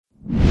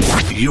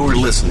You're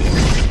listening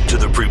to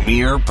the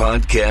Premier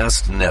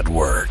Podcast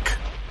Network.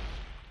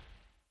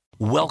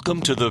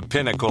 Welcome to the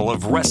pinnacle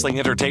of wrestling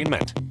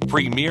entertainment,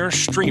 Premier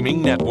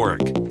Streaming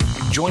Network.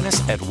 Join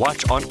us at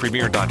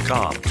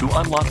watchonpremier.com to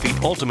unlock the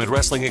ultimate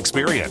wrestling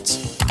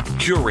experience.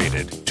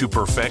 Curated to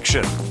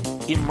perfection.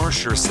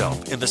 Immerse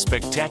yourself in the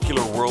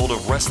spectacular world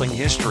of wrestling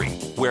history,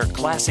 where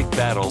classic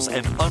battles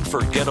and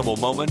unforgettable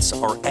moments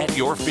are at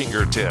your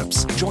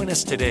fingertips. Join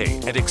us today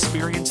and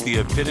experience the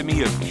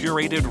epitome of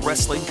curated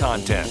wrestling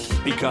content.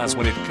 Because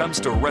when it comes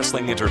to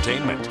wrestling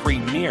entertainment,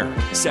 Premier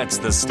sets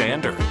the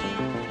standard.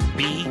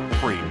 Be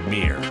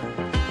Premier.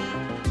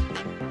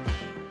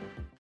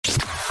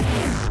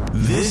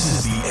 This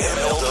is the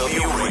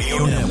MLW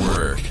Radio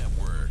Network.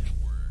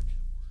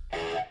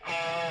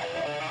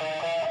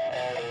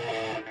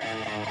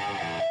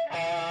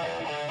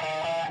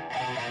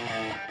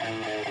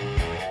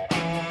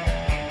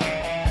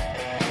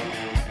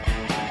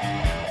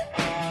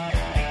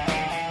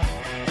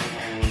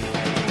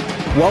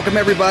 Welcome,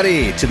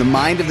 everybody, to the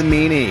Mind of the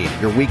Meanie,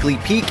 your weekly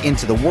peek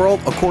into the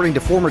world according to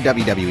former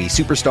WWE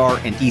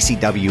superstar and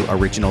ECW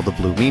original, the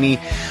Blue Meanie.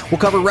 We'll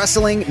cover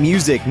wrestling,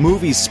 music,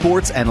 movies,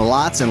 sports, and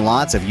lots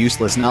of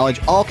useless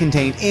knowledge, all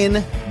contained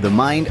in the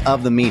Mind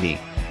of the Meanie.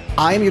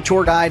 I am your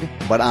tour guide,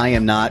 but I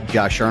am not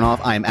Josh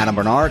Chernoff. I am Adam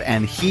Bernard,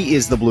 and he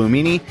is the Blue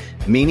Meanie.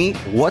 Meanie,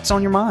 what's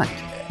on your mind?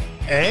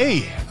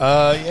 Hey,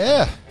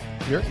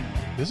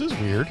 this is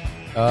weird.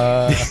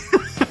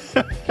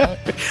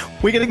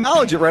 We can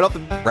acknowledge it right off the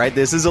bat, right?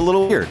 This is a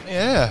little weird.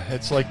 Yeah,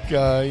 it's like,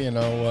 it's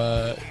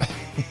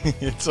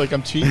like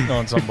I'm cheating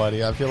on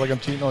somebody. I feel like I'm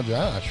cheating on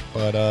Josh,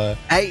 but...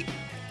 Hey,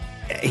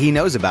 he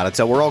knows about it,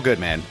 so we're all good,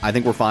 man. I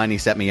think we're fine. He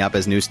set me up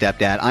as new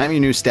stepdad. I'm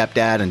your new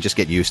stepdad, and just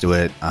get used to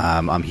it.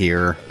 I'm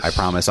here. I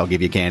promise I'll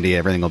give you candy.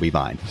 Everything will be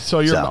fine.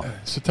 So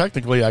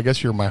technically, I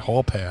guess you're my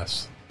hall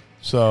pass.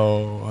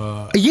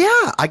 So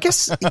I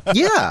guess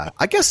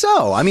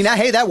so. I mean,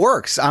 hey, that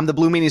works. I'm the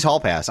Blue Meanie's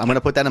hall pass. I'm going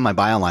to put that in my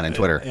bio line on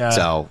Twitter. Yeah.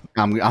 So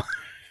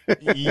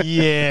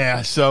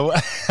yeah. So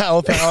I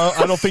don't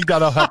think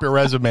that'll help your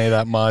resume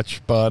that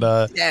much.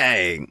 But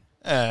dang,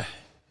 can't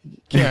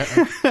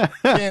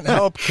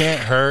help,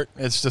 can't hurt.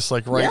 It's just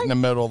like right in the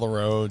middle of the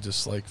road,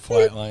 just like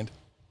flatlined.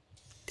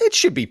 It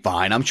should be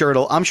fine. I'm sure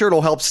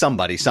it'll help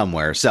somebody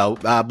somewhere. So,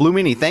 Blue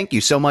Meanie, thank you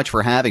so much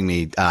for having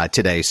me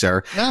today,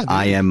 sir.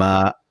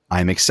 Yeah,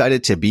 I'm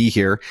excited to be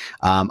here.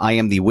 I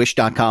am the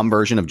wish.com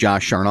version of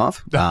Josh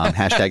Chernoff.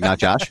 Hashtag not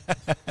Josh.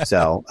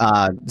 So,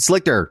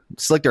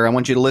 Slichter, I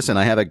want you to listen.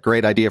 I have a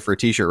great idea for a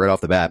t-shirt right off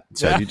the bat.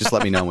 So you just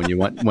let me know when you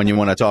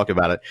want to talk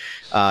about it.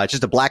 It's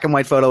just a black and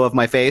white photo of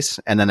my face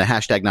and then a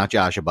hashtag not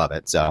Josh above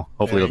it. So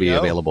hopefully it'll be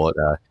available at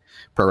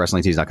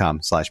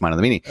ProWrestlingTees.com/Mind of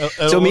the Meanie.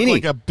 So Meanie,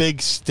 like a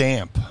big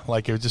stamp,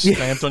 like it was just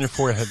stamped on your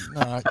forehead.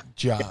 Not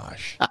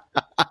Josh.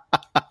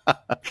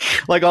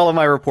 Like all of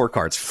my report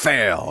cards,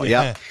 fail.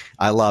 Yeah. Yep,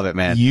 I love it,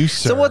 man. You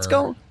sir. So what's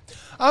going?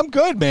 I'm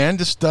good, man.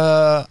 Just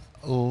a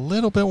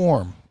little bit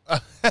warm.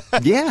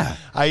 Yeah,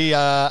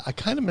 I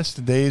kind of missed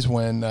the days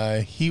when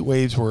heat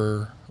waves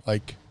were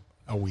like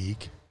a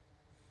week,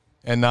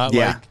 and not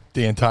like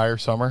the entire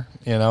summer.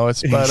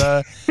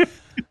 But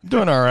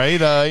doing all right.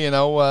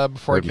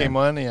 Before I came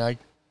on, I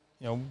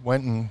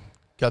went and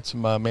got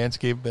some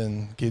Manscaped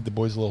and gave the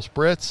boys a little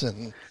spritz,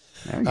 and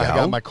I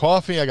got my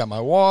coffee, I got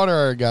my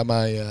water, I got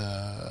my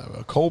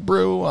cold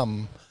brew.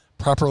 I'm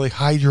properly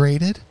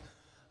hydrated,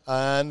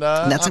 and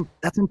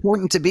that's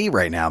important to be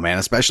right now, man.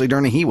 Especially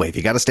during a heat wave,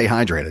 you got to stay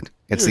hydrated.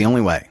 It's the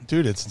only way,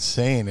 dude. It's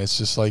insane. It's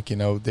just like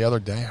the other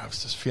day I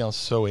was just feeling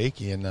so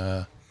achy, and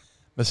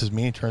Mrs.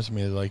 Meanie turns to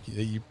me like,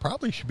 "You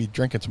probably should be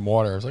drinking some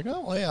water." I was like,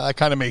 "Oh, well, yeah, that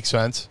kind of makes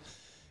sense."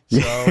 So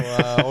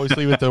always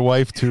leave it to the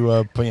wife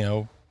to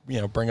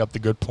bring up the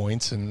good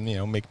points and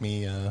make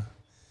me.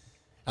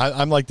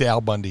 I'm like the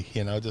Al Bundy,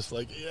 just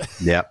like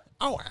yeah.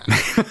 Oh,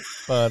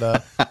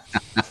 but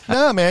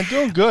no, man,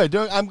 doing good.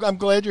 I'm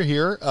glad you're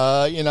here.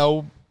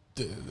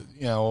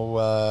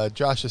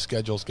 Josh's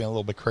schedule's getting a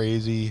little bit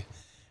crazy,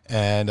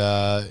 and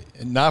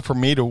not for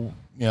me to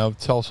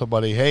tell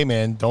somebody, hey,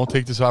 man, don't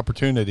take this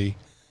opportunity.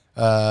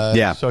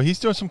 So he's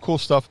doing some cool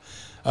stuff.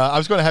 I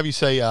was going to have you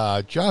say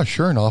Josh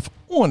Chernoff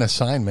on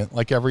assignment,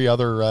 like every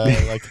other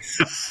like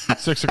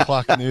 6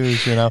 o'clock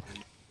news,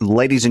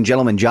 Ladies and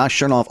gentlemen, Josh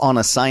Chernoff on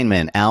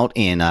assignment out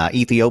in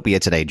Ethiopia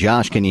today.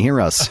 Josh, can you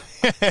hear us?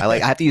 I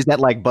have to use that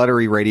like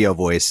buttery radio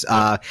voice.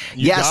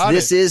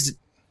 Yes,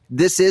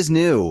 this is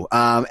new.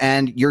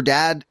 And your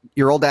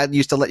old dad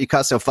used to let you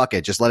cuss, so fuck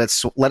it. Just let it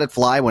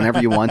fly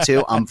whenever you want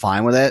to. I'm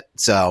fine with it.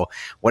 So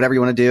whatever you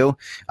want to do.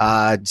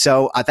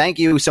 So I thank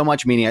you so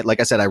much, Meanie.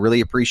 Like I said, I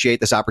really appreciate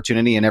this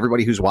opportunity, and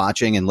everybody who's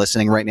watching and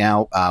listening right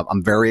now.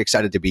 I'm very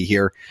excited to be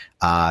here.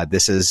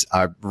 This is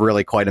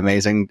really quite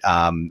amazing.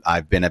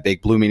 I've been a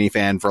big Blue Meanie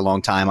fan for a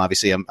long time.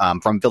 Obviously,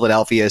 I'm from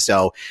Philadelphia,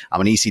 so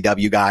I'm an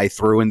ECW guy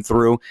through and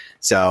through.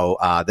 So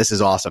this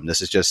is awesome.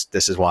 This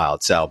is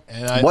wild. So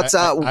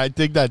I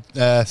dig that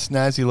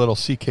snazzy little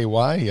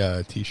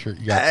CKY T-shirt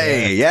you got.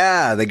 Hey,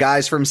 yeah, the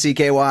guys from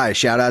CKY.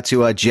 Shout out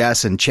to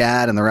Jess and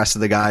Chad and the rest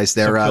of the guys.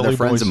 They're friends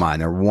boys. Of mine.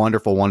 They're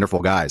wonderful, wonderful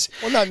guys.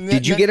 Well,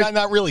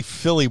 not really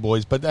Philly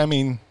boys, but I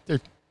mean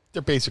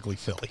they're basically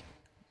Philly.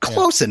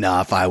 Close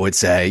enough, I would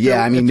say.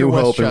 Yeah, I mean, New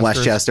Hope and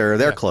Westchester,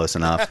 they're close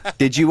enough.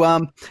 Did you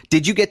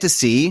get to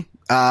see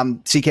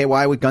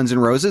CKY with Guns N'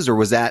 Roses, or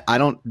was that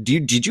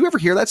did you ever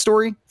hear that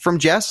story from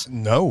Jess?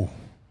 No,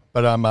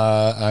 but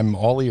I'm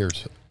all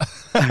ears.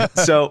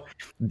 So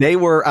they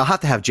were. I'll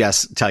have to have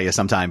Jess tell you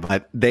sometime,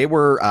 but they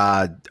were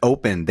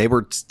open. They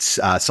were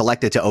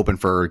selected to open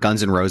for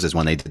Guns N' Roses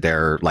when they did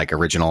their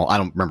original. I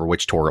don't remember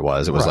which tour it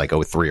was. It was like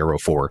 03 or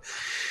 04.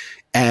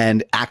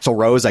 And Axl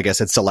Rose, I guess,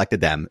 had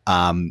selected them.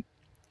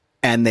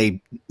 And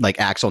they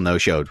Axl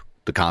no-showed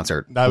the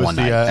concert one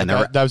night. And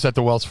that was at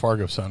the Wells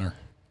Fargo Center.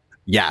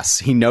 Yes,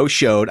 he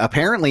no-showed.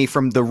 Apparently,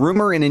 from the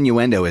rumor and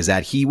innuendo is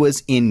that he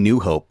was in New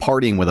Hope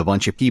partying with a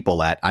bunch of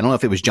people at, I don't know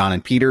if it was John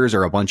and Peter's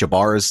or a bunch of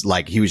bars.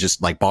 He was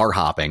just bar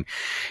hopping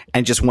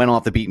and just went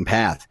off the beaten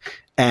path.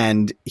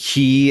 And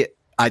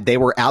they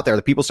were out there.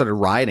 The people started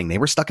rioting. They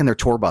were stuck in their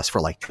tour bus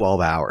for 12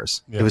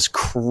 hours. Yeah. It was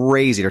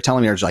crazy. They're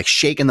telling me they're just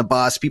shaking the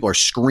bus. People are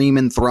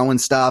screaming, throwing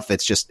stuff.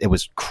 It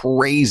was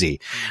crazy.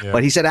 Yeah.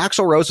 But he said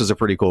Axl Rose was a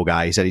pretty cool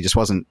guy. He said he just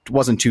wasn't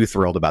too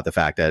thrilled about the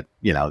fact that,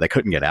 they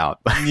couldn't get out.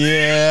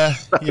 Yeah.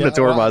 The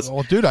tour bus.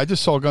 Well, dude, I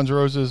just saw Guns N'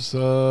 Roses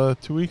 2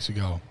 weeks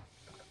ago.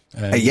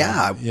 And,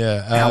 yeah.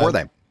 How were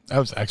they? That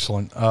was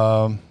excellent.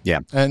 Yeah.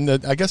 And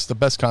I guess the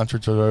best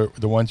concerts are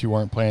the ones you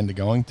weren't planning to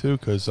going to,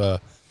 because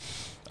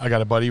I got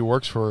a buddy who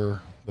works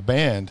for the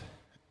band,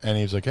 and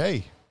he was like,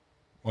 "Hey,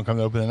 want to come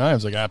to open the night?" I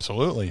was like,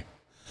 "Absolutely."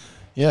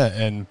 Yeah,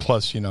 and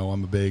plus, I'm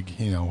a big,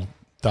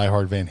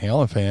 diehard Van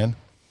Halen fan.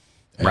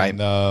 And, right.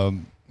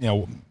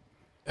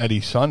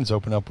 Eddie's Son's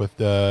opened up with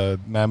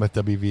Mammoth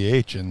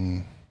WVH,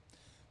 and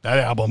that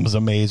album is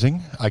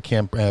amazing. I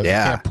can't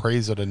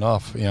praise it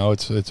enough.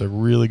 It's a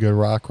really good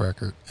rock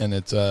record, and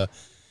it's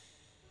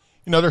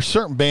there's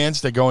certain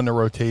bands that go into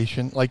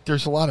rotation.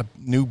 There's a lot of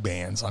new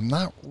bands I'm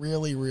not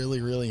really, really,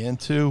 really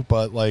into,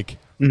 but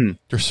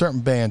there's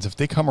certain bands, if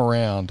they come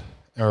around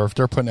or if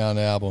they're putting out an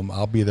album,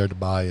 I'll be there to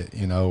buy it.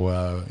 It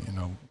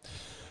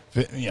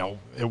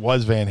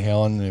was Van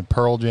Halen,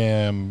 Pearl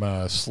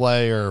Jam,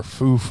 Slayer,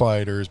 Foo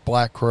Fighters,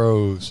 Black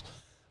Crowes,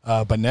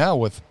 but now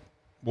with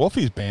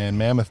Wolfie's band,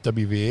 Mammoth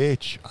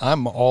WVH,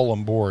 I'm all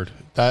on board.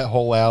 That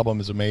whole album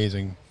is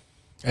amazing,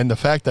 and the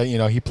fact that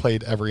he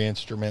played every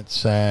instrument,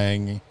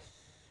 sang,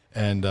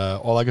 and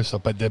all that good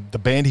stuff. But the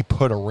band he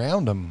put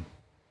around him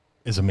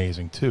is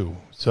amazing too.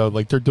 So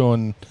they're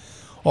doing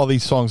all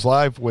these songs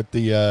live with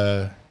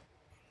the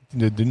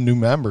new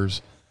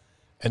members,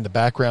 and the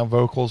background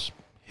vocals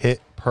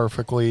hit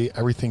perfectly.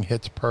 Everything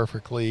hits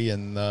perfectly,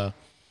 and then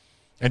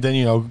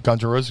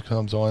Guns N' Roses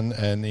comes on,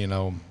 and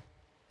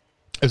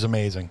it's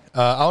amazing.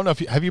 I don't know if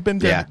have you been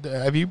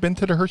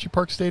to the Hershey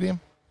Park Stadium?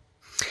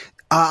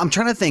 I'm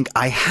trying to think.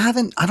 I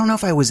haven't. I don't know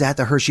if I was at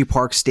the Hershey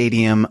Park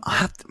Stadium.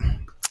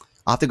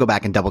 I'll have to go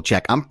back and double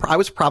check. I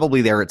was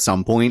probably there at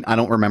some point. I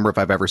don't remember if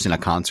I've ever seen a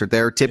concert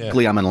there.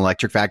 Typically, I'm an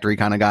Electric Factory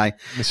kind of guy.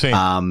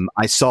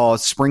 I saw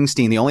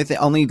Springsteen. The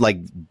only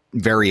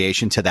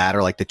variation to that,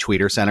 or the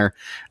Tweeter Center.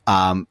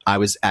 I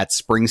was at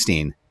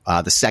Springsteen,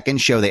 the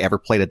second show they ever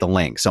played at the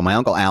Link. So my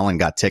Uncle Alan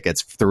got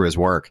tickets through his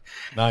work.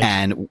 Nice.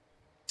 And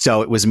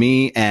so it was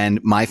me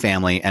and my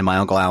family and my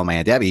Uncle Al and my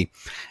Aunt Debbie.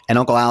 And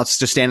Uncle Al's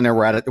just standing there.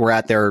 We're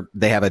at their,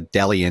 they have a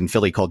deli in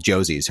Philly called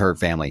Josie's, her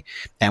family.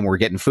 And we're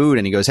getting food.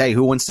 And he goes, "Hey,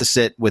 who wants to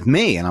sit with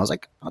me?" And I was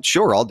like, "Oh,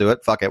 sure, I'll do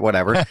it. Fuck it,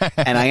 whatever."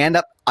 And I end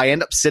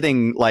up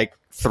sitting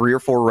 3 or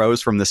 4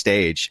 rows from the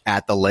stage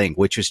at the Link,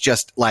 which was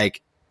just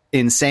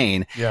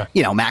insane. Yeah.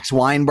 Max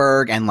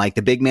Weinberg and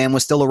the big man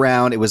was still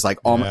around. It was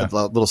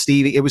little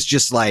Stevie. It was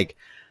just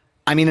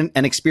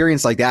an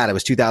experience like that. It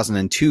was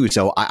 2002,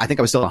 so I think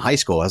I was still in high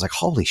school. I was like,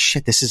 "Holy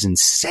shit, this is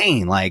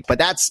insane!" But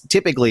that's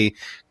typically,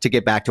 to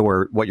get back to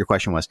what your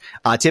question was.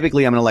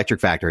 Typically, I'm an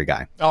Electric Factory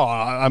guy. Oh,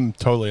 I'm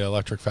totally an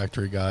Electric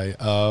Factory guy.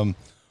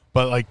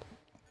 But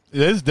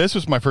this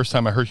was my first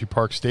time at Hershey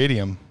Park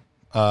Stadium.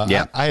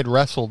 I had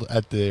wrestled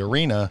at the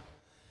arena,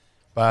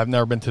 but I've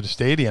never been to the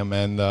stadium,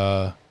 and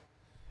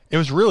it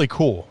was really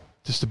cool.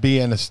 Just to be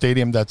in a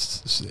stadium that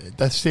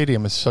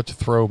stadium is such a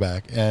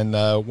throwback. And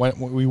when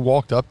we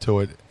walked up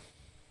to it,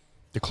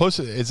 the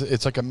closest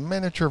it's like a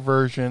miniature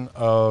version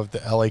of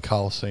the LA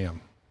Coliseum.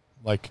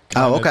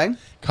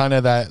 Kind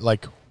of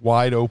that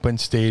wide open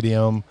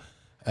stadium.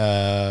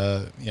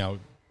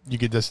 You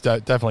could just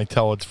definitely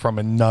tell it's from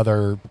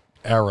another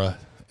era.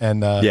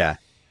 And one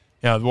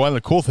of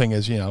the cool thing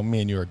is,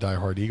 me and you are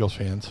diehard Eagles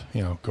fans.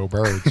 Go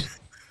Birds.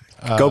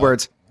 Go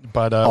Birds.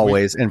 But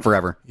always and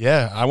forever.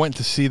 Yeah, I went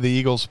to see the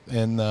Eagles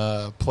and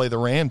play the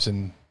Rams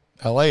in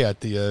L.A. at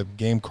the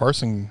game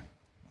Carson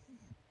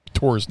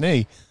tore his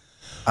knee.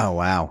 Oh,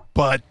 wow.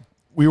 But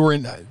we were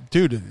in,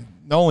 dude,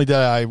 not only did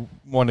I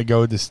want to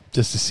go just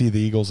to see the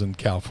Eagles in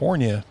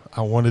California,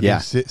 I wanted to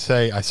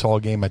say I saw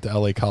a game at the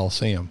LA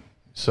Coliseum.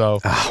 So,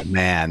 oh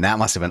man, that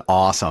must have been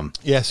awesome.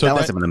 Yeah, so that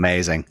must have been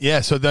amazing.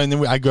 Yeah, so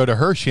then I go to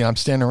Hershey and I'm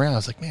standing around. I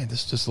was like, man,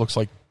 this just looks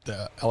like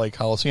the LA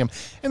Coliseum,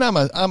 and I'm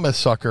a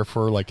sucker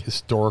for like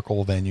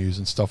historical venues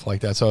and stuff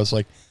like that. So I was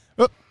like,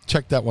 oh,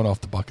 check that one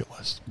off the bucket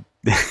list.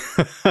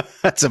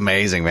 That's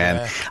amazing,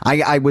 man.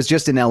 Yeah. I was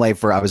just in LA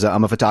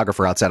I'm a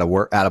photographer outside of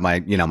work, out of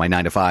my, my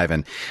 9 to 5,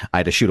 and I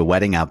had to shoot a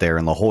wedding out there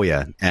in La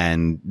Jolla.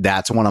 And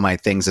that's one of my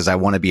things is I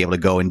want to be able to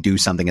go and do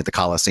something at the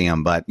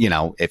Coliseum. But,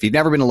 if you've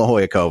never been to La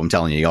Jolla Cove, I'm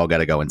telling you all got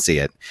to go and see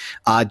it.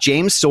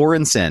 James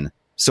Sorensen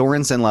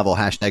level,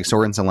 hashtag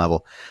Sorensen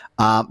level.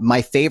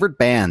 My favorite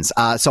bands.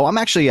 So I'm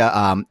actually,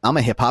 I'm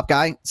a hip hop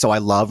guy. So I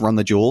love Run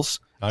the Jewels.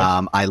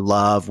 Nice. I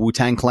love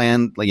Wu-Tang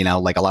Clan, like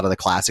a lot of the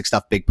classic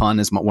stuff. Big Pun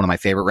is one of my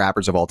favorite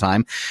rappers of all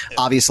time.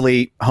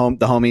 Obviously,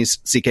 the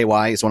homies,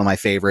 CKY is one of my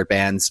favorite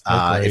bands.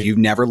 If you've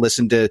never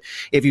listened to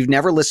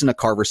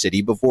Carver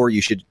City before,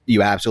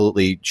 you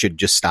absolutely should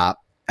just stop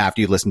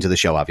after you listen to the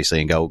show, obviously,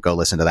 and go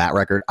listen to that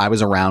record. I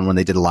was around when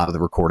they did a lot of the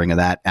recording of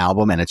that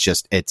album, and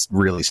it's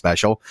really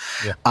special.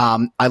 Yeah.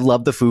 I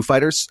love the Foo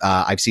Fighters.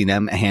 I've seen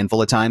them a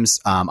handful of times.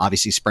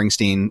 Obviously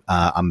Springsteen.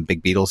 I'm a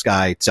big Beatles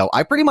guy. So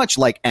I pretty much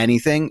like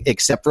anything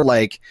except for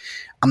I'm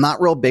not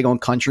real big on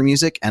country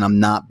music, and I'm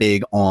not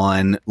big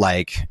on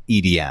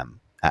EDM.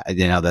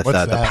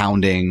 The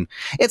pounding.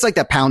 It's like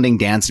the pounding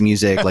dance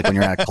music, like when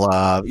you're at a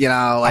club.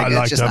 I it's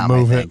like just to not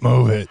move my it, thing.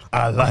 move it.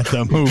 I like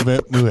to move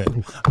it, move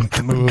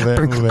it, move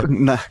it.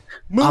 Nah,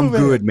 I'm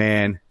good,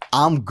 man.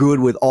 I'm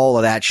good with all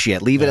of that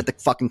shit. Leave it at the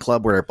fucking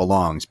club where it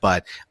belongs.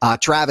 But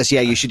Travis,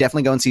 you should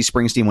definitely go and see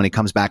Springsteen when he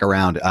comes back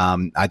around.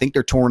 I think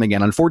they're touring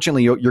again.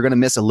 Unfortunately, you're going to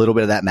miss a little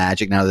bit of that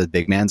magic now that the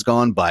big man's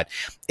gone. But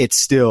it's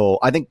still,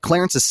 I think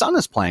Clarence's son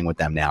is playing with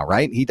them now,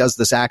 right? He does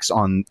the sax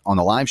on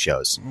the live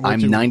shows.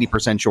 I'm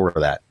 90% sure of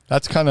that.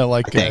 That's kind of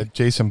like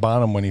Jason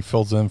Bonham when he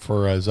fills in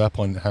for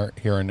Zeppelin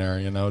here and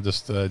there.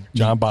 Just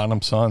John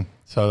Bonham's son.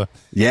 So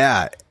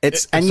yeah,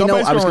 it's I was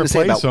going to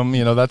say about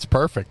him. That's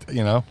perfect.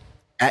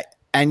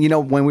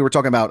 And when we were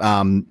talking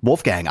about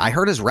Wolfgang, I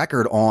heard his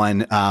record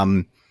on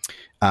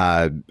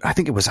I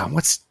think it was on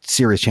what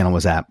Sirius channel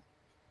was that?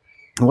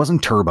 It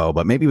wasn't Turbo,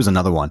 but maybe it was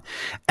another one.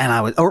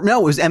 And it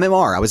was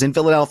MMR. I was in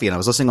Philadelphia and I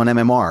was listening on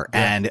MMR,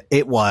 and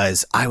I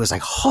was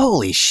like,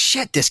 holy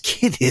shit, this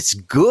kid is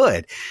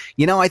good.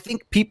 I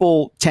think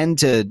people tend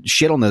to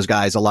shit on those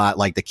guys a lot,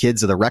 like the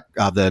kids of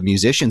the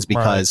musicians,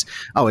 because,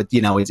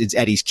 it's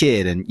Eddie's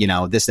kid and,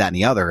 this, that, and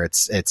the other.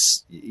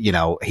 It's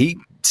he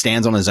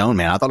stands on his own,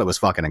 man. I thought it was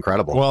fucking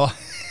incredible. Well,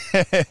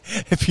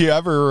 if you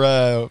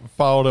ever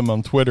followed him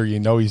on Twitter,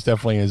 he's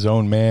definitely his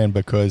own man,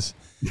 because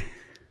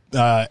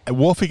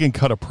Wolfie can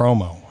cut a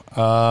promo.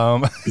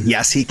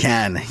 Yes, he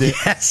can.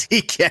 Yes,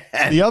 he can.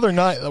 The other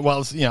night,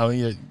 well,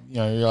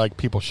 you're like,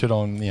 people shit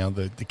on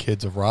the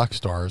kids of rock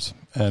stars,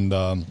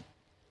 and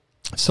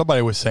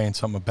somebody was saying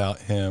something about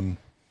him,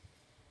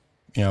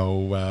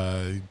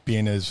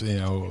 being his,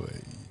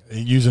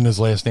 using his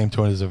last name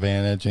to his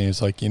advantage, and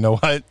he's like, you know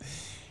what?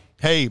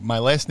 Hey, my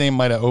last name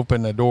might have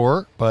opened the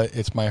door, but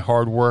it's my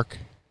hard work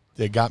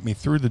that got me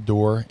through the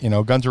door.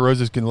 Guns N'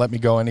 Roses can let me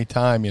go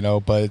anytime,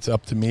 but it's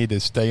up to me to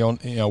stay on,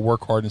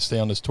 work hard and stay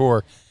on this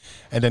tour.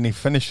 And then he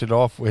finished it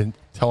off with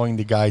telling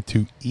the guy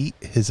to eat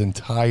his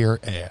entire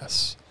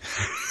ass.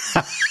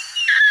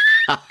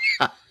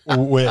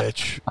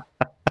 Which,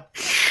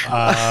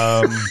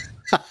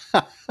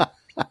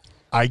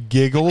 I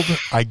giggled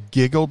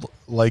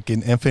like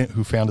an infant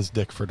who found his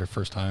dick for the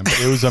first time.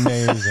 It was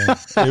amazing.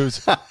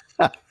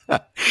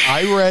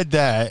 I read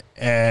that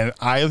and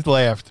I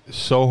laughed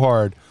so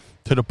hard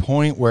to the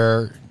point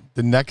where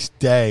the next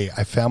day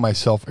I found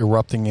myself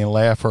erupting in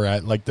laughter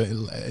at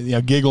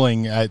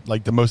giggling at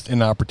the most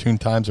inopportune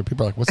times where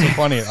people are like, what's so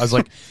funny? I was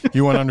like,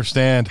 you won't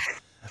understand.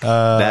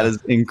 That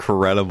is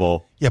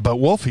incredible. Yeah, but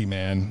Wolfie,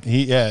 man,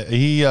 he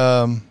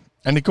and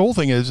the cool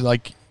thing is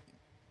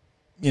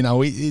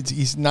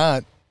he's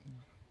not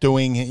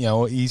doing,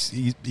 he's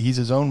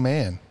his own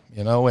man,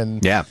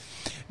 and yeah.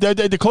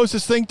 The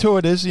closest thing to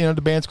it is, the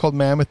band's called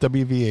Mammoth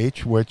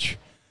WVH, which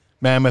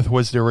Mammoth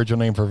was the original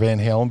name for Van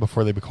Halen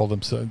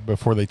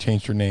before they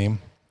changed their name.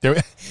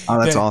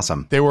 That's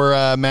awesome. They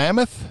were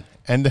Mammoth,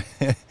 and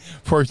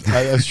for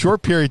a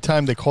short period of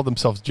time they called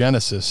themselves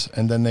Genesis,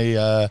 and then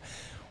they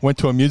went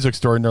to a music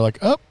store and they're like,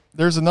 oh,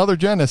 there's another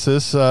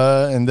Genesis,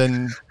 and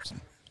then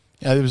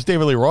it was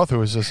David Lee Roth who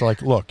was just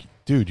like, look,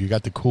 dude, you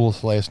got the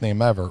coolest last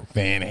name ever,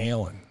 Van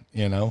Halen.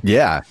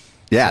 Yeah.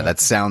 Yeah, that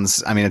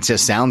sounds, it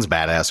just sounds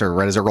badass, or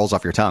right as it rolls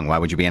off your tongue. Why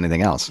would you be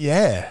anything else?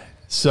 Yeah.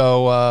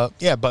 So,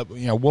 but,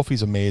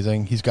 Wolfie's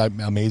amazing. He's got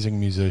amazing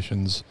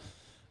musicians.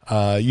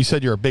 You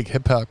said you're a big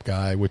hip-hop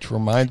guy, which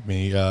reminds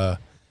me, and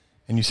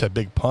you said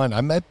Big Pun.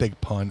 I met Big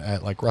Pun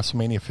at,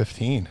 WrestleMania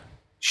 15.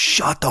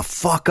 Shut the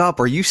fuck up.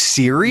 Are you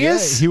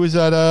serious? Yeah, he was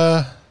at...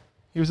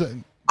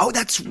 Oh,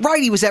 that's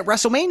right. He was at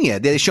WrestleMania.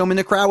 They show him in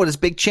the crowd with his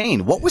big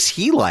chain. What was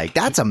he like?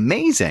 That's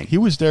amazing. He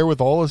was there with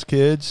all his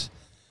kids.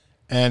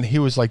 And he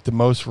was the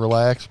most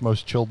relaxed,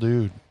 most chill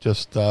dude.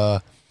 Just,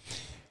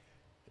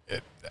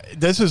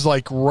 this is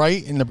like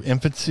right in the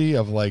infancy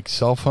of like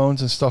cell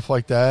phones and stuff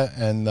like that.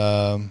 And,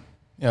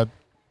 you know,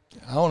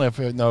 I don't know if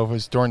it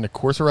was during the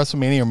course of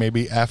WrestleMania or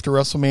maybe after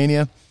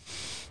WrestleMania.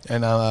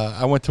 And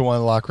I went to one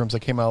of the locker rooms. I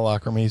came out of the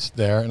locker room. He's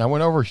there. And I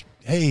went over,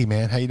 hey,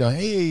 man, how you doing?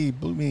 Hey,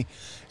 Blue Meanie.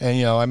 And,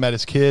 you know, I met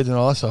his kids and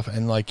all that stuff.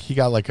 And, like, he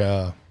got like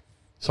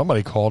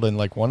somebody called in,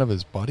 like one of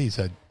his buddies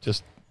had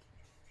just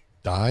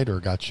died or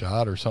got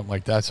shot or something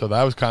like that. So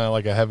that was kind of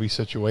like a heavy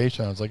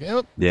situation. I was like,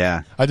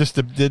 yeah. I just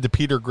did the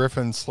Peter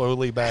Griffin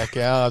slowly back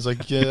out. I was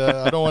like,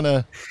 yeah, I don't want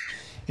to,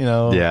 you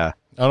know, yeah,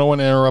 I don't want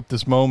to interrupt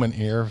this moment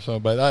here. So,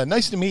 but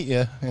nice to meet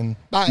you and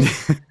bye.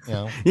 You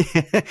know,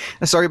 yeah.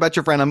 Sorry about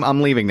your friend.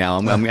 I'm leaving now.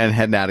 I'm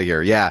heading out of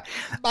here. Yeah.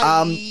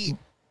 bye.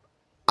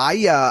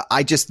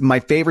 I just my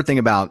favorite thing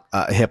about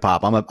hip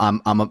hop.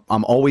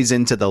 I'm always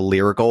into the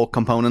lyrical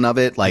component of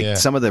it. Like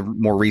some of the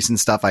more recent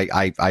stuff,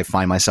 I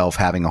find myself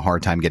having a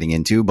hard time getting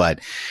into. But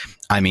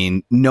I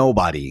mean,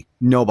 nobody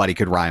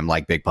could rhyme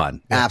like Big Pun.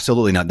 Yeah.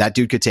 Absolutely not. That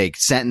dude could take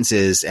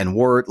sentences and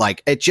word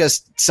like it.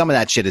 Just some of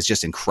that shit is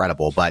just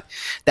incredible. But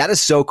that is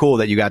so cool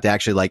that you got to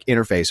actually like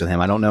interface with him.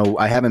 I don't know.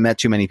 I haven't met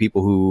too many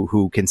people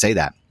who can say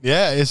that.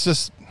 Yeah, it's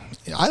just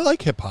I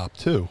like hip hop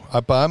too.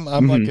 I'm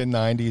like a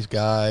 '90s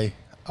guy.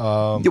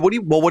 What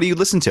do you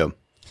listen to?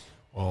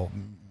 Well,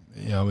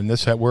 you know, in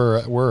this we're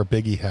a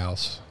Biggie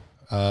house.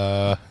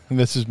 And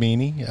this is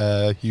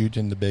Meanie, huge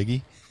into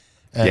Biggie.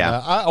 And,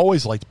 I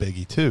always liked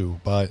Biggie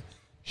too, but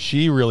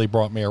she really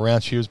brought me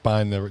around. She was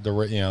buying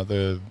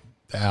the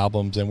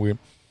albums, and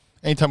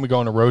anytime we go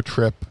on a road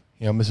trip,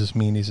 you know, Mrs.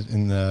 Meanie's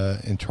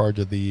in charge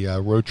of the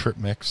road trip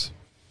mix.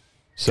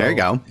 So, there you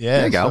go. Yeah,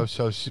 there you go.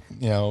 So she,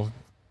 you know,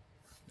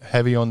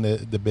 heavy on the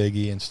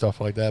Biggie and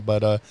stuff like that.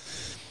 But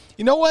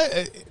you know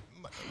what?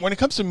 When it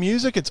comes to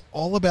music, it's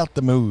all about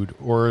the mood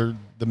or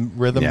the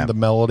rhythm, the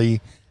melody,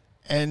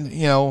 and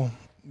you know,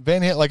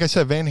 like I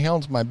said, Van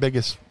Halen's my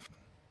biggest,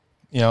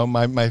 you know,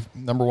 my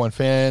number one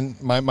fan,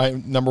 my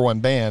number one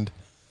band.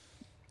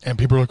 And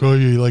people are like, "Oh,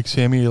 you like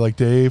Sammy? You like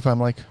Dave?" I'm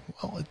like,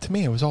 well, to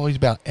me, it was always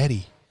about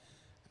Eddie.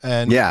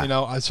 And you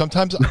know,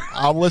 sometimes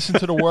I'll listen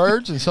to the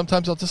words, and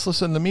sometimes I'll just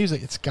listen to the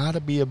music. It's got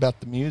to be about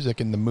the music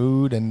and the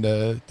mood and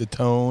the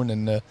tone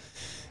and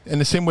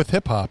the same with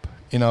hip hop.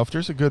 You know, if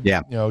there's a good,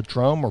 you know,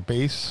 drum or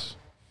bass,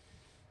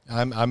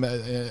 I'm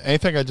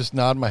anything. I just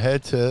nod my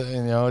head to,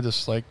 you know,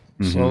 just like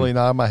slowly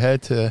nod my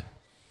head to,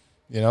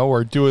 you know,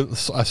 or do a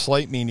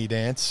slight Meanie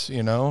dance.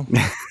 You know,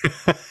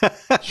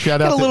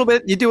 shout out a little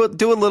bit. You do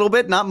a little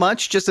bit, not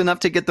much, just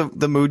enough to get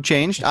the mood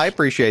changed. I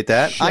appreciate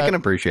that. I can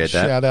appreciate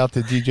that. Shout out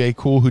to DJ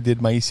Cool who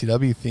did my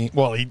ECW theme.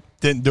 Well, he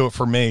didn't do it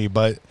for me,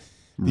 but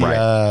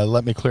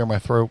Let Me Clear My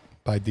Throat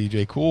by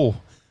DJ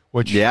Cool,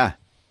 which you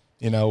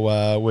know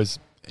was.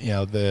 You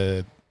know,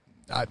 when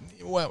I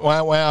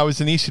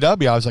was in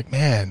ECW, I was like,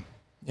 man,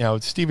 you know,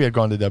 Stevie had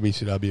gone to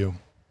WCW,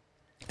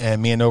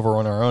 and me and Nova were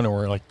on our own, and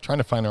we're like trying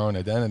to find our own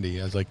identity.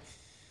 I was like,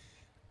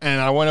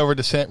 and I went over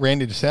to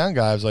Randy, the sound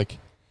guy. I was like,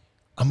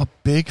 I'm a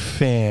big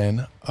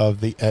fan of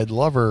the Ed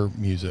Lover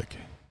music.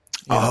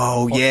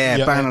 Oh, yeah.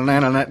 Yep. Yo,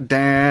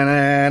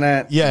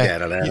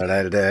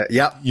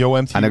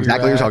 MTV I know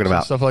exactly what you're talking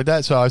about. Stuff like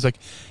that. So I was like,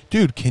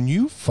 dude, can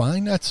you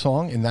find that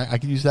song? And I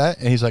could use that.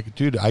 And he's like,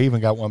 dude, I even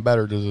got one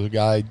better. There's a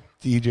guy,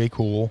 DJ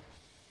Cool.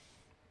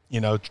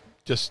 You know,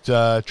 just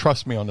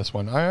trust me on this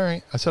one. All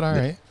right. I said, all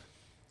right.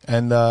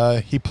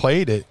 And he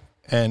played it.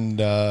 And,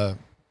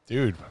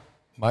 dude,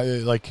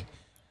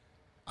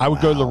 I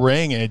would go to the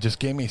ring, and it just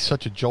gave me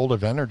such a jolt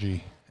of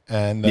energy.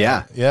 And,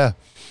 yeah.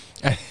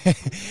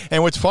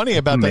 And what's funny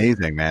about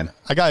amazing, man.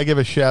 I got to give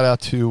a shout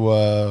out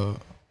to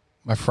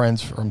my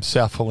friends from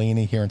South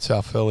Fellini here in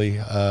South Philly.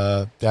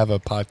 They have a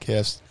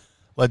podcast,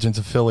 Legends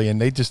of Philly, and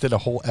they just did a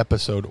whole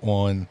episode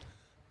on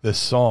this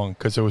song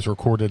because it was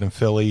recorded in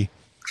Philly.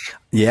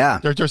 Yeah.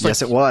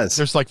 Yes, it was.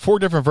 There's like 4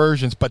 different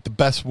versions, but the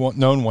best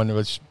known one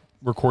was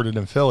recorded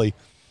in Philly.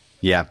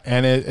 Yeah.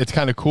 And it's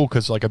kind of cool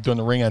because like I'm doing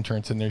the ring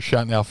entrance and they're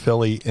shouting out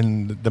Philly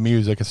in the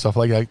music and stuff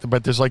like that.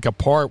 But there's like a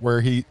part where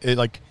it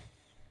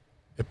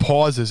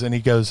pauses and he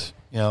goes,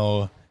 you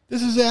know,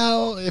 this is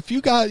how, if you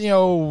got, you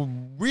know,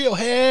 real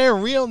hair,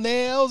 real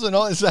nails and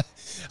all this.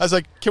 I was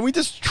like, can we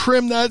just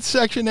trim that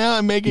section out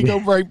and make it go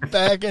right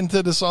back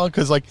into the song?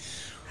 Because like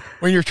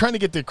when you're trying to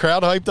get the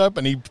crowd hyped up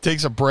and he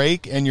takes a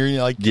break and you're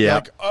like,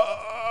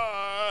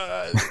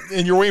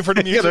 and you're waiting for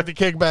the music to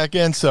kick back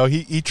in. So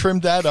he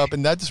trimmed that up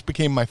and that just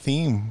became my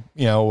theme,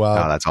 you know.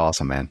 Oh, that's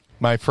awesome, man.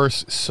 My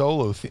first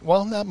solo theme.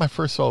 Well, not my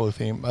first solo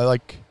theme.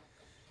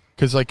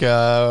 Because,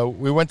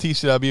 we went to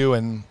ECW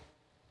and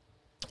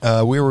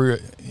we were,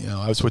 you know,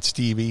 I was with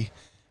Stevie.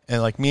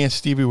 And, like, me and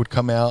Stevie would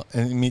come out.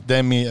 And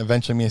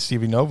eventually me and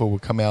Stevie Nova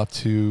would come out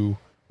to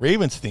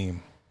Raven's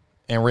theme.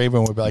 And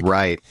Raven would be like.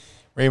 Right.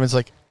 Raven's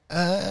like,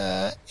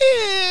 can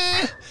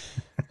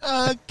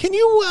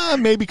you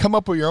maybe come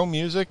up with your own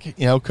music?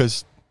 You know,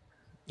 because,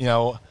 you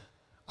know,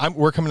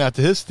 we're coming out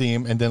to his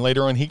theme, and then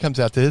later on he comes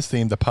out to his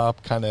theme. The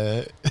pop kind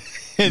of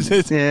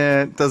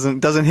it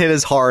doesn't hit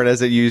as hard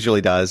as it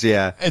usually does.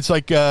 Yeah, it's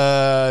like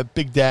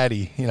Big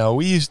Daddy.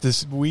 We used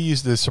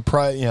the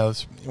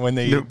surprise. When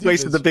they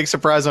wasted the big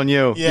surprise on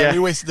you. Yeah, we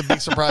wasted the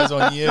big surprise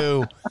on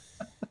you.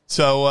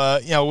 So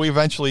we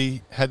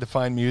eventually had to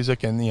find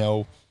music, and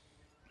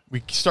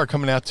we start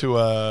coming out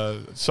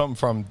to something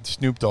from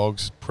Snoop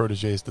Dogg's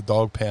proteges, the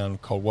Dog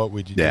Pound, called "What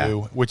Would You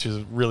Do," which is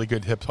a really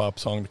good hip hop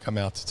song to come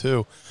out to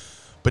too.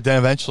 But then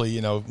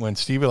eventually, when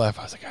Stevie left,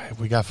 I was like,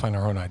 we got to find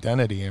our own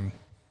identity, and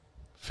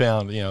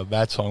found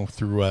that song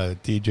through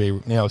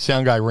DJ,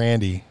 sound guy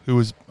Randy, who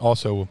was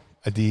also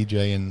a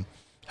DJ and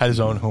had his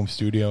own home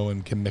studio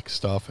and can mix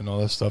stuff and all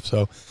that stuff.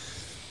 So,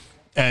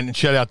 and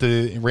shout out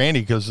to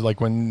Randy, because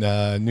like when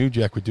New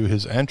Jack would do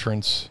his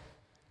entrance,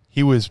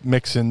 he was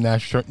mixing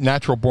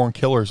Natural Born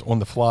Killers on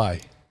the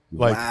fly.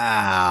 Like,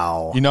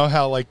 wow. You know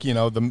how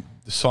the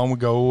song would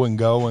go and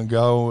go and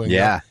go. And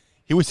yeah.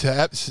 He would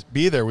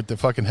be there with the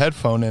fucking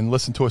headphone and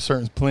listen to a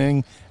certain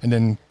pling, and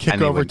then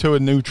kick over to a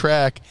new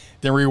track,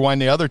 then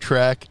rewind the other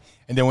track,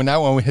 and then when that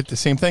one would hit the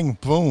same thing,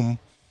 boom.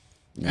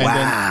 And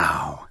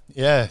wow.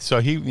 Then,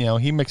 so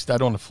he mixed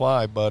that on the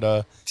fly,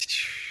 but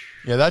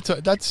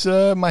that's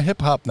my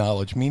hip hop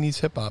knowledge, Meanie's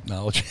hip hop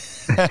knowledge.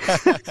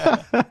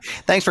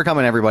 Thanks for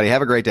coming, everybody.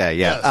 Have a great day.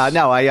 Yeah.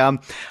 Yes.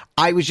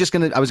 I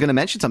was gonna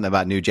mention something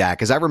about New Jack,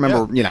 because I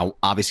remember,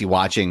 obviously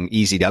watching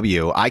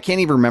ECW. I can't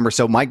even remember.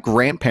 So my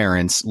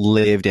grandparents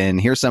lived in,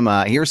 here's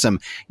some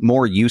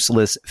more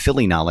useless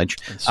Philly knowledge.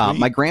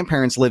 My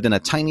grandparents lived in a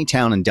tiny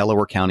town in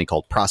Delaware County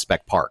called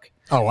Prospect Park.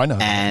 Oh, I know.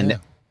 And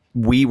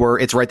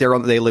it's right there.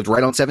 They lived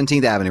right on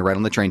 17th Avenue, right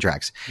on the train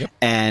tracks. Yep.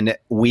 And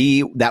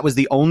that was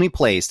the only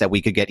place that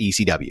we could get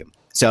ECW.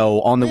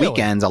 So on the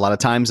weekends, a lot of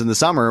times in the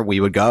summer,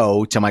 we would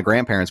go to my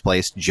grandparents'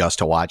 place just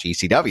to watch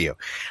ECW.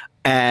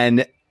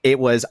 And it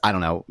was, I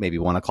don't know, maybe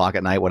 1 o'clock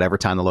at night, whatever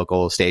time the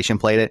local station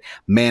played it.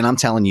 Man, I'm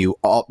telling you,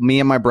 me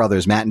and my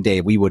brothers, Matt and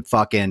Dave, we would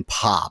fucking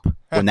pop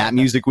when that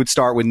music would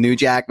start with New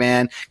Jack,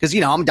 man. Because,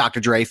 I'm a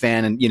Dr. Dre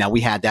fan, and, we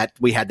had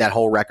that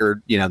whole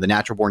record, the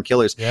Natural Born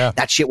Killers. Yeah.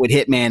 That shit would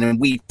hit, man, and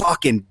we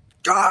fucking,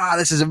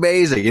 this is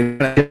amazing.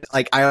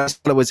 Like, I always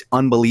thought it was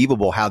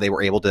unbelievable how they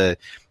were able to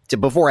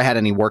before I had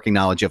any working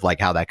knowledge of like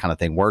how that kind of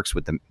thing works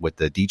with the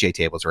DJ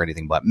tables or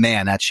anything. But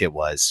man, that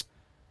was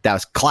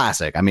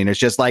classic. I mean, it's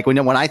just like when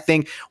I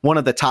think, one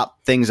of the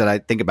top things that I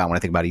think about when I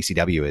think about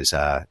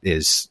ECW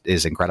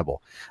is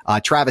incredible.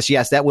 Travis,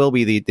 yes, that will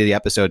be the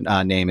episode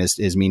name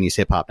is Meanie's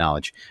hip hop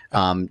knowledge.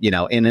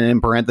 In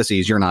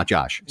parentheses, you're not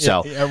Josh.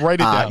 So write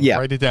it down.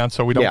 Write it down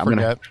so we don't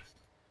forget.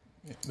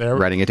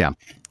 Writing it down.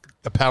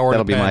 The power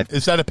of the pen.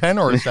 Is that a pen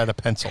or is that a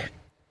pencil?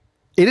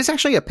 It is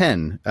actually a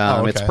pen.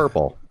 Okay. It's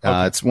purple.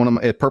 Okay.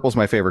 It's purple's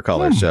my favorite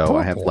color. So purple.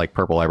 I have like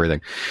purple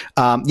everything.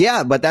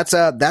 But that's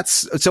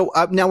so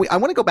now I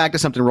want to go back to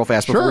something real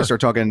fast before we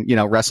start talking,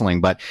 wrestling,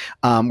 but,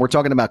 we're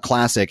talking about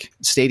classic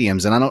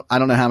stadiums, and I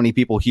don't know how many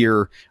people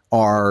here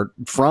are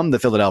from the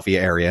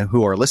Philadelphia area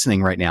who are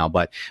listening right now,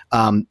 but,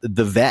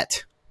 the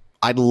Vet,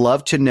 I'd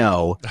love to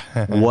know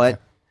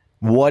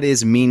what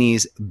is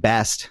Meanie's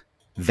best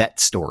Vet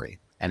story.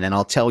 And then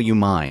I'll tell you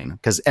mine,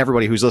 because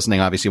everybody who's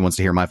listening obviously wants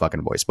to hear my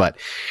fucking voice. But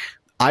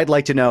I'd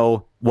like to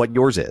know what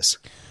yours is.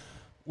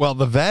 Well,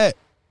 the Vet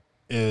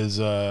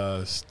is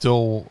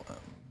still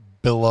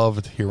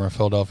beloved here in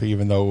Philadelphia,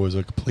 even though it was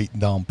a complete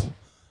dump.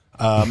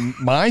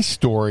 My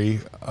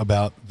story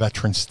about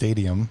Veterans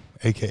Stadium,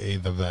 a.k.a.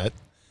 the Vet,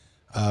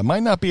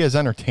 might not be as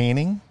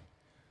entertaining.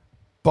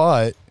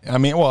 But,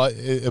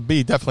 it'd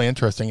be definitely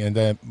interesting. And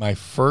then my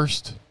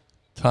first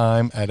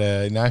time at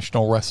a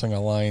National Wrestling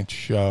Alliance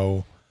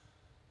show,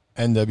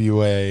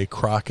 NWA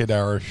Crockett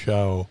era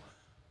show,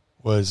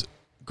 was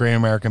Great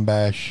American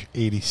Bash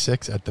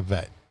 86 at the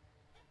Vet.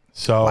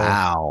 So,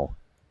 wow.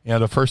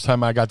 The first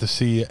time I got to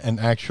see an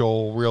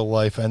actual real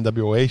life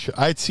NWA show,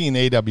 I'd seen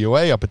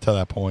AWA up until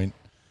that point,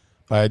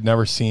 but I'd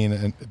never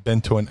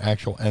been to an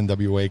actual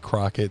NWA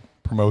Crockett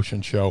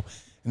promotion show.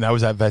 And that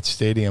was at Vet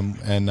Stadium.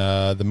 And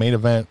the main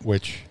event,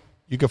 which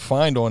you could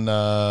find on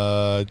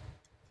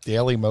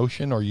Daily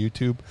Motion or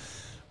YouTube,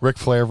 Ric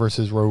Flair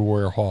versus Road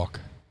Warrior Hawk.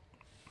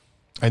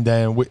 And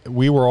then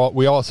we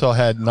also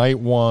had night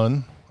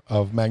one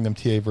of Magnum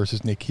TA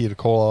versus Nikita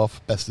Koloff,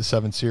 best of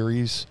 7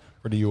 series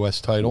for the U.S.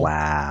 title.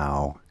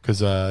 Wow.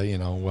 Because,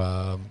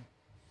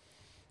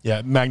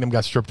 Magnum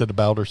got stripped of the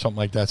belt or something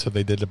like that, so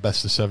they did the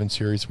best of 7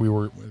 series.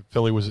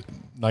 Philly was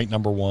night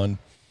number 1.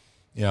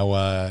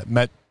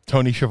 Met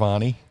Tony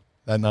Schiavone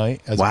that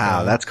night.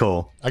 Wow, that's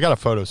cool. I got a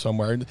photo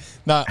somewhere.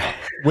 Not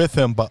with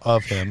him, but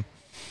of him.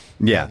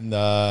 Yeah.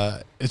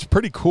 And it's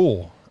pretty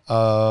cool.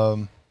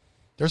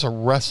 There's a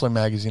wrestling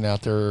magazine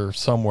out there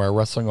somewhere,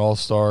 Wrestling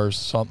All-Stars,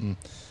 something.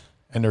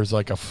 And there's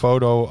like a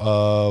photo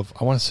of,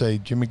 I want to say,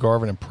 Jimmy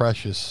Garvin and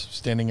Precious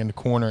standing in the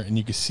corner, and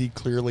you can see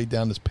clearly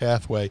down this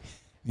pathway.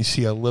 You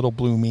see a little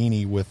blue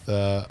meanie with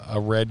a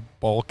red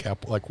ball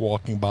cap, like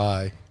walking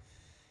by.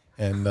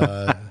 And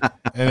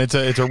and it's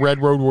a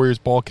red Road Warriors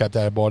ball cap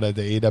that I bought at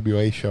the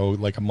AWA show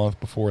like a month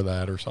before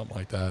that or something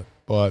like that.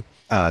 But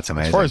that's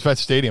amazing. As far as Vet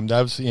Stadium,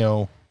 that was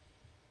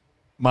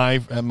my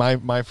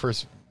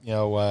first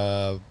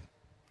time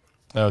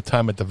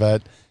at the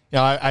Vet.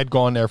 I'd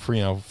gone there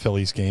for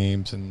Phillies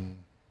games and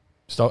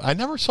stuff. I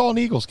never saw an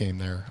Eagles game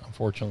there,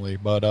 unfortunately.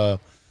 But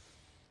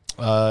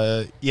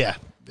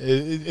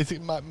it's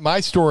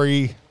my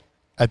story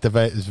at the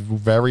Vet is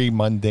very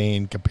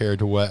mundane compared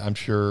to what I'm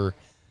sure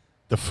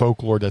the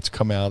folklore that's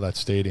come out of that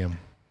stadium.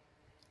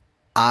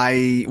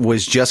 I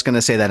was just going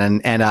to say that,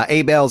 and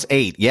A-Bell's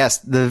 8. Yes,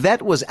 the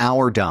Vet was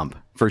our dump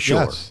for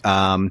sure. Yes.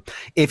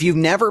 If you've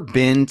never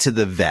been to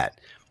the Vet,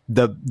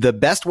 the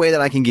best way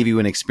that I can give you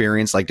an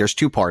experience, like there's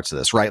two parts of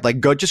this, right? Like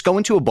go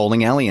into a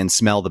bowling alley and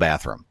smell the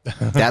bathroom.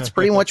 That's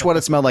pretty much what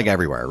it smelled like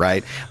everywhere,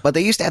 right? But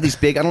they used to have these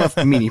big, I don't know if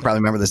you probably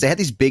remember this. They had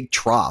these big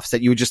troughs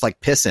that you would just like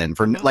piss in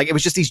for, like it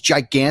was just these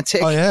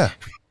gigantic. Oh yeah.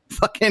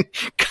 Fucking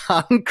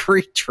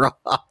concrete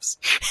troughs.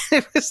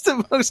 It was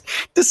the most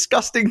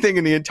disgusting thing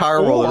in the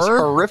entire world. It was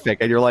horrific.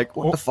 And you're like,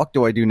 what the fuck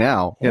do I do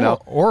now?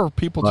 Or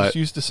people just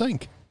used to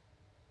sink.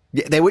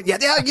 Yeah, they would. Yeah.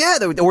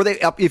 Or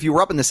if you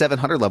were up in the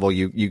 700 level,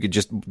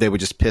 they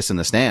would just piss in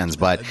the stands.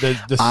 But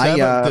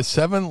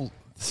the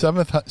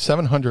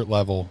 700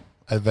 level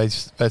at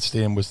Vet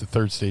Stadium was the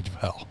third stage of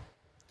hell.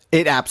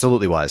 It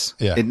absolutely was.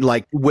 Yeah.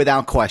 Like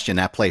without question,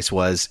 that place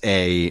was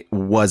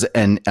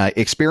an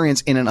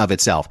experience in and of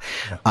itself.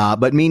 Yeah.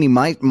 But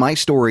Meanie, my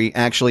story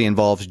actually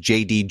involves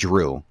J.D.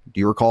 Drew. Do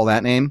you recall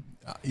that name?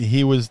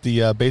 He was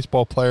the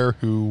baseball player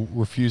who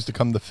refused to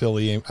come to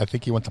Philly. I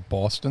think he went to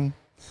Boston.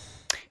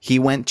 He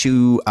went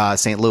to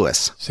St.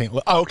 Louis.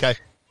 Oh, okay.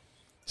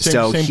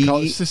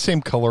 It's the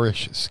same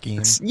colorish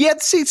scheme. Yeah,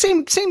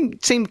 same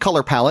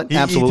color palette.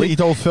 Absolutely. He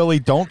told Philly,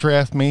 "Don't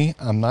draft me.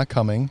 I'm not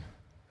coming."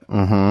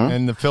 Mm-hmm.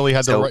 And the Philly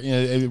had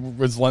it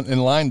was in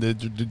line to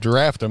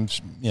draft him,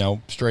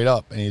 straight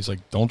up. And he's like,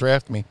 "Don't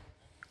draft me."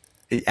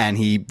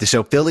 And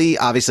so Philly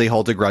obviously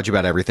holds a grudge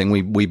about everything.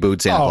 We booed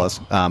Santa Claus,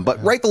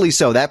 but rightfully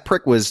so. That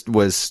prick was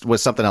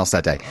something else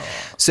that day.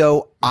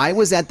 So I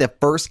was at the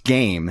first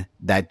game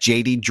that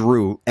J.D.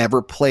 Drew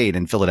ever played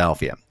in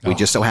Philadelphia. We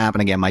just so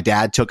happened again. My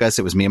dad took us.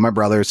 It was me and my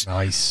brothers.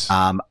 Nice.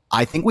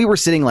 I think we were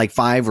sitting like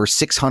 500 or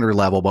 600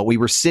 level, but we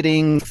were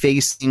sitting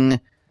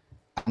facing,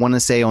 I want to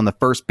say, on the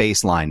first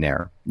baseline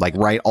there, like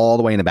right all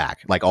the way in the back,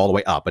 like all the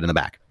way up and in the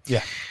back.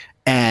 Yeah.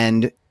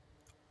 And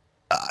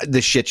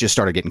the shit just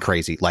started getting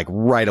crazy, like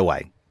right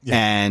away. Yeah.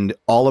 And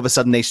all of a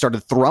sudden they started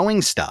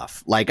throwing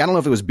stuff. Like, I don't know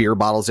if it was beer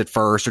bottles at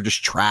first or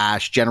just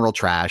trash, general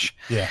trash.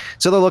 Yeah.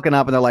 So they're looking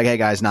up and they're like, "Hey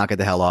guys, knock it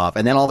the hell off."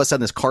 And then all of a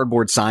sudden this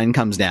cardboard sign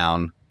comes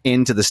down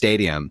into the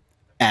stadium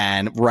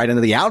and right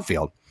into the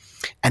outfield.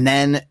 And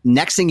then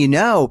next thing you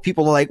know,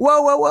 people are like,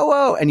 "Whoa, whoa, whoa,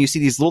 whoa." And you see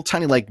these little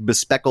tiny, like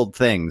bespeckled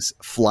things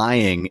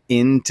flying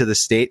into the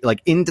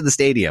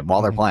stadium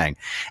while they're playing.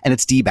 And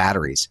it's D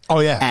batteries. Oh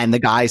yeah. And the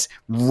guys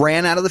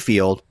ran out of the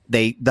field.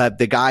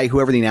 The guy,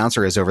 whoever the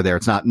announcer is over there,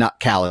 it's not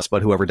Callis,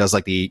 but whoever does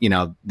like the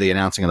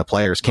announcing of the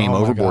players came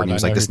overboard and he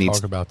was like, "This needs."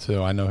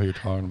 I know who you're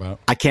talking about.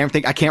 I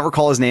can't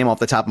recall his name off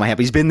the top of my head.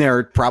 But he's been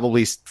there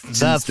probably since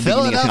the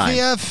beginning of time.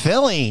 Philadelphia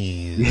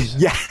Phillies.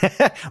 Yeah,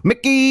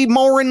 Mickey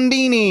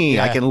Morandini.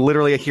 Yeah. I can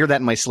literally hear that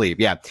in my sleep.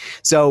 Yeah.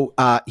 So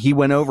he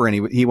went over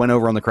and he went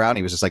over on the crowd and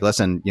he was just like,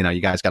 "Listen, you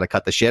guys got to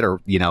cut the shit,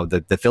 or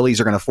the Phillies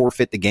are going to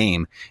forfeit the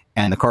game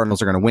and the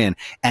Cardinals are going to win."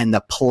 And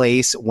the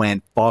place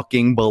went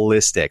fucking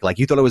ballistic. Like,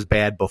 you thought it was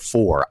bad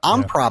before.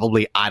 I'm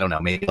probably, I don't know,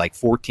 maybe like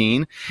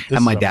 14.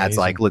 And my dad's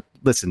like,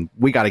 "Listen,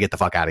 we got to get the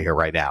fuck out of here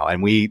right now."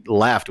 And we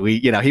left.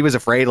 He was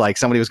afraid like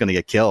somebody was going to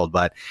get killed.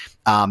 But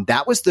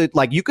that was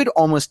you could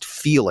almost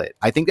feel it.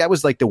 I think that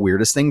was like the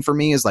weirdest thing for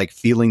me, is like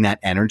feeling that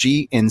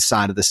energy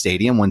inside of the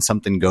stadium when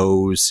something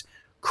goes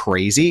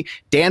crazy.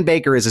 Dan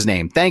Baker is his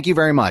name. Thank you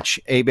very much.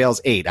 A-Bales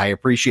 8. I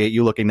appreciate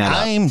you looking that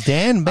up. I'm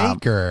Dan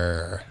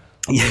Baker.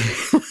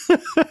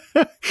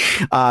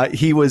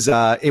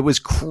 It was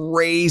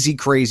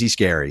crazy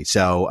scary.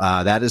 So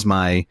that is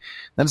my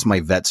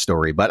vet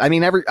story. But I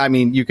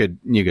mean, you could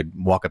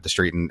walk up the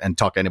street and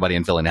talk to anybody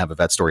in Philly and have a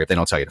vet story if they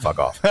don't tell you to fuck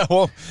off.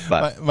 Well,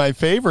 my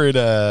favorite,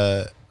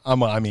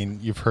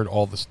 you've heard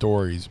all the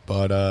stories,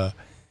 but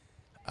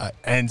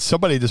and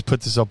somebody just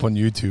put this up on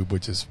YouTube,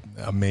 which is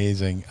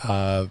amazing.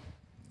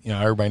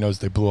 Everybody knows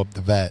they blew up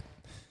the Vet.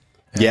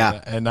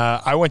 And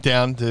I went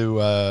down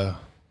to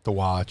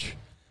watch.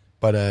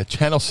 But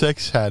Channel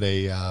 6 had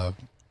a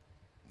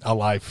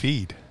live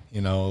feed,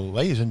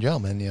 ladies and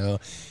gentlemen,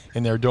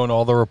 and they were doing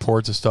all the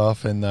reports and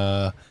stuff. And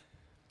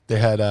they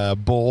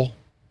had Bull,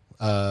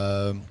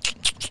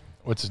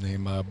 what's his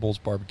name? Bull's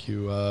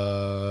Barbecue.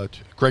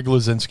 Greg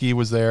Luzinski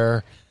was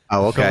there.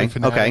 Oh, okay.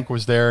 Fanatic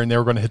was there, and they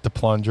were going to hit the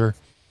plunger.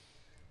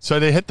 So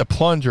they hit the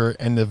plunger,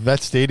 and the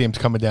Vet Stadium's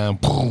coming down.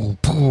 Poo,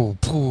 poo,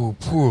 poo,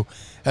 poo.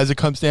 As it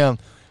comes down,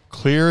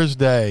 clear as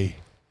day.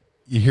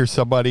 You hear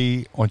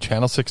somebody on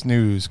Channel 6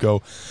 News go,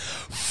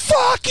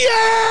 "Fuck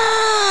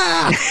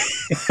yeah!"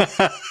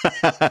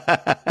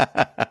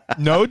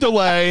 No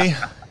delay,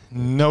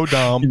 no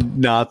dump.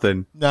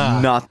 Nothing. Nah.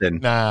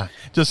 Nothing. Nah.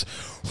 Just,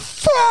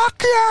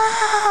 "Fuck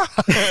yeah!"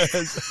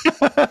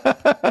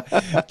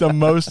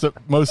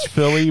 The most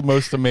Philly,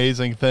 most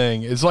amazing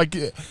thing. It's like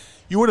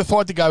you would have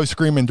thought the guy was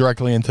screaming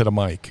directly into the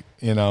mic.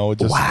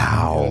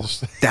 Wow.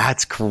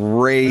 That's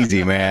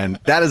crazy, man.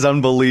 That is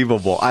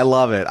unbelievable. I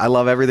love it. I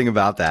love everything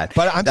about that.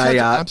 But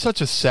I'm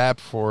such a sap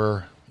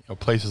for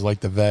places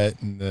like the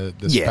Vet and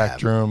the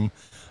Spectrum.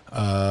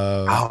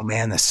 Oh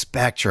man, the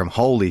Spectrum!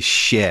 Holy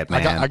shit,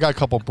 man! I got a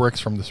couple bricks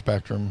from the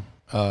Spectrum.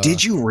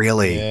 Did you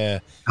really? Yeah.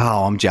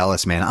 Oh, I'm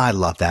jealous, man. I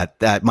love that.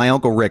 That my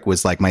Uncle Rick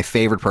was like my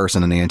favorite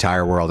person in the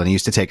entire world, and he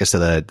used to take us to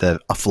the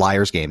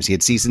Flyers games. He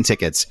had season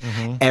tickets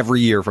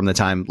every year from the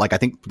time, like I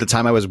think the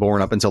time I was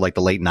born up until like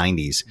the late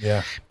 '90s.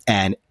 Yeah.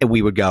 And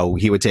we would go.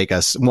 He would take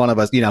us. One of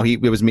us,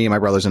 it was me and my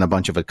brothers and a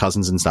bunch of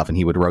cousins and stuff, and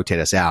he would rotate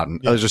us out. And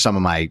those are some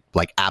of my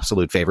like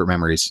absolute favorite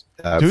memories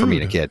for me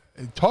and a kid.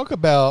 Talk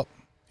about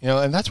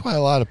and that's why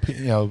a lot of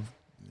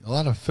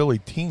Philly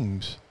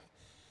teams.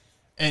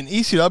 And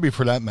ECW,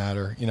 for that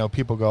matter,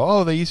 people go,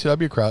 oh, the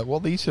ECW crowd. Well,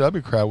 the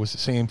ECW crowd was the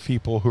same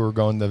people who were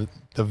going to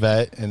the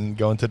Vet and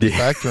going to the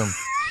Spectrum.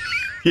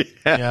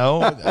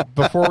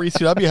 Before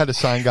ECW had a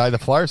sign guy, the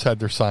Flyers had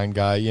their sign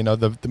guy. One of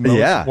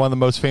the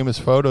most famous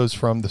photos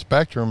from the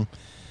Spectrum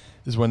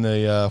is when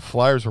the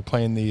Flyers were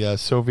playing the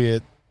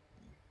Soviet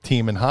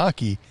team in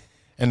hockey,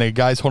 and the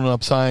guy's holding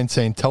up signs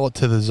saying, "Tell it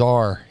to the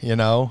Tsar," And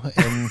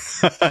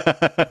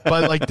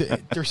but like,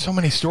 there's so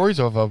many stories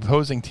of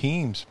opposing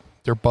teams.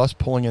 Their bus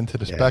pulling into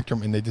the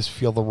Spectrum, and they just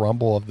feel the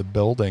rumble of the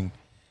building.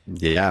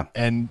 Yeah,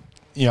 and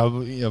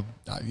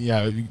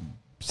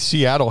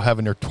Seattle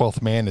having their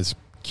 12th man is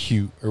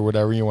cute, or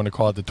whatever you want to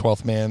call it, the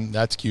 12th man.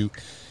 That's cute.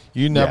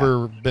 You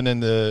never been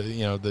in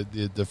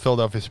the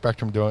Philadelphia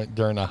Spectrum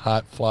during a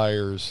hot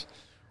Flyers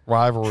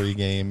rivalry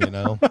game.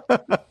 The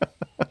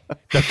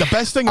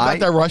best thing about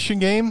that Russian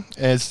game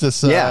is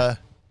this.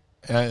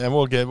 And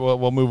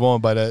we'll move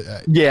on,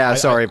 but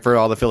sorry for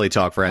all the Philly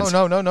talk, friends.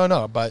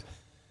 No. But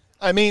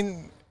I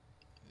mean,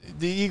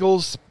 the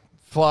Eagles,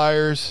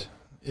 Flyers,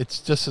 it's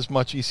just as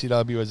much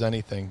ECW as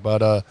anything. But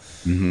the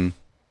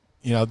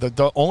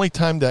only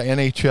time the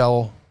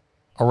NHL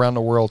around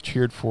the world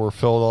cheered for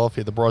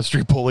Philadelphia, the Broad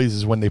Street Bullies,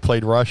 is when they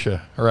played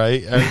Russia,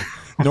 right?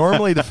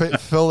 Normally, the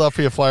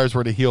Philadelphia Flyers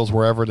were the heels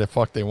wherever the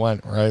fuck they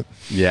went, right?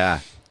 Yeah.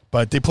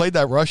 But they played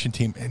that Russian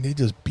team, and they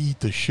just beat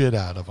the shit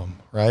out of them,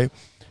 right?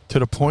 To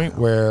the point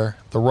where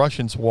the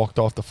Russians walked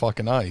off the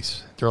fucking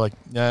ice. They're like,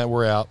 nah,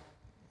 we're out,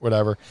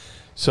 whatever.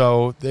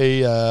 So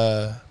they,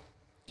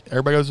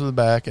 everybody goes to the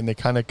back, and they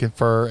kind of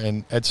confer,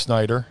 and Ed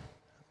Snyder,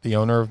 the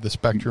owner of the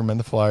Spectrum and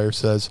the Flyers,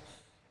 says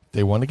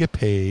they want to get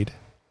paid,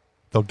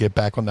 they'll get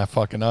back on that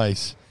fucking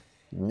ice.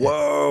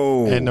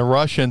 Whoa. And the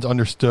Russians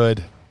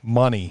understood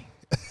money.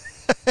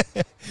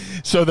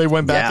 So they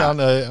went back on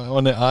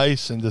the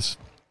ice and just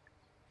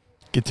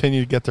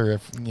continue to get their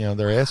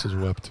asses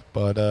whipped.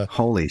 But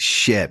holy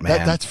shit,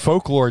 man, that's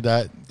folklore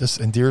that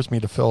just endears me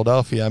to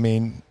Philadelphia. I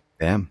mean,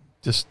 damn,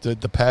 just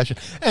the passion.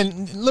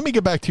 And let me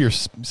get back to your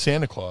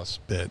Santa Claus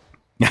bit.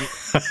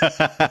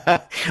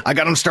 I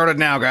got him started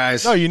now,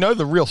 guys. No, you know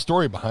the real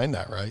story behind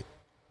that, right?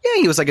 Yeah,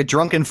 he was like a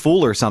drunken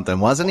fool or something,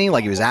 wasn't he?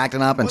 Like he was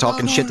acting up and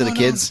talking shit to the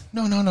kids.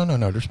 No.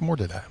 There's more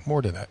to that.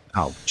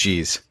 Oh,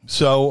 jeez.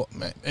 So,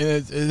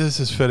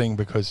 this is fitting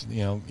because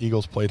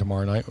Eagles play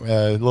tomorrow night.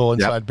 A little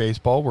inside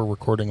baseball. We're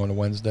recording on a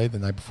Wednesday, the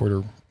night before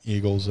the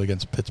Eagles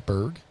against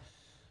Pittsburgh.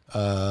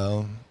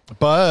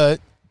 But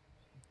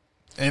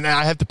I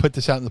have to put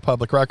this out in the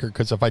public record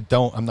because if I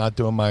don't, I'm not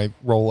doing my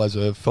role as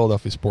a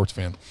Philadelphia sports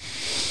fan.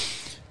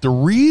 The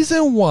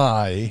reason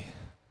why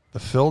the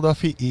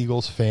Philadelphia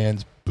Eagles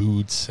fans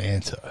booed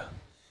Santa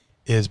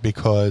is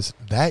because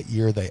that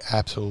year they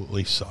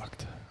absolutely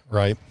sucked,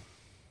 right?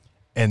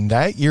 And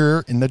that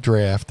year in the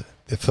draft,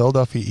 the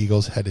Philadelphia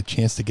Eagles had a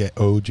chance to get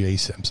O.J.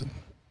 Simpson.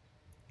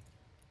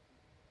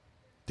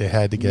 They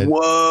had to get...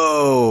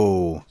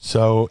 Whoa!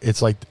 So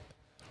it's like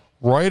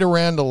right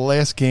around the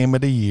last game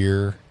of the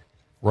year,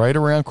 right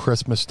around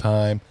Christmas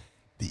time,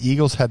 the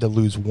Eagles had to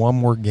lose one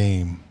more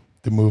game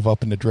to move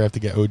up in the draft to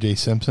get O.J.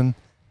 Simpson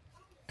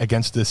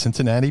against the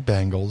Cincinnati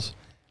Bengals,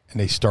 and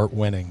they start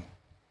winning.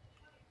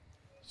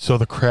 So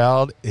the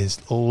crowd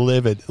is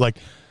livid. Like,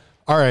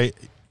 all right,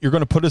 you're going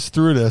to put us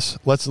through this.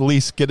 Let's at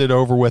least get it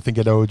over with and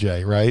get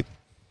OJ, right?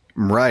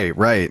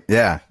 Right,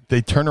 yeah.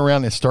 They turn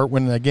around and start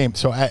winning that game.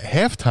 So at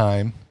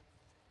halftime,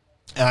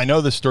 and I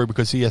know this story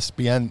because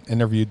ESPN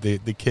interviewed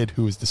the kid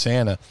who was the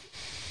Santa.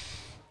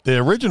 The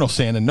original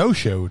Santa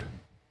no-showed.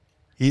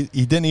 He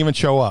didn't even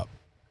show up,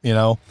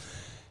 So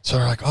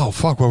they're like, oh,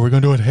 fuck, what are we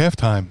going to do at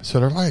halftime?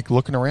 So they're like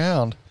looking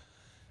around.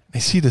 They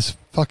see this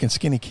fucking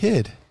skinny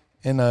kid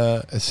in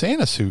a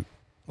Santa suit,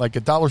 like a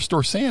dollar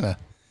store Santa.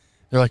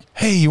 They're like,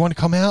 hey, you want to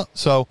come out?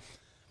 So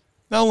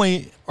not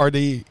only are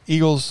the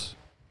Eagles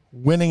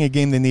winning a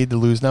game they need to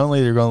lose, not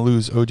only they're going to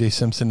lose O.J.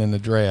 Simpson in the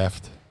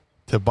draft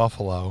to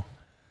Buffalo,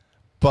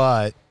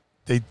 but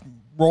they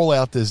roll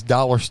out this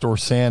dollar store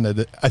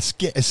Santa, a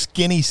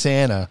skinny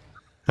Santa.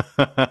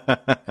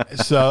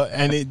 So,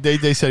 and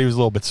they said he was a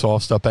little bit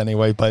sauced up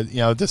anyway, but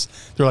just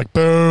they're like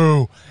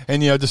boo,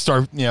 and just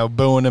start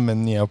booing him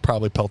and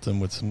probably pelt him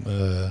with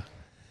some.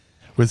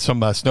 with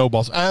some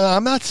snowballs.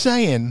 I'm not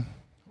saying.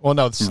 Well,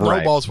 no,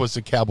 snowballs was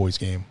the Cowboys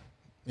game.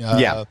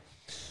 Yeah.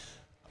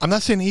 I'm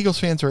not saying Eagles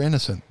fans are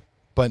innocent,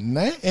 but in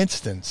that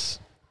instance,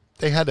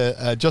 they had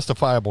a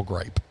justifiable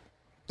gripe.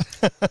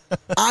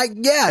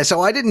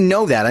 So I didn't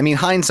know that. I mean,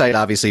 hindsight,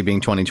 obviously being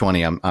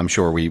 2020, I'm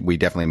sure we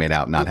definitely made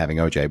out not having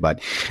OJ,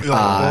 but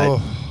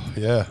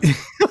yeah.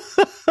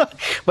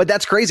 But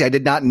that's crazy. I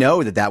did not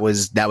know that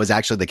was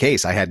actually the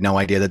case. I had no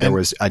idea that there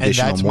was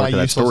additional more to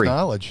that story.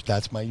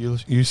 That's my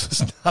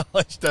useless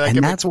knowledge.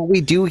 That's what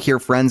we do here,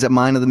 friends at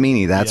Mind of the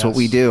Meanie. That's what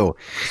we do.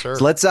 Sure.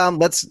 So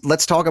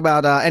let's talk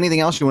about anything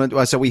else you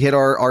want. So we hit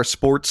our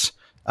sports.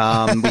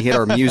 We hit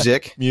our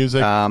music.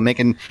 I'm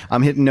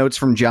hitting notes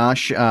from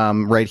Josh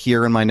right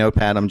here in my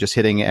notepad. I'm just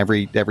hitting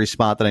every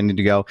spot that I need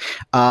to go.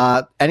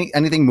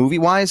 Anything movie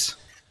wise?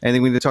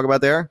 Anything we need to talk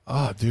about there?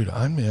 Oh, dude,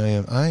 I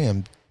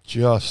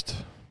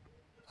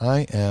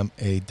am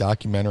a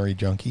documentary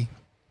junkie.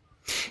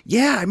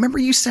 Yeah, I remember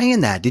you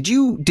saying that. Did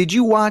you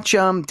watch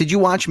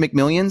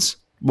McMillions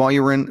while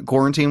you were in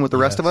quarantine with the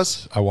rest of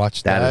us? I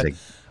watched that.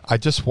 I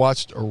just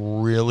watched a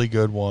really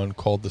good one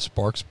called The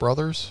Sparks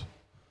Brothers.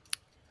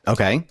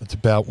 Okay. It's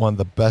about one of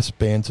the best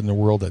bands in the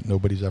world that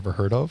nobody's ever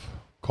heard of,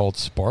 called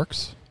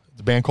Sparks.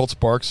 The band called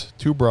Sparks,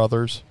 two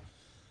brothers.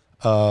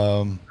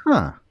 They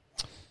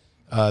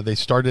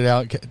started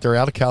out, they're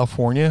out of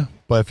California,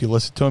 but if you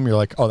listen to them, you're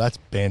like, oh, that's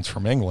bands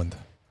from England,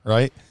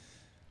 right?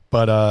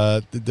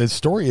 But the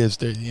story is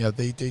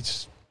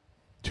that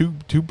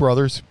two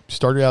brothers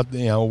started out.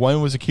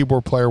 One was a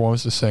keyboard player, one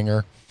was a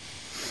singer,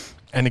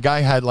 and the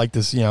guy had like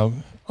this,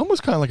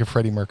 almost kind of like a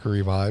Freddie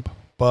Mercury vibe.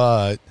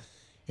 But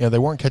they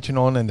weren't catching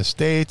on in the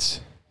States,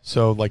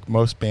 so like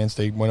most bands,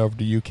 they went over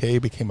to UK,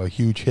 became a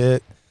huge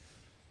hit,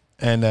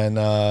 and then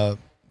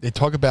they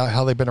talk about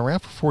how they've been around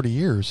for 40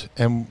 years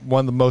and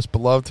one of the most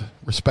beloved,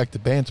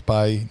 respected bands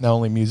by not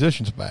only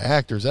musicians but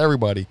actors,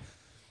 everybody.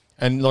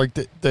 And like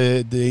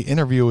the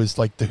interview is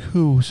like the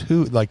who's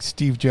who, like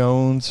Steve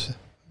Jones,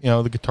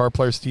 the guitar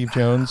player Steve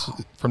Jones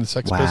from the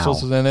Sex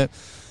Pistols is in it.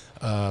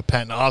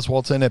 Patton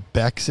Oswalt's in it.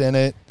 Beck's in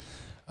it.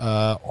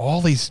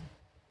 All these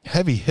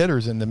heavy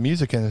hitters in the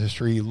music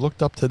industry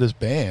looked up to this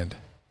band,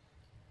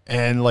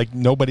 and like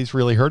nobody's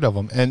really heard of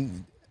them.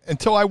 And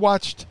until I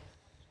saw,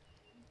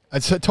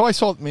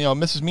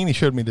 Mrs. Meanie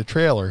showed me the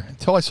trailer.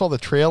 Until I saw the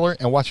trailer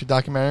and watched the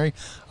documentary,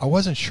 I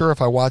wasn't sure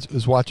if I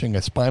was watching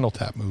a Spinal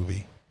Tap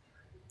movie.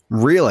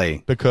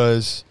 Really?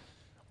 Because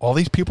all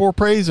these people were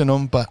praising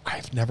them, but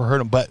I've never heard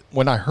them. But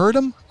when I heard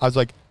them, I was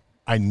like,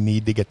 I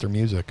need to get their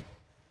music.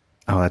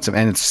 Oh, it's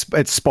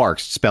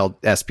Sparks,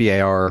 spelled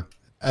SPARKS.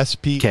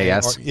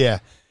 Yeah.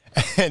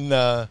 And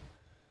the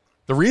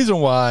reason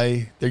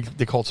why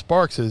they called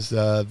Sparks is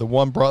the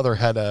one brother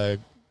had a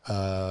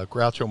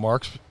Groucho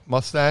Marx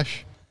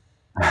mustache.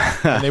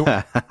 And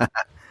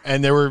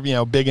they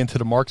were big into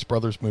the Marx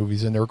Brothers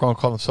movies, and they were going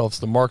to call themselves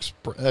the Marx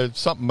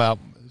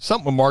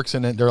something with Marx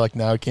in it. They're like,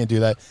 no, I can't do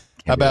that.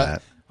 How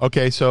about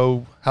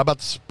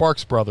the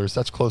Sparks Brothers?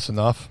 That's close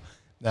enough.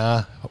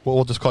 Nah,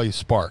 we'll just call you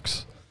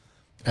Sparks.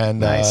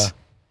 And nice.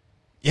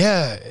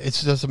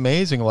 It's just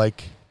amazing,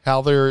 like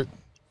how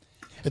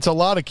it's a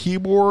lot of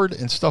keyboard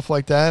and stuff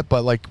like that,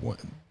 but like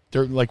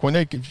they're like when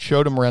they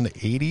showed them around the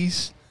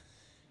 80s.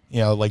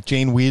 Like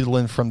Jane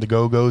Wiedlin from the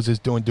Go-Go's is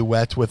doing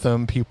duets with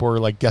them. People are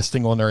like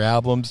guesting on their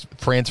albums.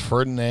 Franz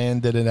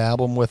Ferdinand did an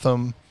album with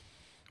them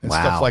and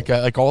stuff like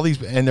that. Like all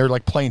these, and they're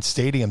like playing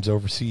stadiums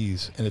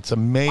overseas, and it's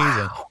amazing.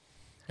 Wow.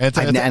 And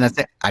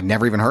I've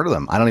never even heard of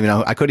them. I don't even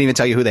know. I couldn't even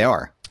tell you who they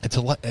are.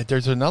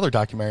 There's another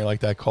documentary like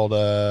that called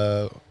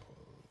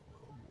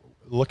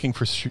Looking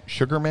for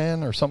Sugar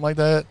Man or something like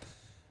that.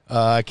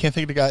 I can't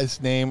think of the guy's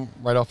name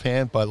right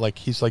offhand, but like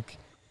he's like.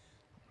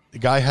 The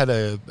guy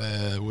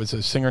was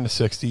a singer in the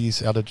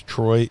 60s out of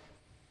Detroit.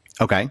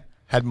 Okay.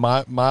 Had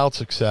mild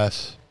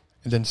success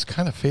and then just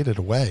kind of faded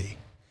away.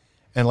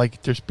 And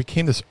like there's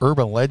became this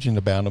urban legend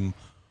about him.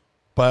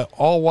 But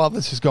all while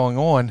this is going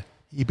on,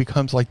 he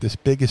becomes like this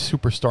biggest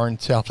superstar in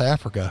South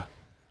Africa.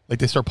 Like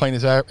they start playing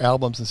his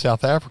albums in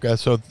South Africa.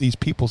 So these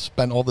people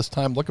spend all this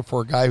time looking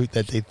for a guy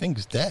that they think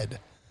is dead.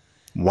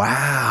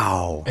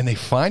 Wow. And they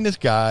find this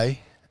guy,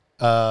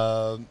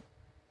 and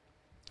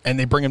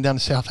they bring him down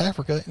to South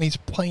Africa, and he's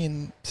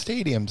playing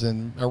stadiums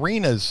and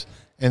arenas,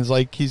 and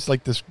he's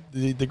like this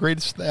the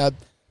greatest.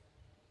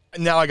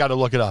 Now I got to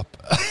look it up.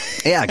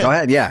 Yeah, go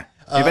ahead. Yeah,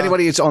 if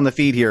anybody is on the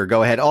feed here,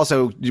 go ahead.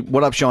 Also,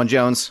 what up, Sean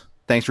Jones?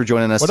 Thanks for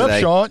joining us today. What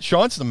up, Sean?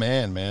 Sean's the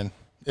man.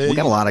 We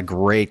got a lot of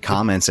great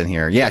comments in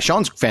here. Yeah,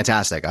 Sean's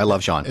fantastic. I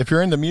love Sean. If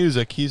you're into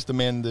music, he's the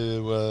man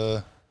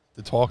to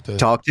talk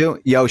to. Yo,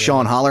 yeah.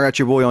 Sean, holler at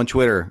your boy on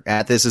Twitter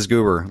at This Is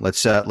Goober.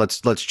 Let's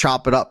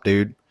chop it up,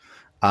 dude.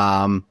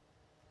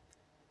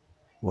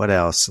 What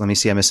else? Let me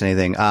see. I missed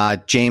anything.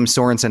 James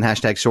Sorensen,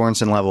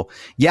 #Sorensen level.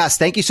 Yes.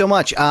 Thank you so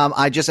much.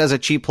 I just, as a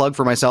cheap plug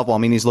for myself while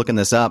Meanie's looking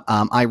this up,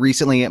 I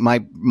recently,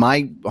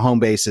 my home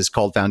base is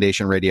called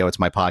Foundation Radio. It's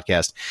my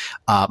podcast.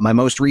 My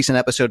most recent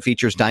episode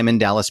features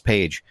Diamond Dallas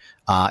Page.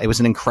 It was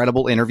an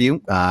incredible interview.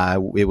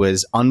 It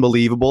was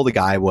unbelievable. The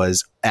guy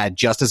was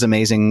just as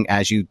amazing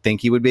as you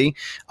think he would be.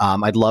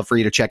 I'd love for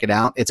you to check it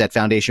out. It's at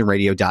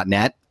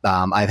foundationradio.net.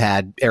 I've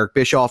had Eric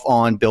Bischoff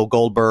on, Bill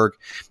Goldberg,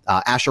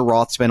 Asher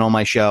Roth's been on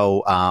my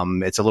show.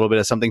 It's a little bit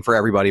of something for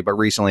everybody, but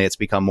recently it's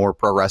become more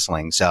pro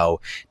wrestling.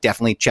 So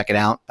definitely check it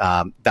out,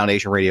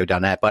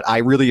 foundationradio.net. But I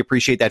really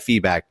appreciate that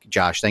feedback,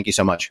 Josh. Thank you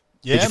so much.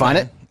 Yeah, did you find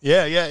it?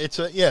 Yeah.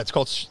 It's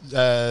called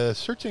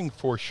Searching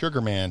for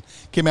Sugar Man.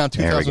 Came out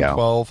in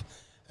 2012.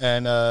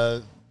 And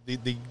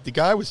the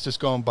guy was just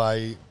going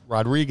by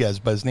Rodriguez,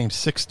 but his name's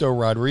Sixto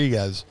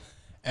Rodriguez.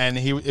 And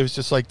it was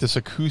just like this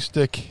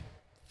acoustic,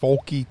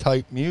 folky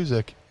type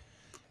music.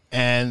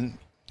 And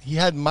he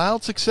had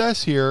mild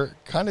success here,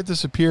 kind of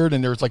disappeared.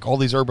 And there was like all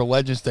these urban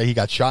legends that he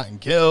got shot and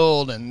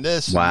killed and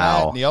this and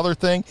that and the other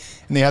thing.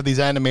 And they have these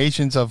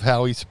animations of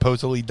how he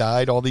supposedly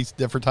died all these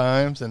different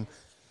times.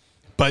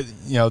 But,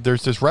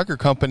 there's this record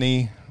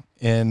company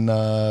in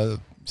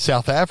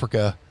South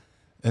Africa,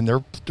 and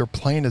they're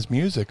playing his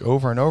music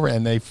over and over,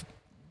 and they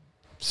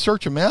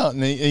search him out.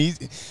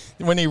 And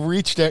when they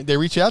reach out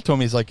to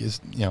him, he's like,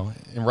 in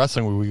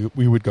wrestling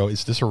we would go,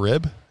 is this a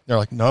rib? They're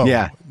like,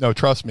 no,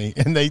 trust me.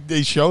 And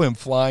they show him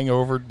flying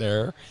over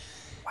there,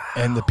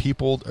 and the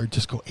people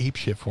just go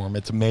apeshit for him.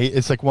 It's amazing.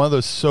 It's like one of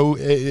those.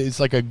 It's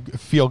like a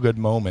feel good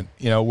moment,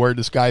 where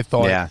this guy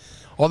thought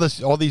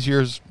all these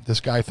years,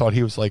 this guy thought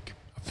he was like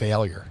a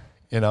failure,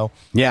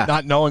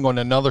 not knowing on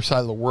another side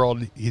of the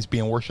world he's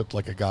being worshipped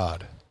like a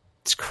god.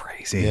 It's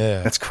crazy.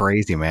 Yeah. That's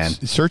crazy, man.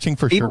 Searching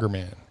for Sugar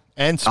Man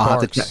and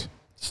Sparks.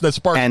 The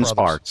Sparks and brothers.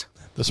 Sparks.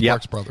 The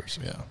Sparks brothers,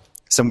 yeah.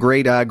 Some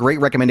great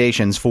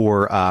recommendations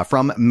from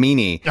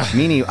Meanie.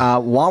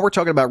 Meanie, while we're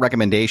talking about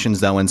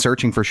recommendations, though, and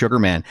searching for Sugar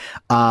Man,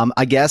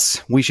 I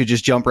guess we should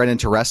just jump right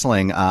into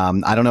wrestling.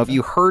 I don't know if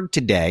you heard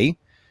today,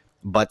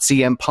 but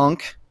CM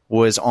Punk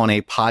was on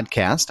a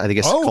podcast. I think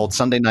it's called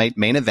Sunday Night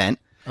Main Event.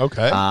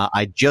 Okay.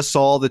 I just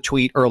saw the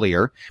tweet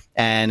earlier,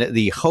 and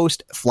the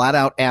host flat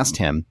out asked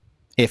him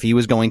if he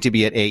was going to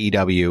be at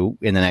AEW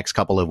in the next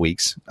couple of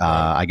weeks.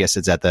 I guess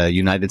it's at the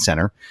United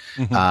Center.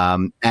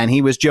 Mm-hmm. And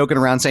he was joking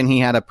around saying he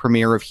had a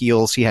premiere of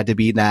Heels. He had to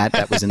be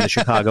that was in the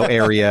Chicago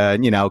area,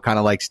 kind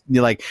of like,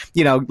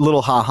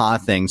 little ha-ha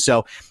thing.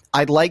 So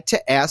I'd like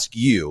to ask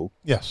you,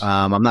 yes.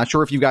 I'm not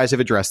sure if you guys have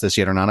addressed this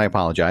yet or not. I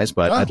apologize,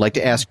 but I'd like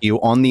to ask you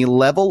on the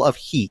level of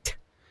heat,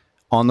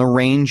 on the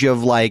range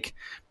of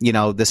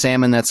the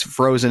salmon that's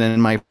frozen in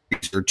my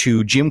freezer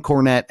to Jim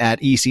Cornette at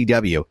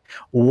ECW.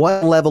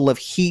 What level of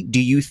heat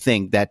do you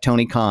think that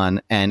Tony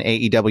Khan and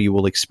AEW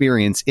will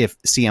experience if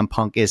CM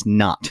Punk is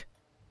not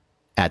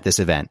at this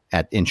event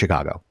in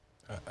Chicago?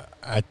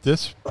 At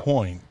this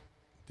point,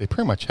 they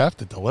pretty much have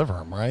to deliver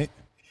him, right?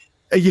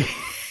 Yeah,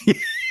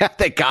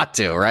 they got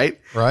to, right?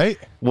 Right.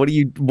 What do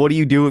you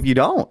do if you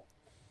don't?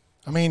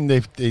 I mean,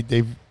 they've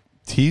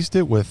teased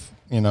it with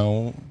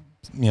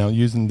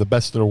using the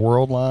best of the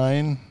world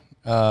line.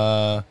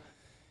 And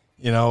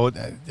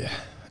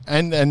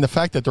the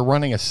fact that they're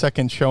running a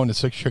second show in the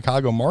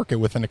Chicago market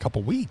within a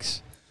couple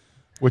weeks,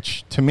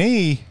 which to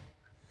me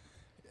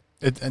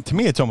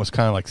it's almost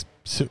kind of like,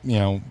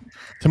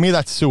 to me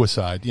that's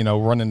suicide,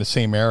 running the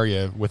same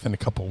area within a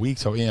couple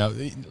weeks. So,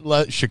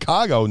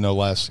 Chicago, no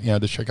less,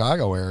 the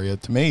Chicago area,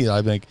 to me,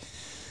 I think,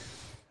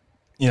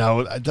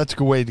 that's a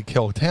good way to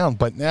kill a town.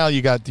 But now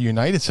you got the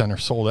United Center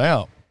sold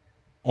out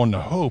on the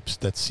hopes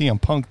that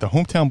CM Punk, the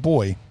hometown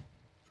boy,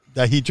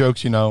 that he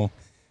jokes, CM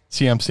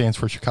stands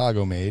for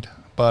Chicago made.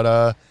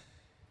 But,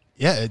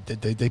 they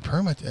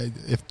pretty much,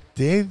 if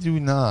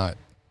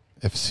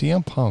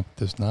CM Punk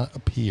does not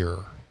appear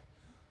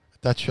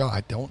at that show,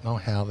 I don't know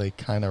how they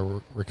kind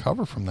of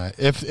recover from that.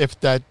 If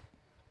that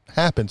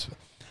happens,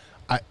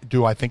 I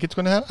think it's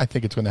going to happen? I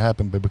think it's going to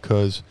happen, but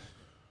because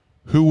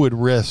who would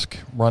risk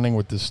running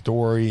with this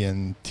story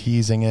and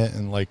teasing it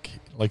and like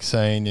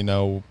saying,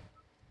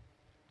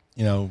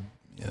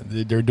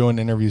 they're doing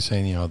interviews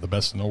saying, the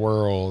best in the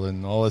world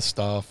and all this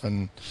stuff.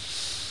 And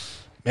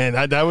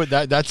man,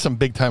 that's some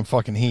big time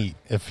fucking heat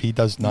if he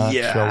does not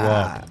show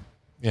up,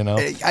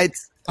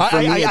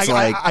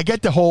 I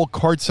get the whole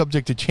card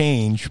subject to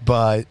change,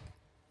 but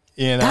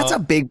that's a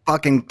big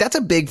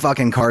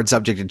fucking card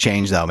subject to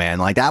change though, man.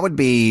 Like I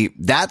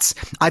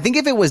think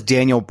if it was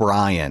Daniel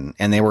Bryan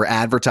and they were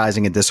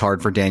advertising it this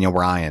hard for Daniel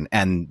Bryan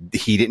and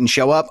he didn't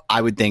show up,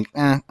 I would think,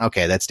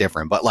 okay, that's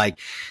different. But like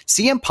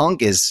CM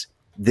Punk is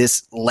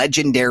this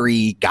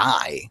legendary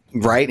guy,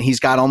 right? He's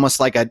got almost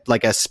like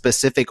a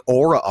specific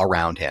aura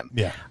around him.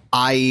 Yeah.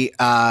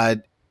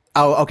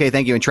 Okay.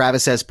 Thank you. And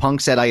Travis says,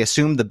 Punk said, I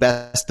assumed the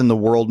best in the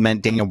world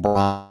meant Daniel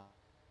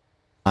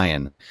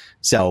Bryan.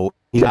 So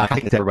he's got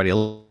to everybody a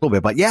little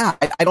bit, but yeah,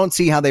 I don't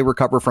see how they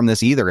recover from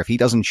this either. If he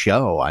doesn't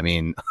show, I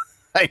mean,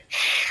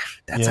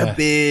 that's a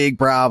big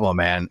problem,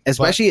 man,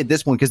 especially at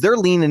this point, because they're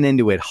leaning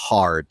into it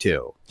hard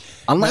too.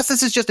 Unless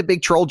this is just a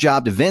big troll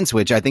job to Vince,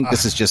 which I think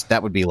this is just,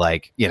 that would be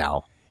like,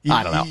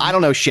 I don't know. I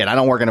don't know shit. I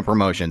don't work in a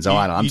promotion, so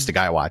I'm just the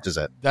guy who watches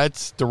it.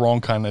 That's the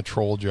wrong kind of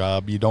troll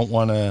job. You don't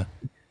want to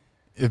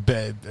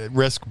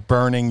risk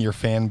burning your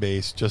fan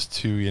base just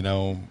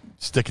to,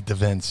 stick it to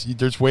Vince.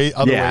 There's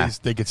other ways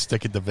they could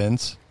stick it to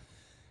Vince.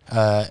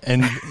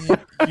 And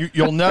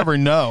you'll never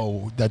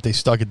know that they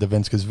stuck it to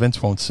Vince because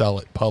Vince won't sell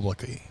it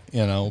publicly,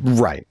 you know.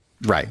 Right.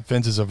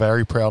 Vince is a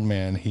very proud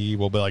man. He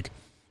will be like,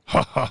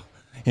 ha ha,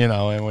 you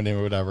know,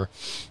 and whatever.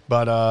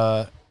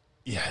 But,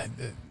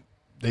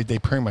 they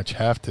pretty much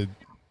have to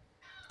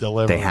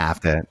deliver. They have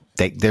to.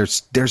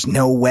 There's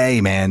no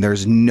way, man.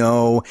 There's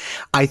no.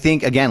 I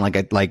think again,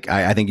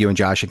 I think you and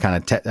Josh had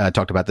kind of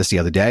talked about this the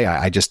other day.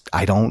 I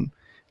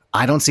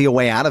don't see a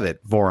way out of it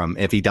for him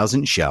if he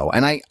doesn't show.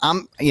 And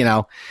I'm you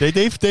know,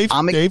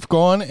 they've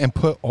gone and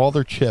put all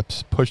their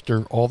chips,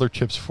 all their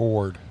chips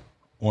forward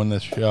on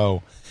this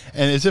show.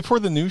 And is it for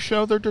the new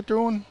show they're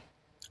doing?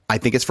 I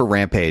think it's for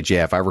Rampage.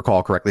 Yeah, if I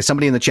recall correctly.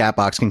 Somebody in the chat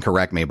box can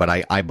correct me, but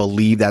I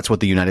believe that's what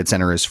the United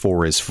Center is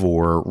for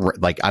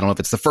like, I don't know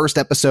if it's the first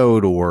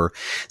episode or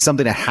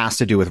something that has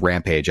to do with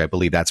Rampage. I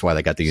believe that's why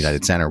they got the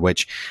United Center,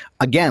 which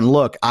again,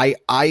 look,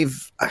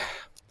 I've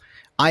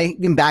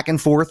been back and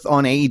forth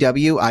on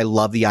AEW. I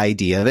love the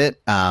idea of it.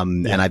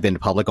 And I've been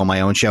public on my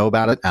own show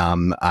about it.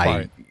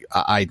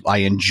 I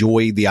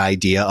enjoy the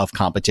idea of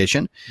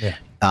competition. Yeah.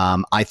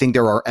 I think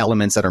there are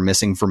elements that are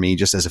missing for me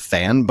just as a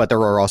fan, but there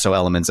are also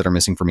elements that are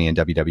missing for me in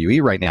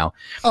WWE right now.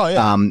 Oh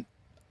yeah.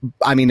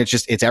 I mean,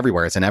 it's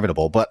everywhere. It's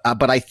inevitable. But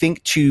I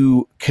think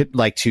to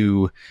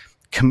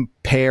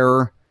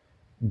compare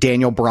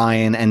Daniel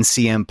Bryan and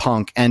CM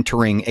Punk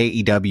entering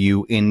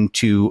AEW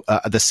into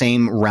the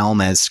same realm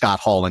as Scott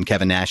Hall and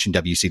Kevin Nash in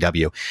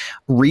WCW.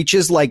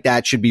 Reaches like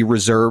that should be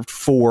reserved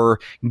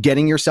for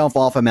getting yourself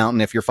off a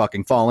mountain if you're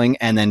fucking falling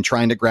and then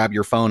trying to grab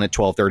your phone at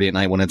 12:30 at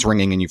night when it's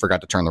ringing and you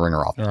forgot to turn the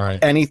ringer off. All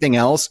right. Anything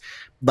else,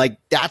 like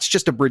that's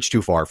just a bridge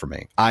too far for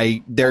me.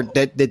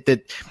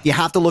 That you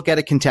have to look at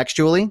it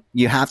contextually.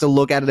 You have to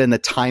look at it in the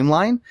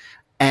timeline.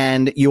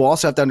 And you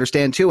also have to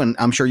understand, too, and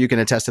I'm sure you can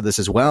attest to this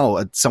as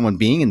well, someone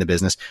being in the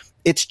business,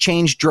 it's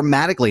changed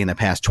dramatically in the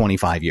past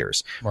 25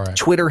 years. Right.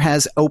 Twitter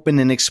has opened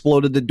and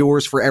exploded the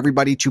doors for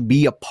everybody to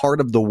be a part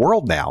of the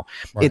world now.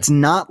 Right. It's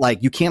not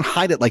like you can't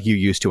hide it like you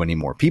used to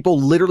anymore. People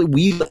literally,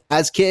 we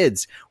as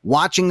kids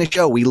watching the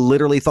show, we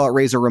literally thought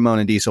Razor Ramon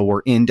and Diesel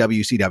were in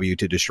WCW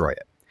to destroy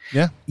it.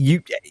 Yeah.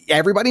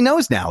 Everybody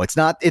knows now.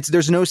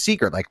 There's no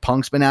secret. Like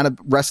Punk's been out of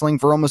wrestling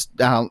for almost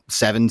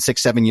 7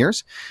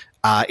 years.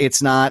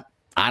 It's not.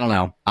 I don't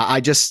know. I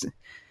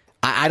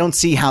don't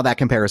see how that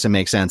comparison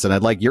makes sense. And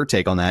I'd like your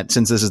take on that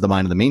since this is the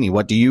Mind of the Meanie.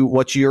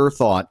 What's your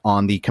thought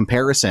on the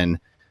comparison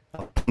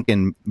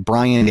in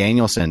Bryan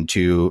Danielson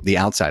to the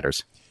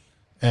Outsiders?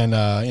 And,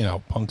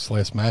 Punk's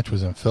last match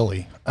was in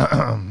Philly.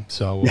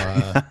 So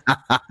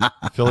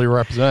Philly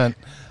represent.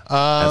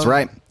 That's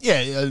right.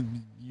 Yeah.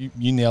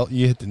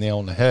 You hit the nail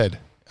on the head.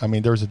 I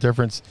mean, there was a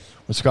difference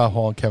when Scott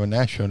Hall and Kevin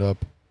Nash showed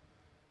up.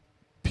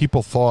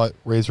 People thought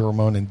Razor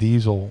Ramon and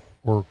Diesel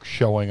were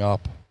showing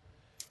up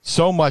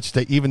so much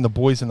that even the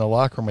boys in the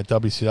locker room at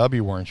WCW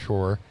weren't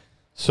sure,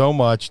 so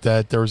much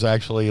that there was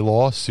actually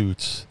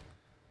lawsuits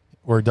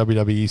where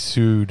WWE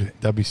sued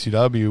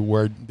WCW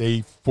where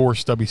they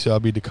forced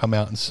WCW to come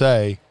out and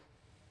say,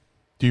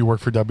 do you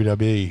work for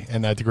WWE?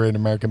 And at the Great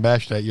American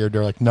Bash that year,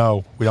 they're like,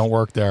 no, we don't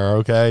work there,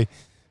 okay?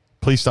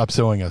 Please stop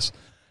suing us.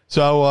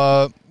 So,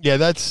 I'll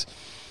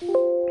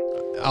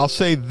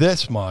say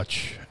this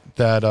much,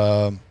 that,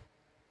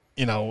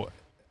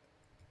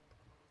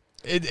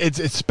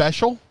 It's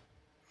special,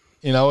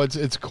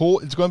 it's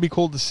cool. It's going to be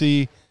cool to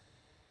see,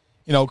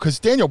 because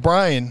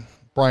Bryan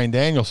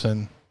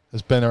Danielson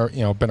has been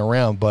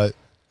around, but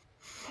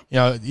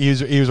he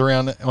was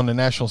around on the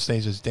national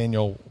stage as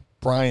Daniel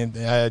Bryan,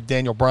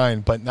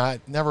 but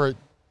never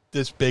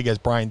this big as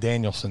Bryan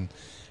Danielson,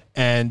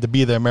 and to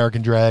be the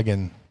American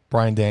Dragon,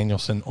 Bryan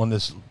Danielson on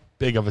this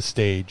big of a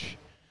stage,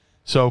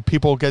 so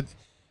people get.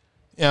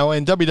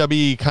 And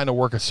WWE kind of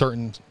work a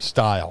certain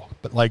style,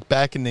 but like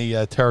back in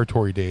the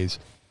territory days,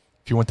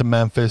 if you went to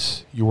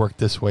Memphis, you worked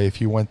this way. If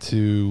you went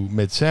to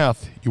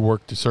Mid-South, you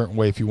worked a certain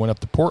way. If you went up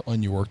to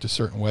Portland, you worked a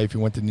certain way. If you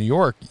went to New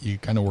York, you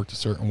kind of worked a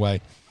certain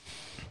way.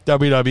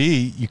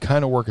 WWE, you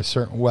kind of work a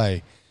certain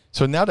way.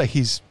 So now that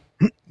he's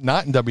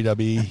not in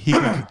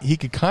WWE, he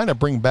could kind of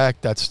bring back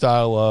that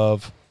style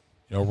of,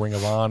 Ring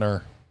of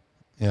Honor,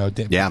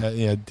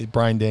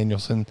 Bryan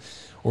Danielson,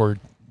 or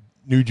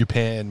New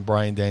Japan,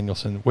 Bryan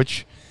Danielson,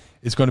 which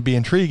is going to be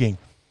intriguing.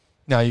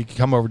 Now you can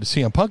come over to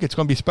CM Punk. It's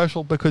going to be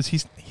special because he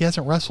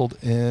hasn't wrestled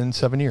in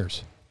 7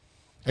 years,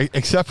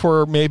 except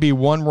for maybe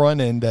one run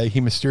in that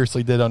he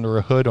mysteriously did under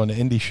a hood on an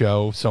indie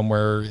show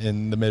somewhere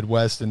in the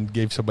Midwest and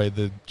gave somebody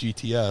the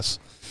GTS.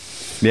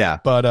 Yeah,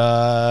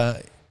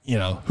 but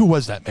who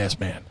was that masked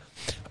man?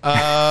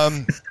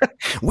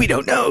 We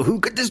don't know.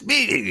 Who could this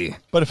be?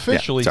 But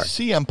officially,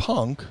 CM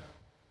Punk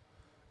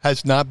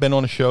has not been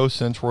on a show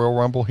since Royal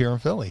Rumble here in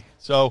Philly.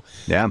 So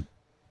yeah,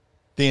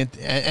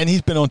 and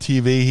he's been on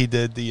TV. He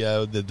did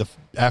the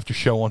after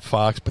show on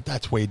Fox, but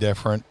that's way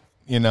different,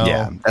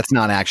 Yeah, that's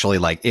not actually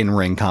like in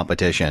ring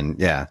competition.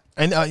 Yeah,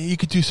 and you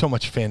could do so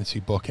much fantasy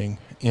booking.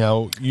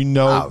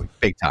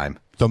 Big time.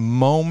 The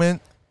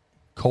moment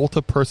Cult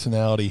of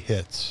Personality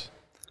hits,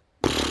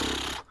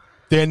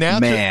 The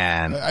announcer,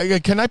 man.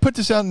 Can I put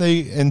this out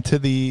into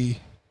the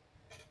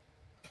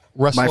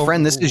wrestling? My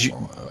friend, this is your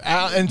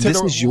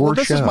show.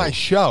 This is my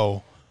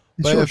show.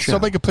 But if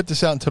somebody could put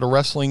this out into the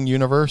wrestling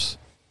universe,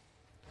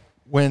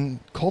 when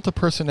Cult of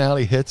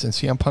Personality hits and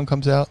CM Punk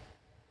comes out,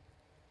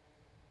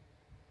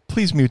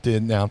 please mute the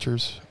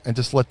announcers and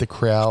just let the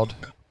crowd,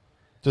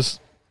 just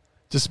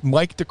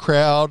mic the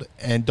crowd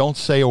and don't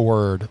say a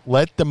word.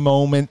 Let the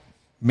moment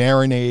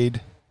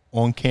marinate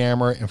on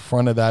camera in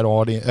front of that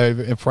audience,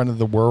 in front of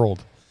the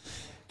world.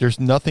 There's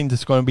nothing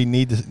that's going to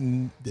be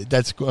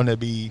that's going to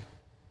be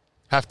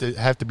have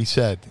to be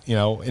said,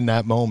 in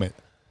that moment.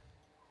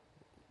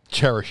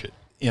 Cherish it,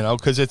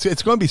 because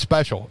it's going to be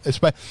special.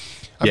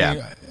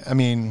 I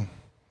mean,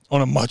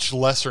 on a much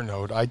lesser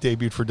note, I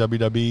debuted for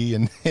WWE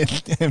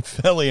in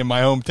Philly, in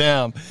my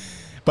hometown.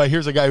 But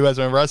here's a guy who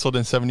hasn't wrestled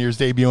in 7 years,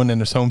 debuting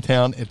in his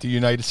hometown at the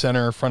United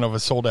Center in front of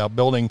a sold-out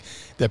building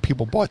that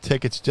people bought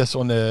tickets just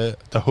on the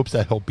hopes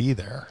that he'll be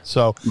there.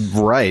 So,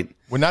 right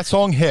when that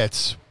song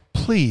hits,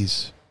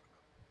 please,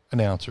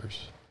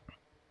 announcers,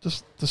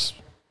 just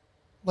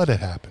let it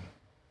happen.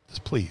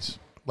 Just please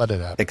let it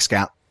happen.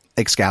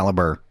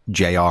 Excalibur,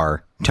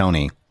 JR,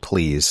 Tony,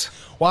 please.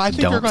 Well, I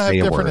think they're going to have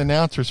different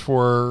announcers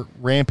for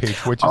Rampage.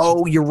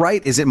 You're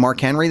right. Is it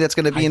Mark Henry that's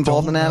going to be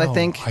involved in that, I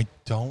think? I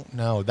don't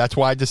know. That's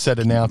why I just said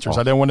announcers.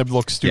 I didn't want to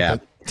look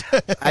stupid. Yeah.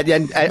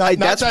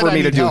 That's for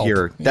me to do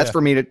here. That's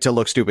for me to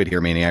look stupid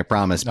here, Meanie, I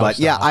promise.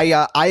 But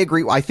I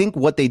agree. I think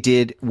what they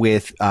did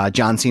with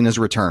John Cena's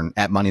return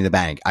at Money in the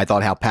Bank, I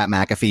thought how Pat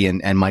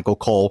McAfee and Michael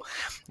Cole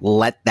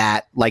let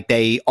that, like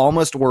they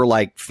almost were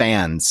like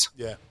fans.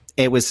 Yeah.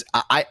 It was,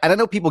 I don't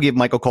know, people give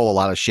Michael Cole a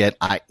lot of shit.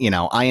 I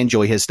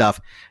enjoy his stuff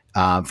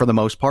for the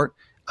most part.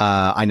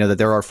 I know that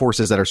there are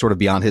forces that are sort of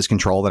beyond his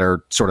control that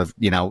are sort of,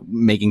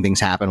 making things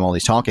happen while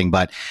he's talking.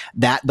 But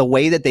the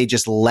way that they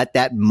just let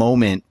that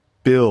moment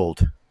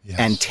build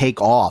and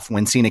take off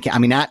when Cena came, I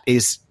mean, that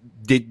is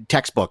the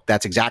textbook.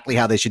 That's exactly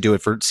how they should do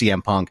it for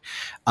CM Punk.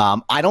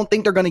 I don't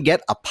think they're going to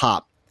get a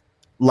pop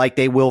like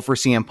they will for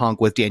CM Punk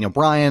with Daniel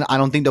Bryan. I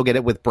don't think they'll get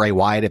it with Bray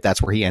Wyatt if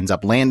that's where he ends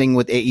up landing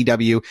with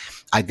AEW.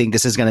 I think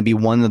this is going to be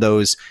one of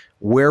those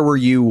where were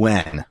you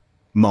when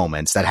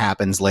moments that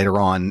happens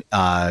later on,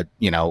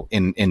 in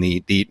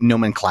the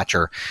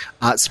nomenclature.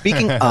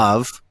 Speaking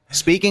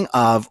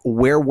of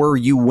where were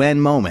you when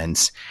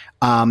moments,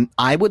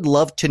 I would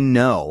love to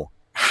know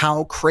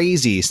how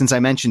crazy, since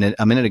I mentioned it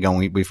a minute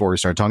ago before we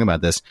started talking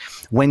about this,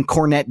 when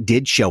Cornette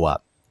did show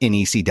up in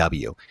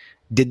ECW.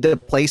 Did the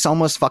place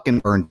almost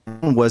fucking burn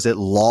down? Was it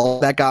Lawler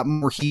that got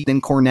more heat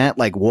than Cornette?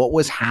 Like, what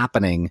was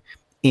happening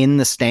in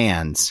the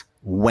stands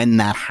when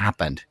that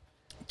happened?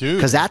 Dude.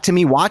 Because that, to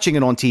me, watching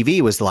it on TV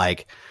was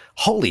like,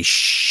 holy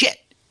shit,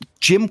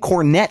 Jim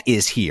Cornette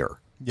is here.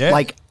 Yeah.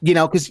 Like,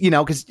 because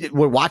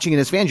we're watching it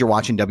as fans. You're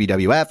watching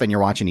WWF and you're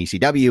watching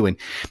ECW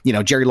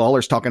and, Jerry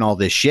Lawler's talking all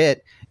this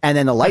shit. And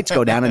then the lights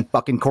go down and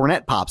fucking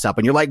Cornette pops up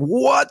and you're like,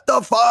 what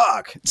the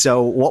fuck?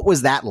 So what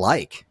was that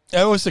like?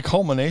 It was the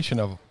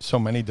culmination of so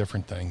many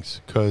different things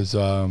because,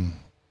 Wade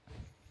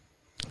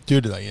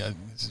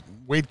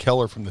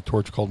Keller from The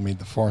Torch called me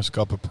the Forrest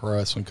Gump of pro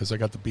wrestling because I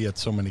got to be at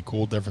so many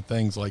cool different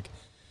things. Like,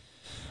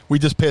 we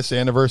just passed the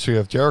anniversary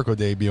of Jericho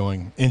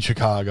debuting in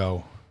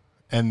Chicago.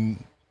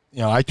 And,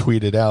 I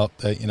tweeted out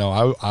that,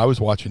 I was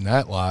watching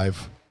that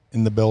live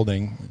in the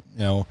building,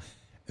 and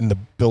the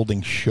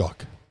building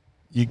shook.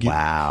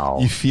 Wow.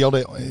 You feel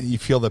it. You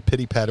feel the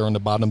pity patter on the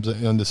bottoms,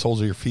 on the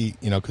soles of your feet,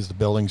 because the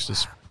building's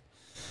just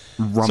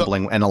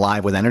rumbling and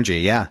alive with energy.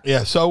 Yeah.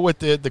 Yeah. So with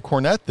the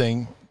Cornette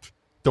thing,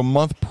 the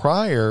month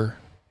prior,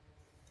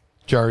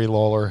 Jerry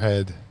Lawler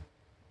had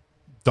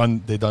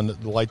done the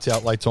lights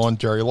out, lights on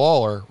Jerry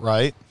Lawler,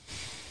 right?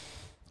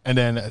 And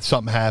then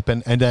something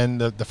happened. And then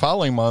the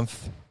following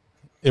month,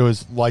 it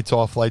was lights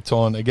off, lights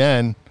on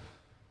again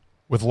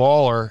with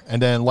Lawler,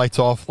 and then lights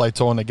off, lights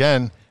on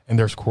again. And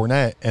there's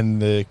Cornette,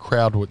 and the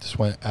crowd just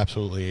went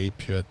absolutely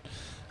apeshit.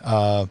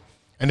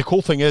 And the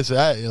cool thing is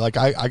that, like,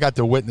 I got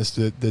to witness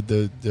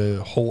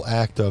the whole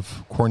act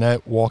of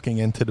Cornette walking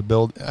into the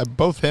building,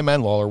 both him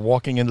and Lawler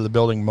walking into the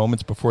building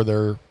moments before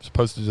they're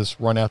supposed to just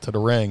run out to the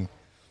ring.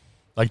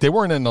 Like, they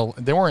weren't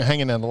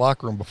hanging in the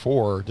locker room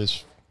before.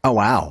 Just oh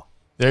wow,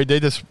 they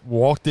just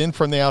walked in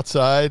from the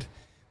outside,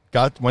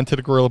 went to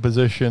the gorilla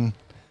position.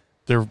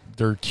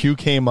 Their cue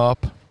came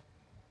up.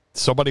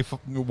 Somebody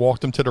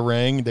walked them to the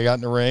ring. They got in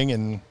the ring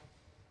and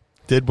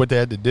did what they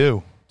had to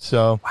do.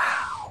 So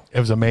wow, it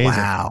was amazing.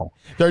 Wow.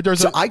 There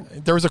was a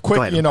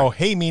quick,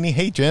 hey Meanie,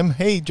 hey Jim,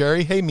 hey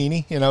Jerry, hey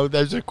Meanie.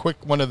 There's a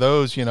quick one of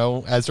those,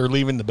 as they're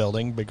leaving the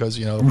building because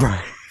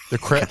right.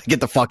 Get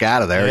the fuck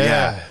out of there.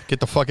 Yeah, get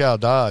the fuck out of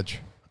Dodge.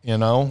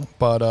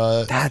 But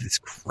that is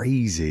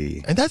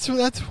crazy, and that's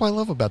what I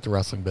love about the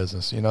wrestling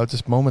business.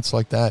 Just moments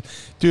like that,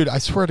 dude. I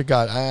swear to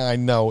God, I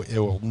know it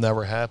will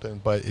never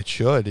happen, but it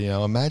should.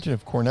 Imagine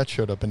if Cornette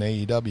showed up in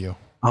AEW.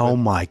 Oh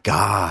my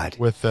God!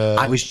 With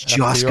I was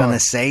just FTR. gonna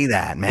say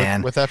that,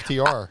 man. With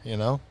FTR,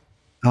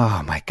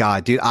 Oh my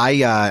God, dude.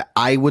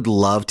 I would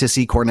love to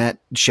see Cornette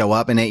show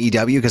up in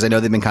AEW because I know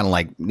they've been kind of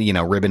like,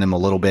 ribbing him a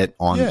little bit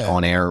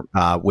on air,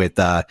 with,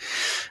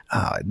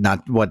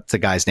 not what's the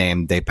guy's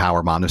name. They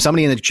powerbombed him.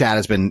 Somebody in the chat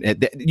has been,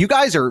 you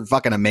guys are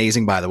fucking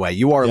amazing, by the way.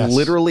 You are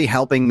literally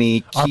helping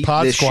me keep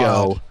this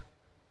show.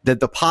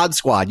 The pod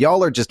squad,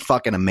 y'all are just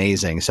fucking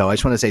amazing. So I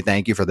just want to say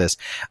thank you for this.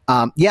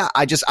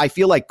 I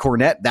feel like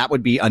Cornette, that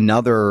would be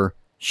another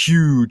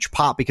huge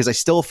pop because I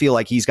still feel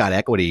like he's got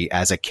equity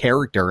as a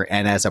character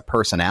and as a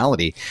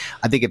personality.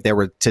 I think if there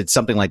were to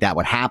something like that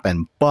would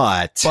happen,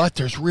 but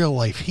there's real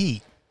life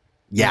heat.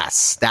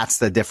 Yes, that's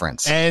the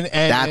difference. And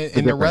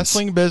in the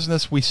wrestling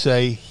business, we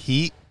say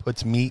heat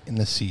puts meat in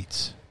the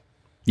seats.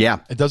 Yeah.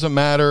 It doesn't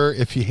matter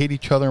if you hate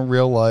each other in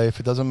real life.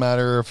 It doesn't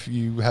matter if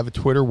you have a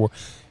Twitter war.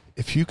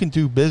 If you can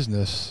do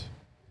business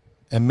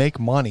and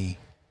make money,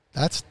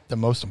 that's the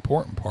most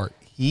important part.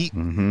 Heat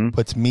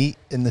puts meat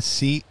in the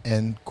seat,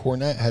 and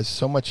Cornette has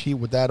so much heat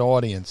with that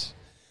audience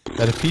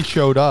that if he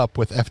showed up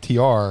with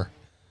FTR,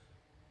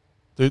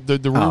 the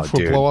roof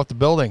would blow off the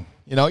building.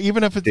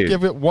 Even if it's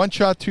give it one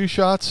shot, two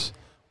shots,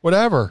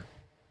 whatever,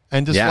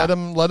 and just let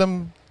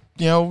him,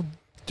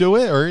 do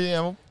it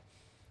or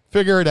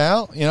figure it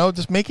out.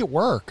 Just make it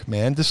work,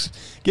 man. Just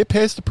get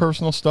past the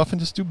personal stuff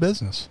and just do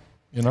business.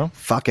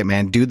 Fuck it,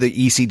 man. Do the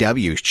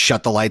ECW.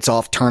 Shut the lights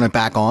off, turn it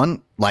back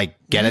on. Like,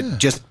 get it,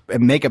 just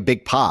make a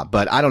big pop.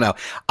 But I don't know.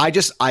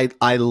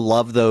 I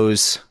love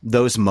those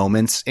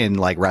moments in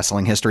like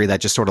wrestling history that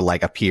just sort of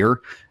like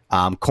appear.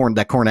 That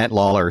Cornette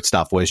Lawler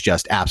stuff was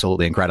just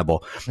absolutely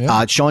incredible.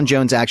 Yeah. Sean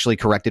Jones actually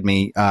corrected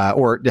me,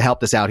 or to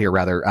help us out here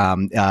rather.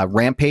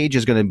 Rampage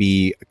is going to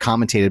be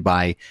commentated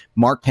by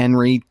Mark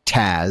Henry,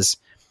 Taz,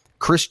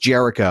 Chris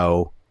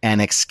Jericho, and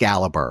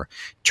Excalibur.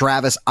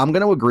 Travis, I'm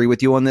going to agree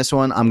with you on this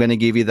one. I'm going to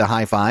give you the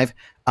high five.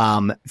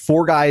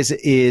 4 guys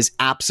is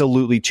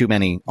absolutely too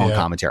many on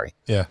commentary.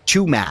 Yeah.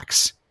 2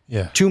 max.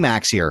 Yeah. 2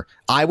 max here.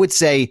 I would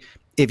say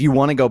if you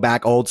want to go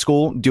back old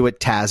school, do it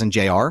Taz and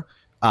JR.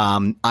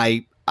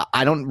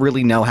 I don't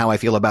really know how I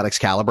feel about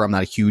Excalibur. I'm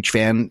not a huge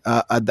fan,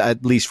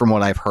 at least from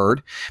what I've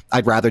heard.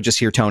 I'd rather just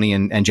hear Tony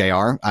and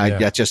JR.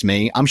 That's just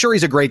me. I'm sure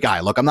he's a great guy.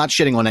 Look, I'm not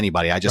shitting on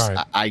anybody. I'm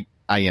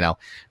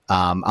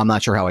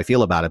not sure how I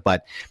feel about it,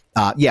 but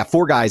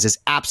 4 guys is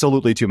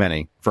absolutely too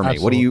many for me.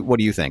 Absolutely. What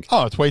do you think?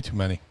 Oh, it's way too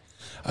many.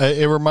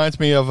 It reminds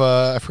me of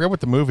I forget what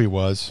the movie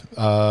was.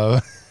 I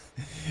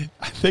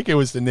think it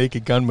was the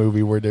Naked Gun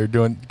movie where they're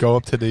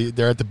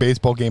at the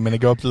baseball game and they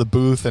go up to the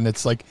booth and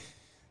it's like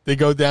they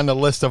go down the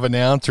list of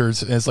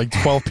announcers and it's like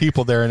 12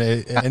 people there and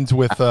it ends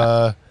with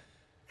I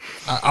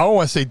don't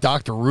want to say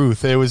Dr.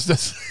 Ruth. It was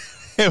just.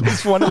 It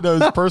was one of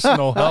those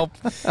personal help.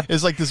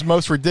 It's like this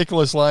most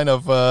ridiculous line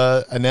of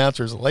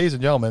announcers, ladies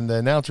and gentlemen, the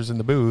announcers in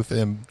the booth,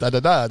 and da da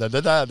da da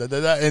da da da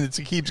da, and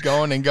it keeps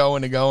going and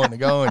going and going and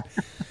going.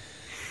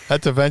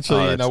 That's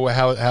eventually,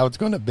 how it's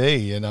going to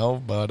be,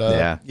 But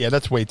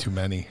that's way too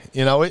many.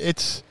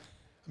 It's,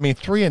 I mean,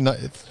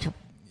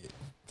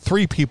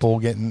 three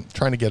people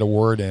trying to get a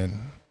word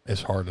in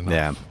is hard enough.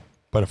 Yeah.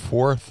 But a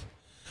fourth.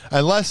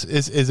 Unless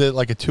is it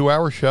like a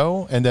 2-hour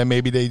show and then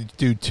maybe they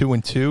do 2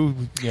 and 2,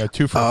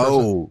 2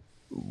 for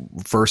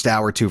first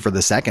hour, 2 for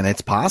the second.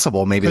 It's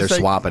possible. Maybe they're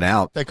swapping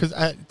out. Because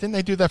didn't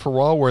they do that for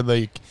Raw where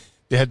they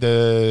had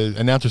the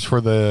announcers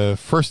for the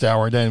first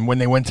hour, and then when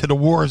they went to the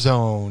war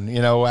zone,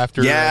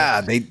 after.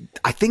 Yeah,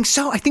 I think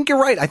so. I think you're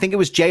right. I think it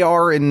was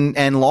JR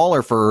and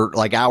Lawler for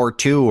like hour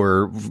 2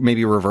 or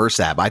maybe reverse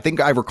that. But I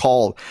think I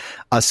recall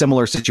a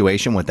similar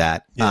situation with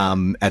that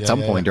at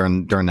some point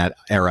during that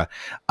era.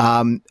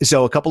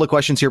 So a couple of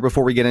questions here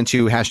before we get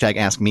into hashtag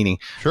Ask Meanie.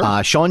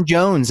 Sure. Sean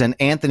Jones and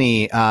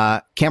Anthony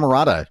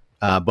Camarada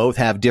both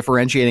have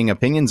differentiating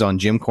opinions on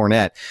Jim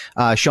Cornette.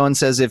 Sean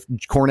says if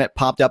Cornette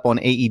popped up on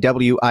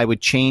AEW, I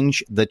would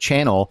change the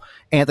channel.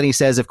 Anthony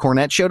says if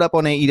Cornette showed up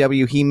on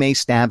AEW, he may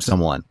stab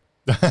someone.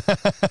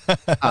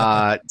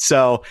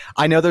 So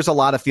I know there's a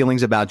lot of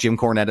feelings about Jim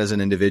Cornette as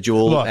an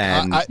individual. Look,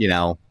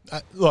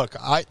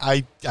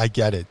 I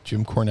get it.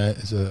 Jim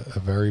Cornette is a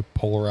very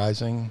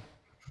polarizing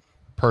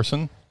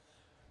person.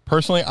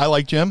 Personally, I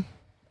like Jim.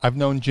 I've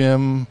known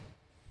Jim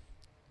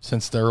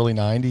since the early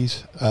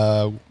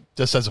 90s.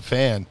 Just as a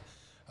fan,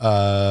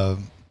 I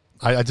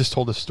just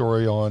told a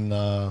story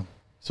on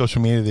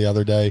social media the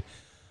other day.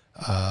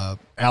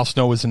 Al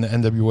Snow was in the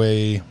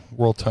NWA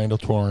World Title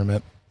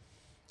Tournament.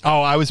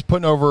 Oh, I was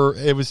putting over.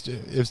 It was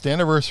the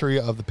anniversary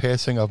of the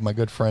passing of my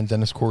good friend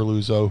Dennis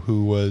Corluzzo,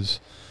 who was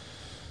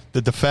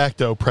the de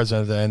facto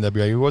president of the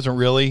NWA. He wasn't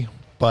really,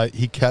 but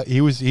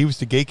he was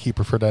the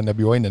gatekeeper for the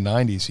NWA in the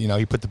 90s.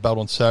 He put the belt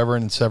on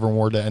Severn, and Severn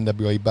wore the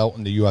NWA belt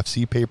in the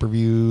UFC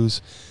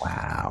pay-per-views.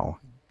 Wow.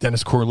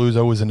 Dennis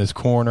Corluzzo was in his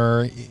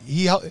corner.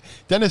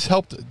 Dennis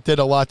did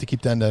a lot to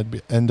keep the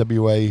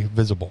NWA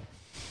visible.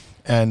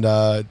 And,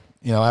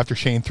 after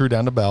Shane threw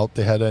down the belt,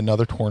 they had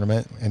another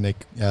tournament, and they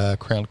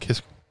crowned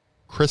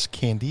Chris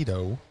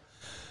Candido.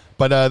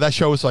 But that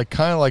show was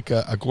kind of like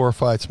a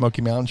glorified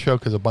Smoky Mountain show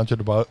because a bunch of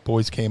the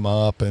boys came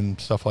up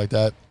and stuff like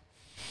that.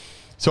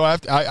 So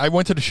I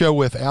went to the show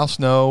with Al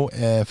Snow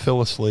and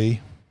Phyllis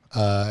Lee.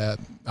 I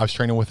was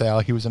training with Al.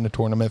 He was in the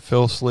tournament.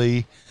 Phyllis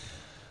Lee,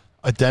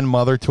 a den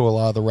mother to a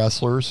lot of the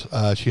wrestlers.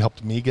 She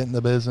helped me get in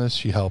the business.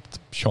 She helped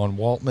Sean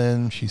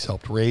Waltman. She's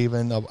helped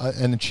Raven.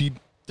 And she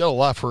did a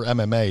lot for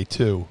MMA,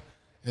 too.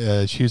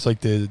 She was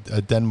like the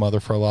den mother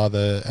for a lot of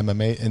the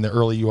MMA in the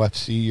early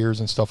UFC years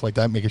and stuff like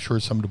that, making sure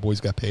some of the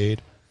boys got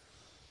paid.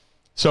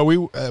 So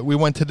we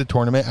went to the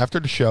tournament. After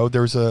the show,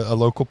 there was a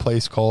local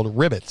place called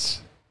Ribbits.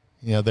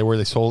 You know,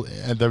 they sold,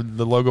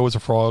 the logo was a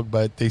frog,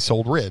 but they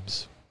sold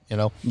ribs, you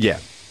know? Yeah.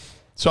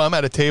 So I'm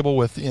at a table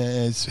with,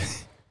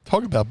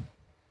 talk about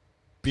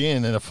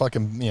being in a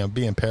fucking,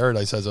 being in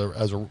paradise as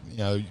a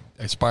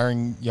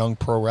aspiring young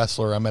pro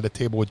wrestler. I'm at a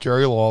table with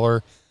Jerry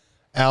Lawler,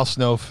 Al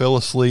Snow,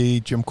 Phyllis Lee,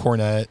 Jim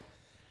Cornette.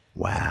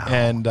 Wow.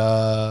 And,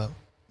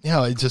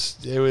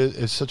 it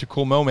was such a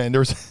cool moment. And there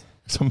was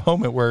a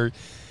moment where,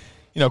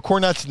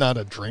 Cornette's not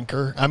a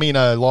drinker. I mean,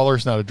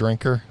 Lawler's not a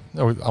drinker.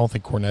 No, I don't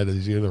think Cornette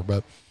is either,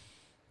 but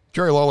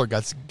Jerry Lawler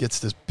gets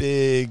this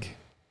big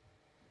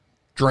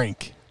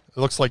drink. It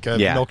looks like a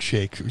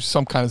milkshake or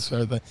some kind of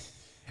thing.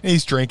 And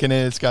he's drinking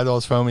it. It's got all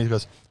his foam. He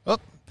goes, "Oh,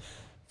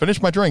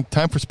 finish my drink.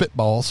 Time for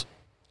spitballs."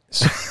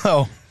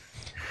 So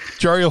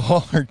Jerry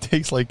Lawler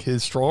takes like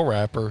his straw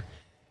wrapper and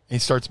he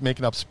starts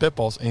making up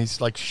spitballs, and he's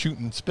like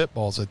shooting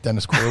spitballs at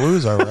Dennis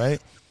Corluzzo, right?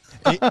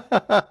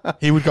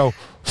 He would go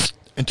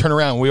and turn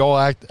around. We all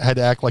had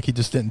to act like he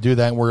just didn't do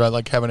that, and we're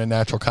like having a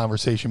natural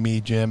conversation.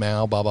 Me, Jim,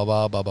 Al, blah blah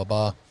blah blah blah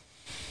blah.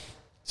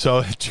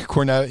 So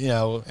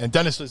Cornette, and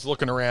Dennis is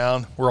looking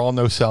around. We're all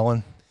no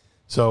selling.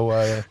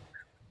 So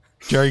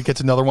Jerry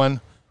gets another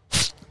one,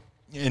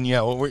 and we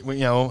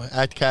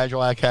act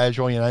casual.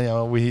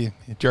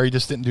 Jerry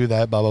just didn't do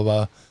that. Blah blah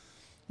blah.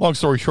 Long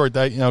story short,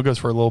 that goes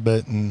for a little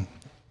bit, and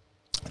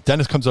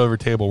Dennis comes over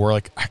the table. We're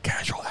like, act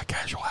casual.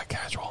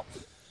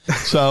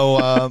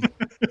 So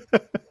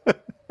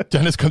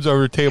Dennis comes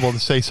over the table to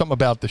say something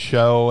about the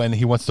show, and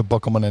he wants to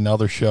book him on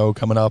another show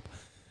coming up.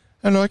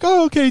 And they're like,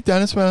 "Oh, okay,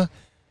 Dennis."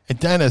 And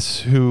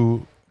Dennis,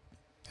 who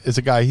is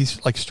a guy,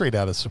 he's like straight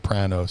out of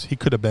Sopranos. He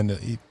could have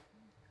been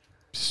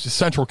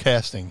central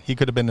casting. He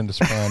could have been in the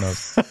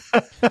Sopranos.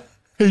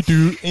 "Hey,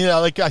 dude,"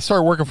 I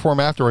started working for him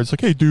afterwards.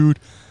 Like, "Hey, dude,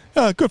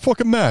 good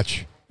fucking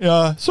match.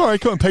 Sorry I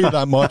couldn't pay you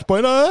that much,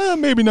 but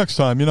maybe next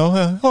time.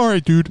 All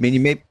right, dude." I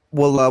mean,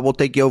 we'll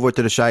take you over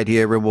to the side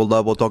here, and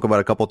we'll talk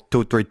about a couple,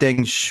 2-3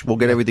 things. We'll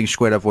get everything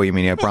squared up for you,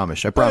 Meanie. I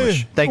promise.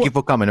 Hey, Thank you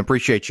for coming.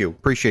 Appreciate you.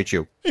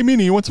 Hey,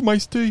 Meanie, you want some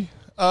iced tea?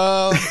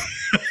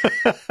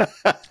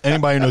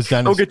 Anybody who knows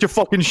Dennis, go get your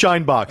fucking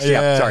shine box.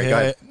 Yeah, sorry, go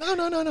ahead.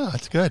 No.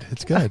 It's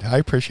good. I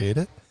appreciate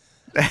it.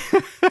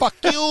 Fuck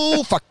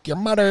you. Fuck your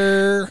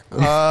mother.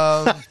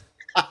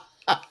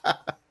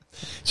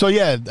 So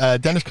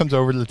Dennis comes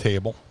over to the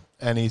table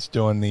and he's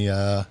doing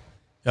the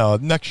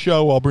next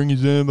show. I'll bring you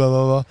in. Blah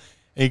blah blah.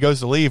 And he goes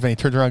to leave and he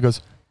turns around and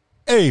goes,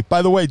 "Hey,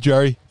 by the way,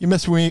 Jerry, you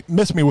missed me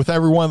with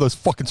every one of those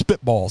fucking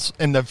spitballs."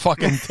 And the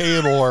fucking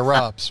table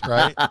erupts,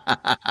 right?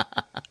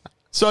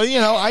 So,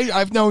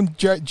 I've known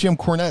Jim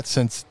Cornette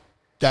since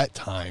that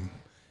time.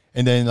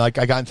 And then, I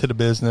got into the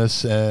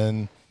business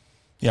and,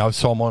 I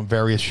saw him on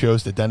various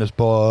shows that Dennis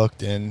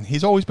booked. And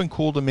he's always been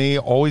cool to me,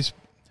 always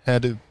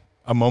had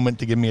a moment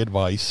to give me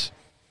advice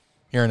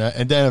here and there.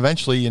 And then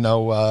eventually,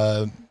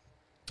 I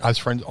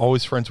was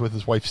always friends with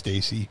his wife,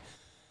 Stacy.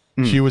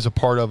 She was a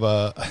part of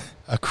a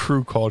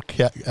crew called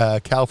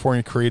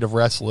California Creative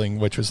Wrestling,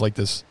 which was like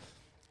this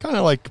kind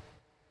of like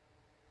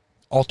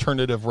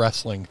alternative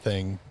wrestling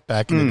thing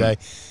back in the day.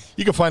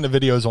 You can find the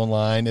videos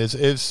online.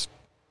 It's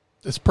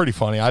pretty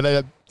funny.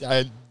 I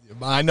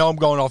know I'm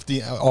going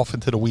off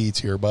into the weeds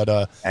here,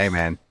 but hey,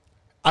 man,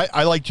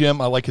 I like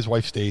Jim. I like his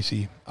wife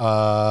Stacy.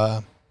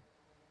 A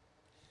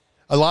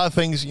lot of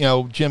things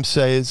Jim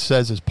says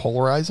is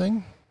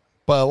polarizing,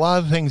 but a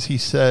lot of things he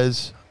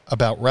says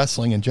about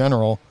wrestling in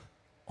general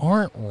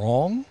aren't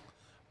wrong.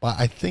 But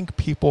I think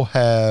people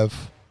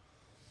have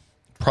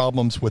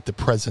problems with the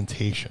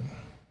presentation.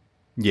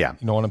 Yeah.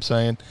 You know what I'm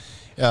saying?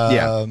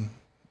 Yeah.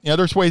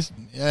 There's ways.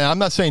 I'm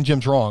not saying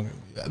Jim's wrong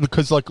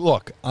because,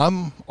 look,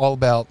 I'm all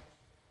about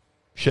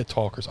shit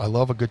talkers. I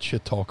love a good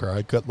shit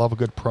talker. Love a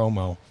good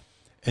promo.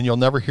 And you'll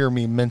never hear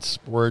me mince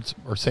words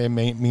or say a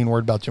mean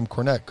word about Jim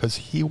Cornette because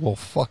he will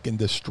fucking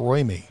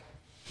destroy me.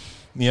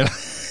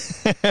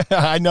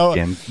 I know.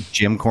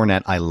 Jim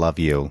Cornette, I love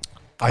you.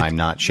 I'm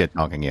not shit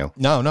talking you.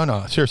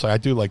 No. Seriously, I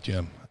do like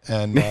Jim.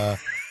 And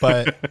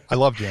but I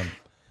love Jim.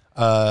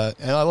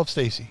 And I love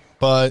Stacy.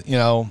 But,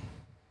 for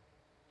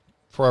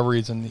whatever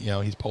reason,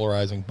 he's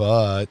polarizing.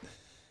 But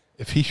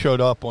if he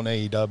showed up on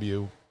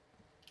AEW,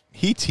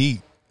 heat's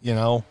heat,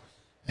 And,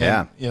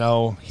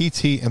 heat's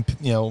heat.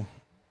 And,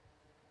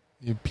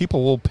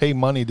 people will pay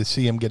money to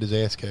see him get his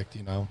ass kicked,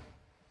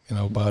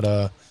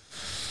 But,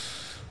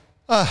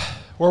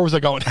 where was I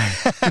going?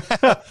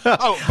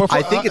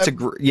 I think it's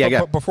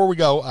before we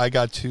go, I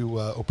got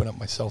to open up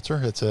my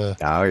seltzer. It's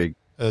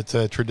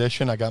a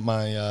tradition. I got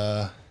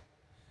my...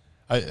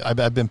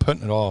 I've been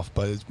putting it off,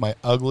 but it's my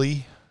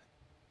Ugly,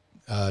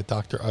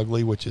 Dr.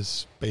 Ugly, which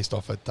is based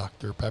off of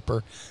Dr.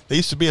 Pepper. They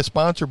used to be a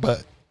sponsor,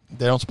 but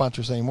They don't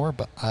sponsor us anymore,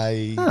 but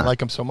I like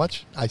them so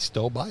much, I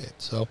still buy it.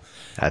 So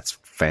that's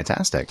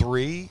fantastic.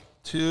 3,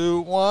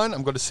 2, 1.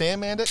 I'm going to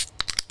Sandman it.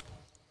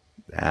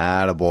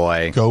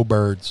 Attaboy. Go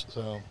Birds.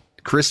 So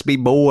crispy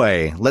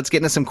boy. Let's get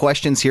into some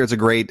questions here. It's a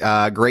great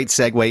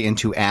segue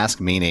into Ask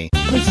Meanie.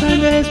 It's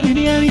time to ask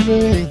Meanie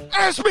anything.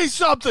 Ask me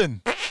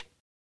something.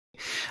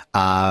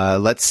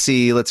 Let's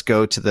see. Let's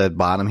go to the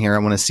bottom here. I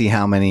want to see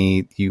how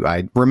many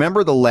I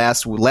remember the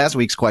last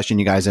week's question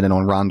you guys did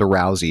on Ronda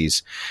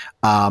Rousey's.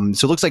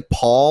 So it looks like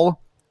Paul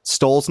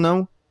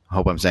Stolzno. I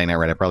hope I'm saying that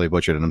right. I probably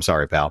butchered it. I'm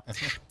sorry, pal.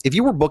 If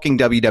you were booking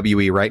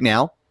WWE right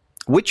now,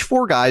 which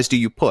 4 guys do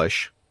you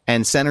push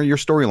and center your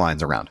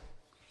storylines around?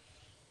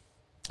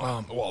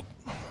 Well,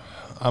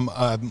 I'm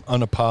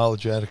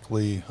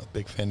unapologetically a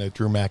big fan of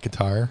Drew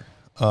McIntyre.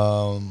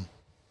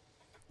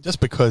 Just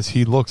because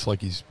he looks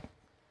like he's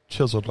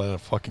chiseled out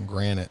of fucking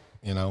granite,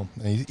 and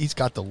he's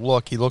got the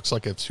look. He looks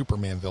like a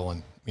Superman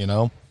villain,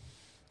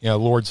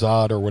 Lord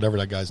Zod or whatever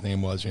that guy's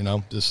name was,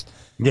 just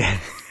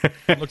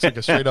looks like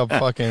a straight up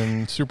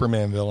fucking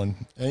Superman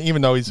villain. And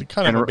even though he's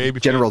kind of a baby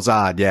General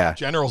Zod, yeah.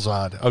 General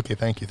Zod. Okay,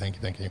 thank you.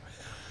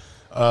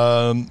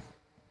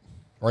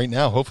 Right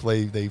now,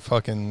 hopefully they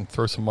fucking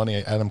throw some money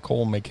at Adam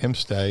Cole and make him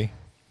stay,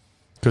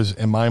 because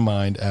in my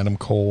mind, Adam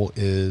Cole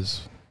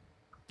is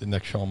the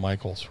next Shawn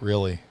Michaels,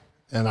 really.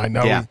 And I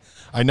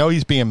know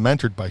he's being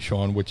mentored by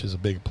Shawn, which is a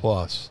big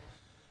plus.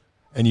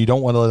 And you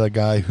don't want to let a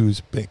guy who's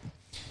big.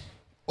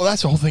 Well,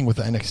 that's the whole thing with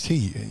the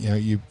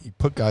NXT. You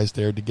put guys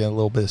there to get a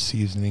little bit of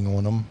seasoning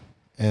on them,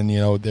 and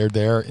they're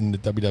there in the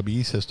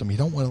WWE system. You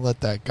don't want to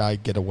let that guy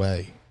get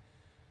away,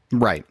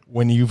 right?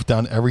 When you've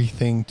done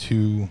everything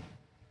to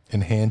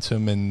enhance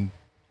him, and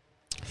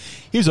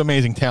he's an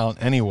amazing talent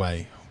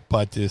anyway.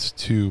 But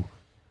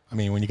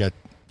when you got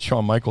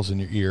Shawn Michaels in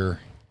your ear,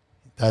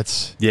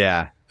 that's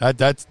a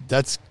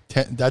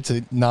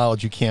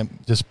knowledge you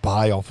can't just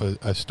buy off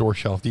a store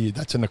shelf.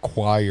 That's an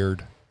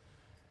acquired,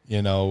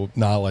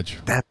 knowledge.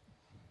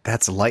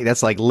 That's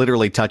like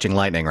literally touching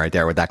lightning right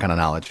there with that kind of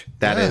knowledge.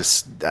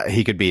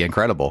 He could be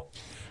incredible.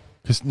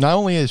 Because not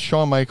only has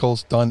Shawn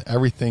Michaels done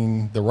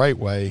everything the right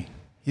way,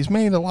 he's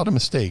made a lot of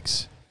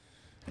mistakes.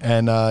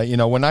 And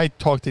when I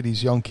talk to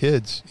these young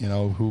kids,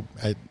 who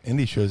at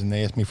indie shows and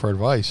they ask me for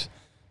advice,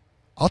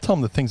 I'll tell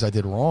them the things I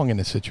did wrong in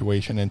a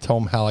situation and tell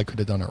them how I could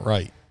have done it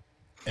right.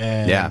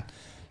 And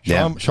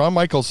Shawn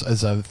Michaels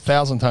is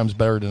 1,000 times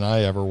better than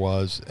I ever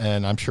was,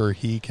 and I'm sure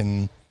he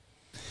can.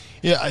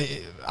 Yeah,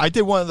 I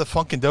did one of the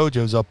Funkin'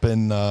 Dojos up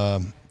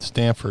in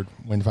Stanford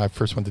when I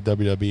first went to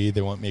WWE.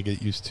 They want me to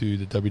get used to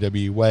the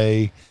WWE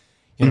way.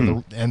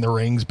 And the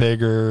ring's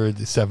bigger.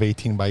 Instead of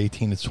 18 by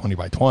 18, it's 20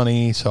 by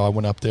 20. So I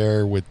went up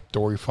there with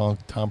Dory Funk,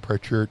 Tom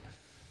Pritchard,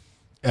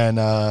 and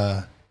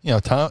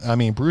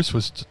Bruce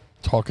was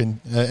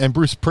talking, and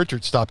Bruce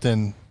Pritchard stopped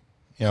in,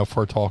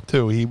 for a talk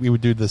too. We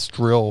would do this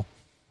drill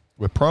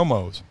with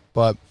promos,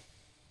 but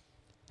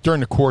during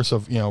the course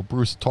of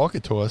Bruce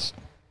talking to us,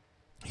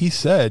 he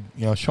said,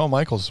 Shawn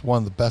Michaels is one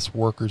of the best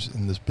workers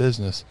in this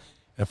business.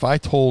 If I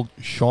told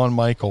Shawn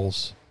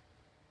Michaels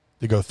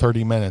to go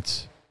 30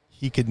 minutes,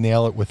 he could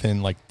nail it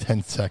within like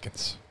 10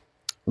 seconds.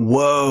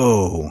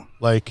 Whoa.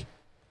 Like,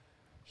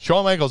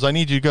 Shawn Michaels, I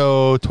need you to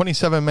go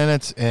 27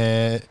 minutes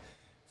and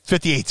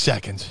 58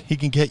 seconds. He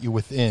can get you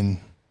within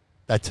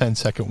that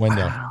 10-second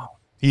window. Wow.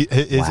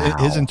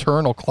 His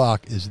internal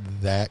clock is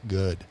that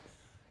good.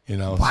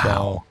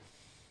 Wow.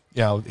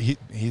 So,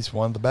 he's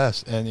one of the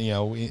best. And,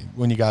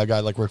 when you got a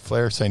guy like Ric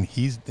Flair saying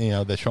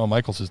that Shawn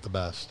Michaels is the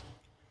best.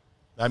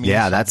 That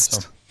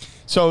means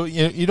so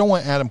you don't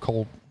want Adam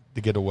Cole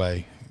to get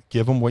away.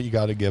 Give him what you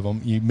got to give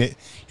him. You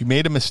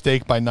made a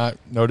mistake by not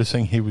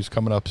noticing he was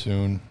coming up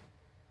soon.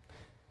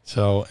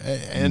 So,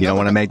 and you don't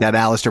want to make that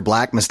Aleister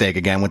Black mistake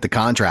again with the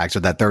contracts or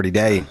that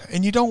 30-day.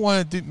 And you don't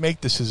want to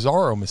make the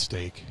Cesaro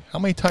mistake. How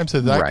many times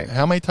could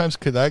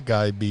that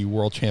guy be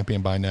world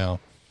champion by now?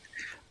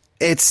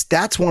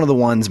 That's one of the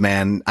ones,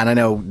 man. And I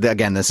know,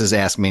 again, this is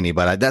Ask Meanie,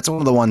 but that's one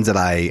of the ones that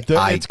I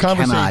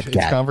cannot get.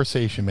 It's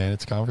conversation, man.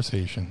 It's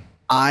conversation.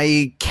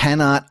 I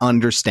cannot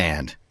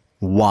understand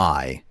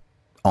why,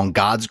 on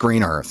God's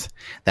green earth,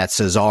 that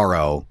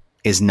Cesaro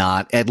is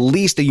not at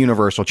least a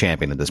Universal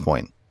Champion at this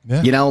point.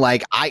 Yeah.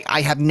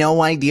 I have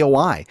no idea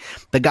why.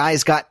 The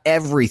guy's got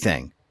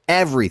everything.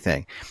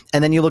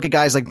 And then you look at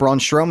guys like Braun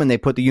Strowman, they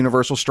put the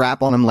Universal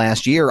strap on him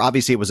last year.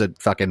 Obviously, it was a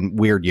fucking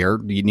weird year.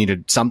 You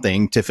needed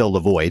something to fill the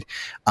void.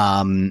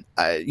 I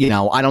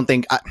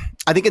think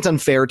it's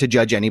unfair to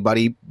judge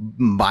anybody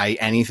by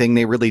anything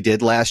they really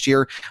did last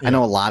year. Yeah. I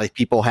know a lot of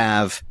people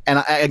have, and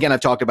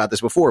I've talked about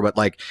this before, but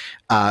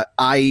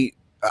I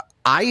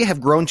have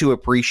grown to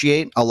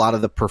appreciate a lot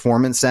of the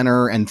Performance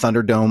Center and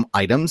Thunderdome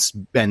items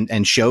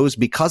and shows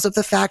because of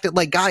the fact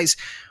that, guys,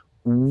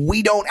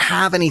 we don't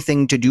have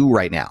anything to do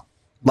right now.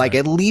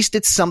 At least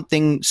it's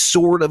something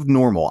sort of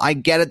normal. I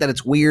get it that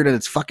it's weird and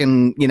it's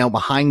fucking,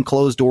 behind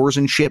closed doors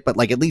and shit, but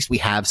at least we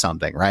have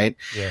something, right?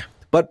 Yeah.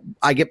 But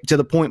I get to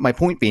the point. My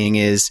point being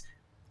is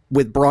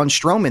with Braun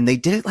Strowman, they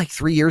did it like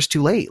 3 years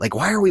too late. Like,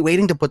 why are we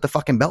waiting to put the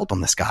fucking belt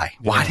on this guy?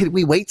 Why did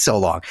we wait so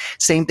long?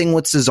 Same thing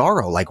with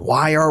Cesaro. Like,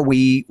 why are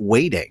we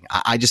waiting?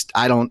 I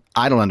don't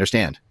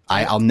understand.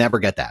 I'll never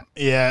get that.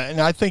 Yeah. And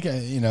I think,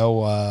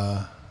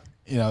 now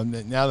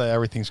that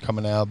everything's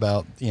coming out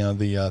about,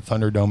 the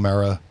Thunderdome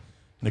era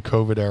and the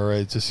COVID era,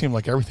 it just seemed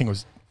like everything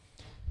was,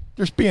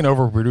 there's being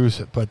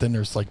overproduced, but then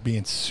there's like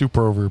being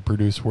super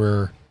overproduced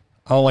where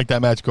I don't like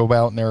that match, go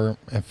out in there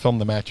and film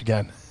the match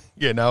again.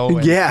 And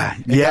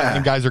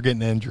guys are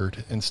getting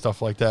injured and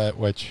stuff like that,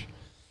 which,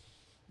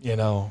 you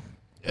want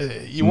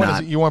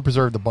to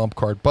preserve the bump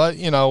card. But,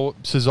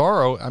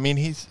 Cesaro, I mean,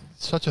 he's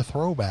such a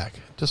throwback.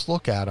 Just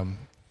look at him.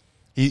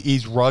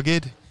 He's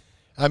rugged.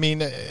 I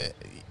mean,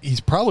 he's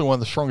probably one of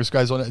the strongest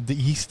guys on it.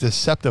 He's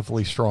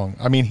deceptively strong.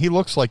 I mean, he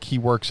looks like he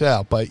works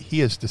out, but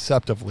he is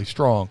deceptively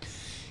strong.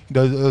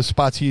 Those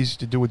spots he used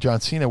to do with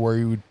John Cena where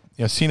he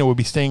would, Cena would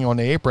be staying on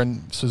the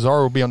apron,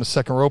 Cesaro would be on the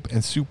second rope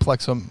and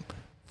suplex him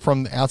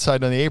from the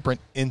outside on the apron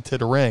into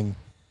the ring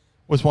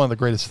was one of the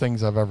greatest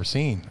things I've ever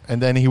seen.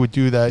 And then he would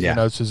do that,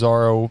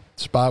 Cesaro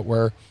spot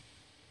where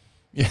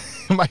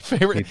my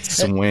favorite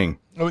swing.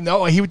 Oh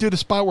no, he would do the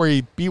spot where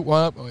he beat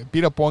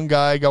up one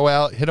guy, go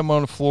out, hit him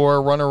on the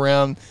floor, run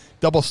around,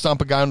 double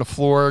stomp a guy on the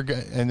floor,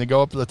 and they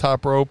go up to the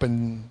top rope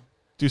and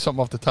do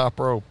something off the top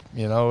rope.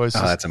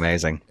 That's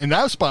amazing. And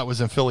that spot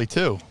was in Philly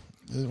too.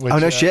 Which,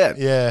 no shit.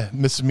 Yeah,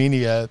 Mrs.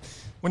 Meanie.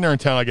 When they're in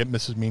town, I get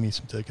Mrs. Meanie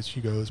some tickets.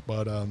 She goes,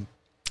 but and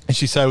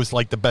she said it was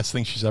like the best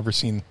thing she's ever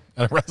seen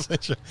at a wrestling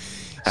show.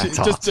 That's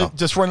awesome.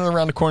 Just running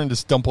around the corner and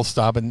just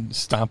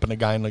stomping a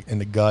guy in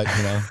the gut.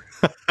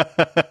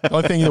 The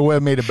only thing that would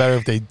have made it better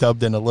if they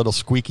dubbed in a little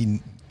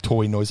squeaky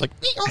toy noise, like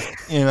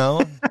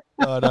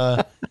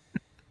But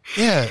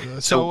yeah.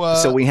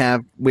 So we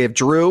have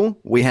Drew,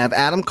 we have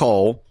Adam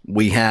Cole,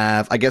 we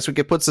have. I guess we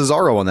could put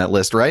Cesaro on that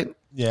list, right?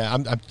 Yeah,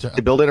 I'm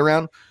to build it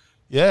around.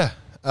 Yeah.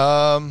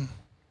 And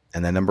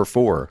then number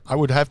 4, I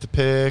would have to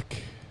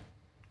pick.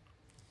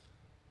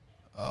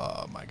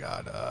 Oh my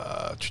God!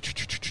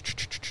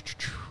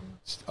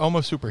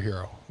 Almost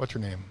superhero. What's her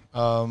name?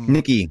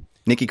 Nikki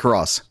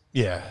Cross.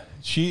 Yeah,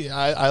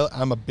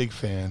 I'm a big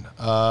fan.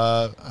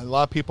 A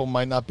lot of people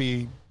might not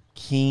be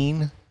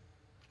keen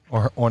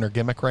on her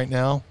gimmick right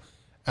now.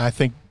 I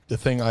think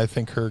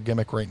her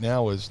gimmick right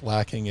now is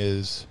lacking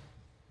is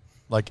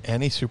like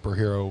any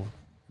superhero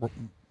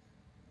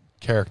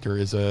character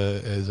is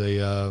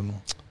a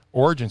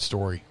origin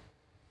story.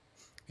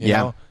 You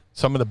know?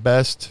 Some of the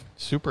best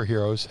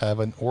superheroes have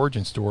an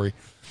origin story,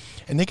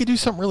 and they could do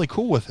something really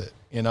cool with it.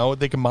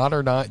 They can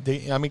modernize.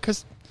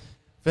 Because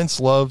Vince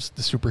loves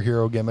the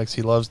superhero gimmicks.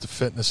 He loves the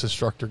fitness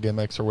instructor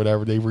gimmicks or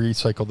whatever. They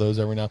recycle those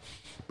every now.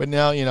 But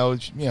now,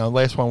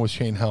 last one was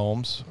Shane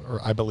Helms, or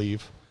I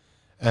believe.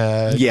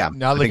 Now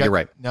I think you're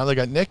right. Now they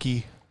got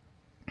Nikki.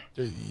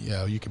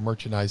 You can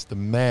merchandise the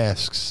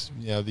masks.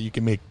 You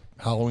can make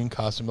Halloween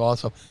costumes.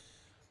 Also,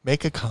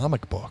 make a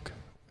comic book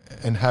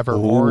and have her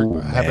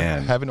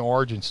have an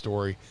origin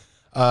story.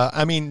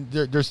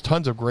 There's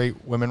tons of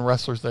great women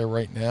wrestlers there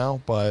right now,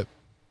 but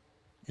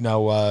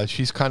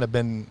she's kind of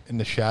been in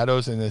the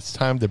shadows, and it's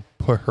time to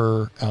put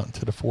her out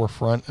into the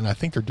forefront. And I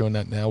think they're doing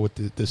that now with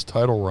this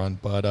title run.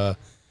 But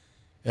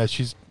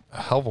she's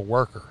a hell of a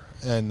worker,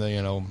 and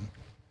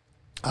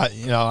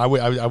I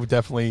would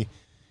definitely,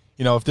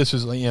 if this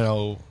was back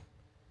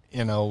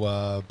in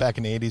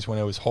the '80s when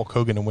it was Hulk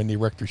Hogan and Wendy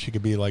Richter, she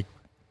could be like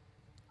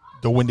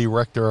the Wendy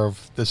Richter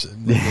of this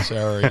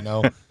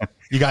era.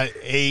 You got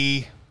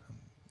a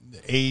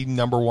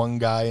number one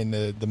guy in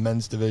the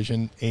men's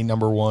division, a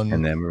number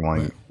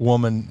one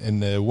woman in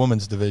the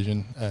women's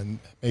division, and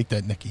make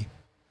that Nikki.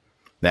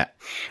 That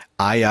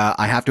I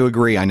have to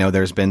agree. I know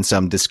there's been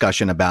some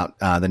discussion about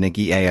the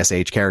Nikki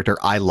ASH character.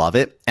 I love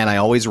it, and I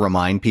always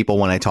remind people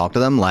when I talk to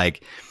them,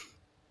 like,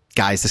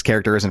 guys, this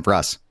character isn't for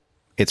us.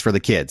 It's for the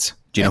kids.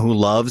 Do you know who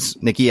loves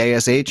Nikki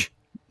ASH?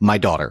 My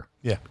daughter.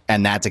 Yeah.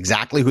 And that's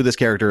exactly who this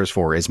character is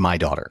for, is my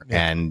daughter.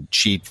 Yeah. And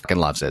she fucking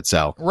loves it.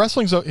 So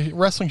wrestling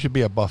should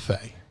be a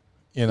buffet.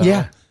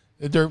 Yeah.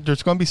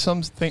 There's going to be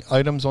some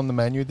items on the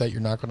menu that you're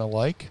not going to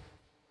like,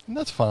 and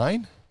that's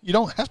fine. You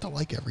don't have to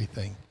like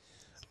everything,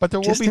 but there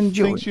will be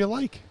things you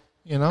like,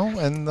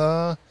 and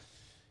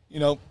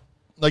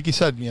like you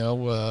said,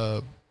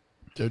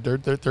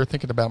 they're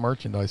thinking about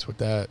merchandise with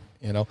that.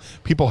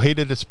 People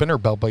hated the spinner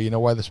belt, but you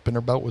know why the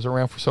spinner belt was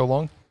around for so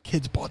long?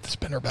 Kids bought the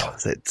spinner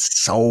belt.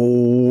 It's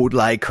sold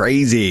like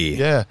crazy.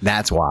 Yeah.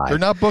 That's why. They're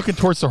not booking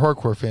towards the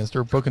hardcore fans.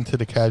 They're booking to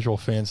the casual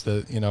fans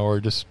that, are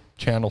just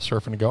channel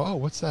surfing and go, oh,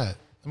 what's that?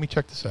 Let me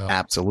check this out.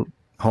 Absolutely.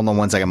 Hold on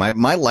one second.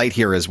 My light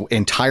here is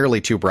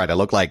entirely too bright. I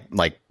look like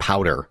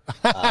powder.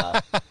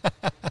 I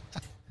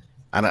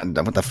don't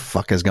know what the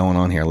fuck is going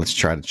on here. Let's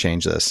try to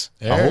change this.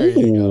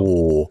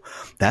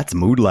 That's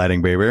mood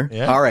lighting, baby.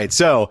 Yeah. All right.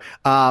 So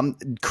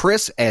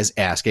Chris is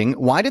asking,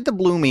 why did the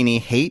Blue Meanie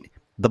hate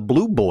the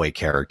Blue Boy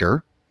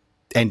character,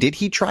 and did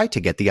he try to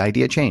get the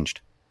idea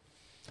changed?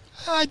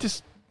 I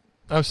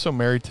was so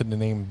married to the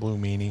name Blue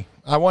Meanie.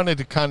 I wanted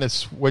to kind of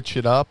switch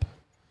it up,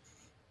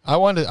 I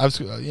was,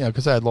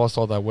 because I had lost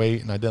all that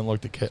weight and I didn't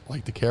look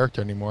like the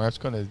character anymore. I was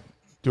going to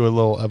do a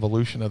little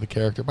evolution of the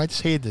character, but I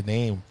just hated the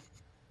name.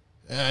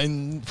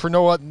 And for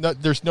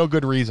there's no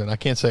good reason. I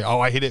can't say,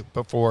 I hate it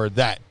before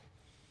that.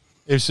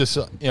 It's just,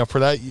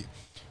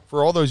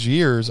 for all those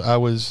years, I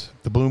was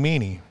the Blue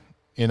Meanie,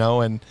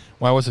 and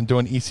when I wasn't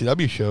doing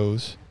ECW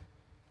shows,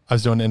 I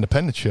was doing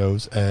independent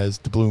shows as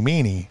the Blue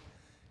Meanie,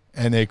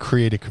 and it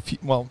created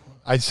confusion. Well,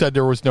 I said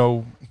there was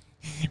no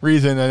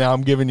reason, and now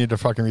I'm giving you the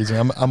fucking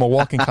reason. I'm a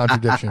walking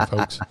contradiction,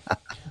 folks.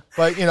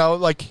 But,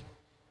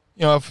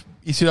 if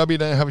ECW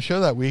didn't have a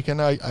show that week,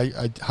 and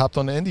I hopped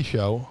on the indie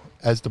show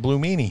as the Blue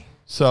Meanie.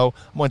 So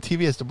I'm on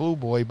TV as the Blue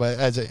Boy, but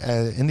as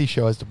an indie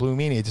show as the Blue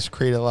Meanie, it just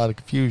created a lot of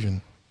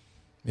confusion.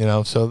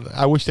 So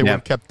I wish they would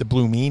have kept the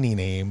Blue Meanie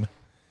name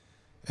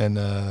and,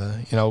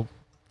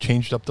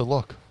 changed up the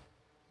look,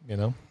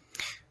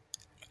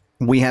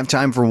 We have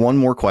time for one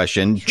more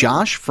question. Sure.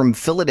 Josh from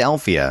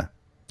Philadelphia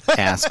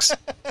asks,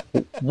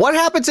 what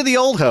happened to the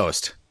old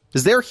host?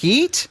 Is there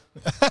heat?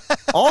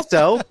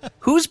 Also,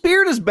 whose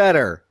beard is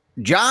better,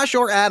 Josh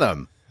or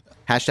Adam?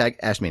 Hashtag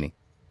Ask Meanie.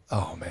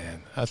 Oh,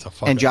 man, that's a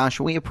fun. And Josh,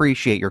 we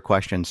appreciate your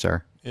question,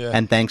 sir. Yeah.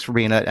 And thanks for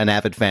being an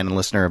avid fan and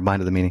listener of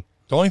Mind of the Meanie.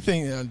 The only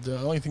thing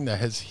that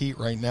has heat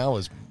right now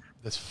is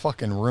this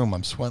fucking room.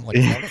 I'm sweating like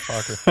a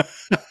motherfucker.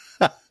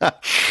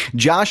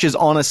 Josh is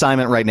on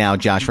assignment right now.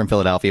 Josh from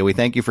Philadelphia. We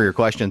thank you for your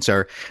question,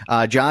 sir.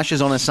 Josh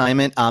is on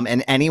assignment,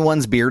 and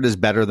anyone's beard is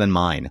better than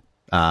mine.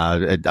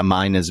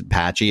 Mine is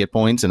patchy at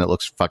points and it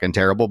looks fucking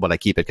terrible, but I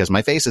keep it because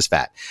my face is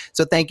fat.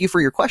 So thank you for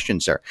your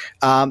question, sir.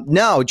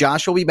 No,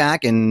 Josh will be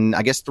back in,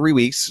 I guess, 3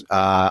 weeks.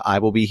 I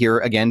will be here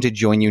again to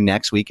join you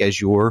next week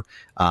as your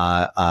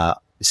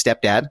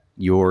stepdad,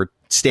 your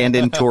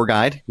stand-in tour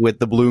guide with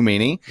the Blue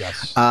Meanie.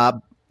 Yes.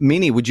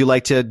 Meanie, would you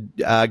like to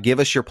give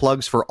us your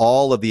plugs for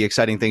all of the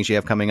exciting things you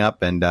have coming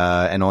up and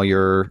all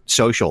your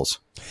socials?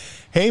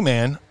 Hey,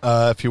 man,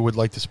 if you would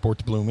like to support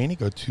the Blue Meanie,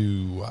 go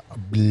to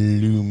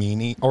Blue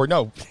Meanie, or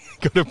no,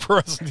 go to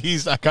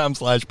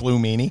ProWrestlingTees.com/Blue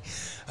Meanie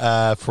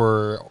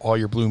for all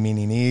your Blue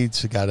Meanie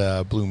needs. You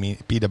got Blue Meanie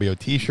BWO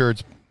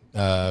t-shirts,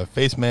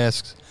 face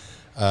masks,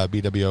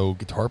 BWO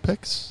guitar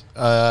picks.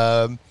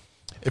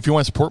 If you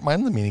want to support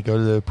Mind of the Meanie, go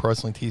to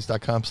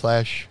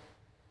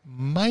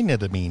ProWrestlingTees.com/Mind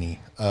of the Meanie.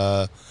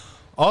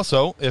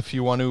 Also, if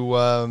you want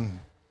to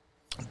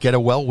get a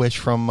well wish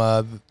from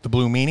the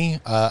Blue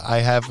Meanie, I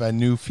have a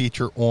new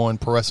feature on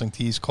Pro Wrestling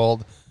Tees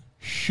called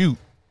Shoot.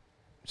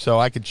 So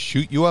I could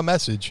shoot you a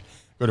message.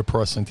 Go to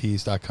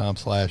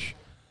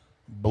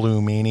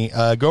ProWrestlingTees.com/Blue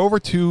Meanie. Go over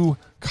to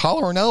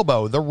Collar and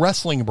Elbow, the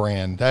wrestling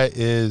brand. That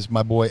is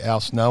my boy Al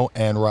Snow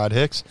and Rod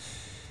Hicks.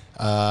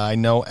 I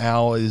know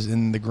Al is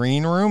in the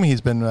green room.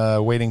 He's been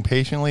waiting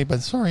patiently,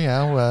 but sorry,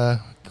 Al,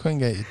 couldn't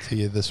get it to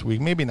you this week.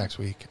 Maybe next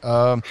week.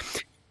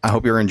 I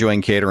hope you're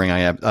enjoying catering.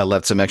 I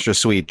left some extra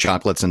sweet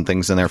chocolates and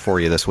things in there for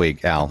you this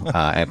week, Al.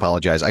 I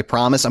apologize. I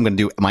promise I'm going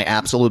to do my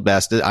absolute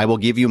best. I will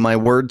give you my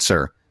word,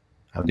 sir.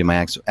 I'll do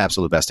my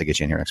absolute best to get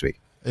you in here next week.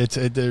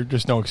 There's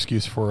just no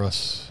excuse for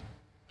us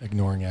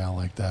ignoring Al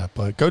like that.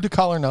 But go to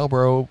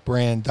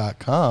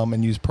collarandelbowbrand.com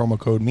and use promo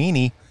code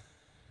Meanie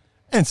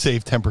and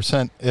save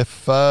 10%.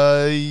 If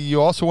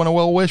you also want a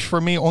well wish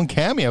for me on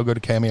Cameo, go to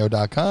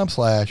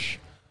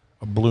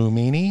cameo.com/Blue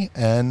Meanie.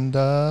 And,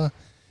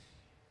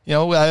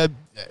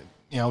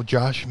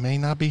 Josh may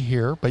not be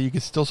here, but you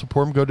can still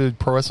support him. Go to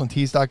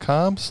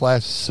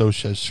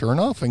ProWrestlingTees.com/Sosha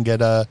Chernoff and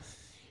get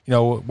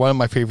one of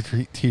my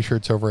favorite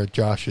t-shirts over at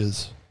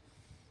Josh's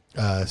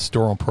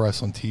store on Pro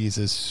Wrestling Tees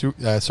is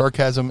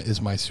sarcasm is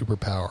my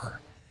superpower.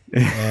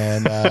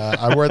 And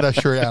I wear that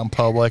shirt out in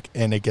public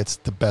and it gets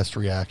the best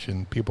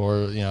reaction. People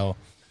are,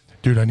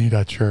 dude, I need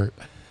that shirt.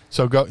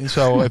 So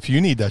if you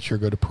need that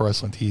shirt, go to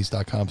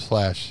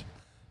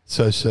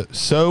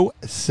ProWrestlingTees.com/So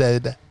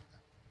said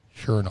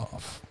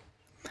Chernoff.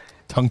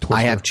 Tongue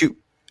twister.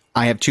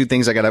 I have two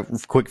things I got a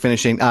quick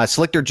finishing.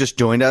 Slichter just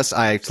joined us.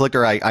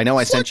 Slichter, I know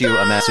I sent you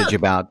a message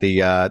about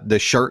the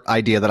shirt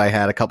idea that I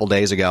had a couple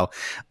days ago.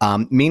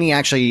 Meanie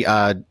actually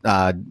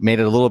made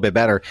it a little bit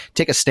better.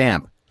 Take a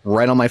stamp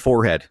right on my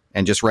forehead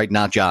and just write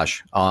 "Not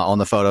Josh" on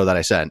the photo that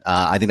I sent.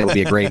 I think that would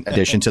be a great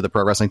addition to the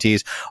Pro Wrestling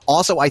Tees.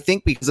 Also, I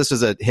think because this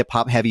is a hip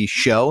hop heavy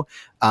show,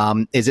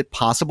 is it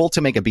possible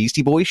to make a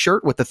Beastie Boys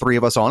shirt with the three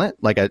of us on it,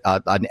 like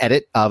an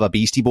edit of a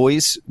Beastie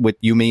Boys with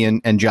you, me,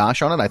 and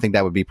Josh on it? I think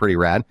that would be pretty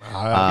rad.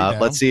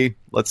 Let's see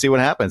what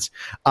happens.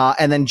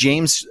 And then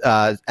James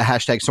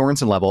hashtag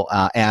Sorensen level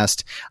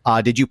asked,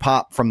 did you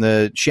pop from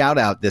the shout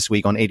out this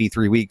week on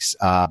 83 Weeks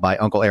by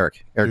Uncle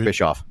Eric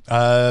Bischoff?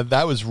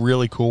 That was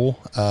really cool.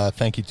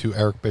 Thank you to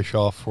Eric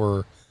Bischoff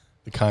for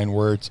the kind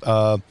words.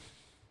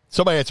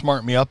 Somebody had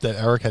smartened me up that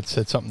Eric had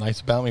said something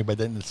nice about me, but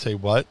didn't say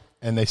what.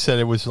 And they said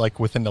it was like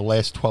within the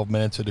last 12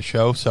 minutes of the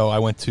show. So I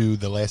went to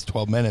the last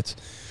 12 minutes.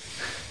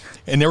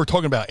 And they were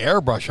talking about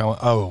airbrush. I went,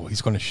 oh,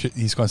 he's going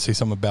to say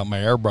something about my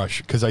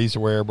airbrush because I used to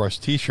wear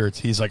airbrush T-shirts.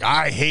 He's like,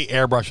 I hate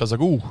airbrush. I was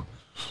like,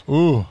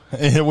 ooh.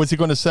 And what's he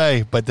going to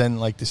say? But then,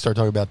 they start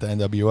talking about the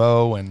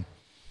NWO and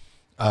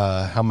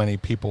how many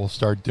people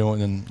start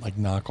doing and like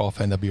knock off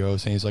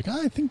NWOs, and he's like,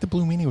 I think the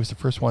Blue Meanie was the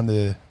first one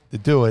to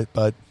do it,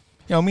 but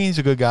Meanie's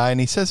a good guy, and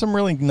he says some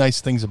really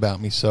nice things about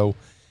me. So,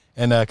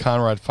 and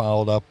Conrad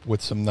followed up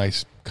with some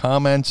nice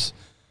comments.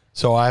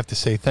 So I have to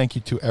say thank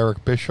you to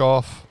Eric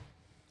Bischoff,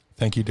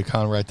 thank you to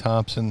Conrad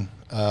Thompson,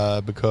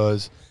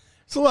 because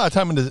it's a lot of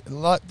time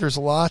there's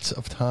lots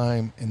of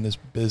time in this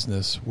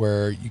business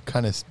where you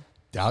kind of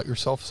doubt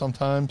yourself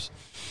sometimes.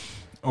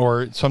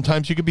 Or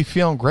sometimes you could be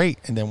feeling great,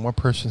 and then one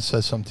person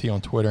says something to you on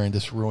Twitter and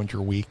just ruins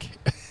your week.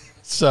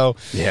 So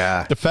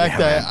the fact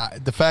that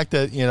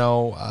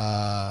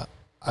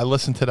I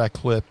listened to that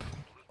clip.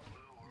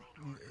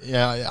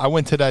 Yeah, I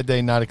went to that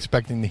day not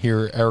expecting to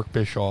hear Eric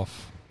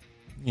Bischoff,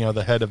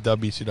 the head of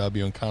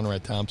WCW, and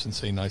Conrad Thompson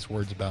say nice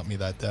words about me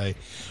that day.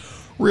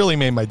 Really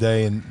made my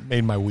day and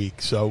made my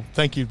week. So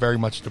thank you very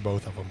much to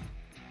both of them.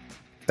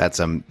 That's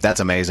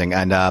amazing.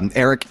 And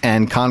Eric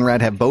and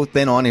Conrad have both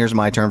been on. Here's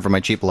my turn for my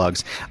cheap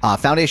plugs.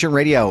 Foundation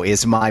Radio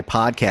is my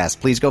podcast.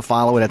 Please go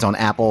follow it. It's on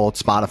Apple,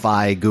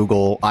 Spotify,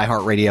 Google,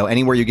 iHeartRadio,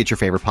 anywhere you get your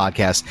favorite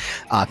podcast.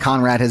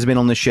 Conrad has been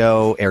on the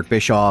show. Eric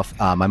Bischoff.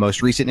 My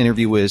most recent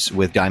interview was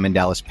with Diamond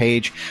Dallas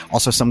Page.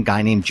 Also, some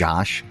guy named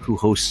Josh who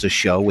hosts a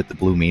show with the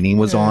Blue Meanie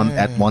was on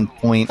at one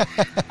point.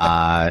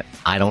 I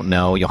don't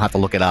know. You'll have to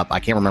look it up.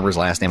 I can't remember his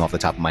last name off the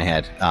top of my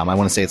head. I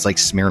want to say it's like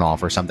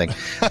Smirnoff or something.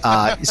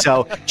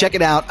 So check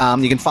it out.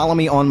 You can follow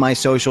me on my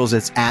socials.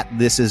 It's at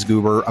This Is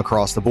Goober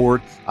across the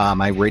board.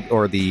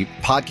 The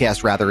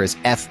podcast rather is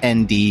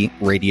FND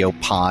Radio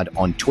Pod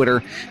on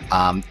Twitter.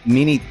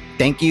 Meanie,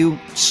 thank you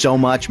so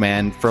much,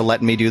 man, for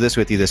letting me do this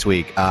with you this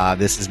week.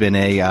 This has been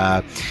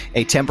a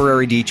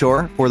temporary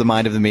detour for the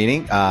Mind of the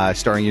Meanie,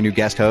 starring your new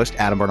guest host,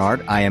 Adam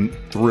Bernard. I am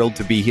thrilled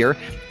to be here,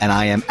 and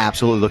I am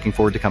absolutely looking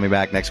forward to coming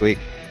back next week.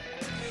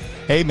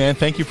 Hey, man,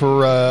 thank you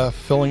for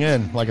filling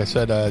in. Like I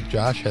said,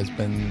 Josh has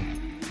been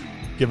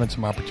given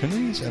some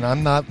opportunities, and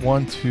I'm not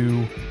one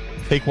to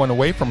take one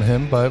away from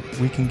him, but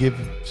we can give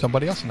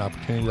somebody else an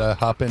opportunity to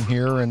hop in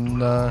here and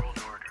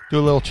do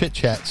a little chit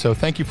chat. So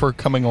thank you for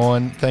coming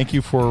on. Thank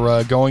you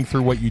for going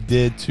through what you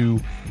did to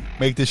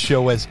make this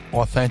show as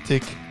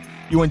authentic.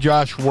 You and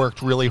Josh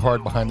worked really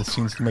hard behind the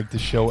scenes to make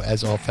this show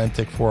as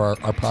authentic for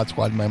our Pod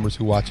Squad members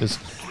who watch us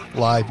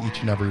live each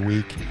and every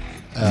week.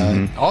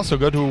 Also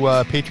go to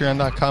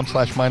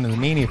patreon.com/Mind of the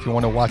Meanie if you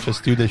want to watch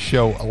us do this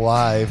show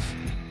live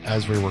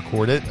as we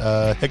record it,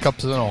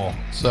 hiccups and all.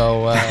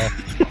 So,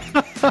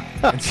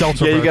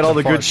 you got all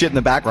the good shit in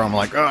the background. I'm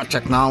like, oh,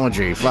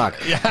 technology, fuck.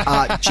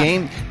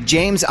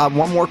 James,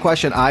 one more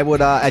question. I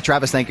would,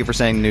 Travis, thank you for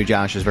saying the new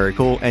Josh is very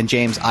cool. And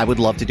James, I would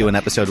love to do an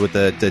episode with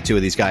the two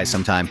of these guys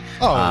sometime.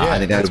 I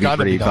think that would be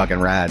pretty fucking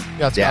rad.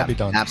 Yeah, it's gotta be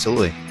done.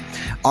 Absolutely.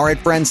 All right,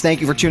 friends,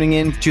 thank you for tuning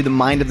in to the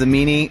Mind of the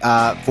Meanie.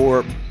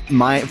 For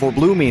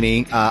Blue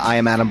Meanie, I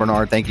am Adam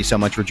Bernard. Thank you so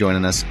much for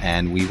joining us,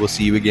 and we will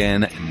see you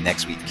again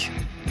next week.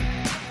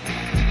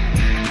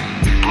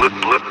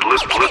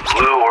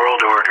 Blue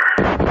World Order.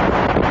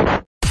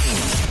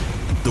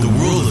 The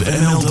world of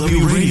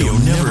MLW radio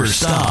never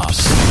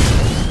stops.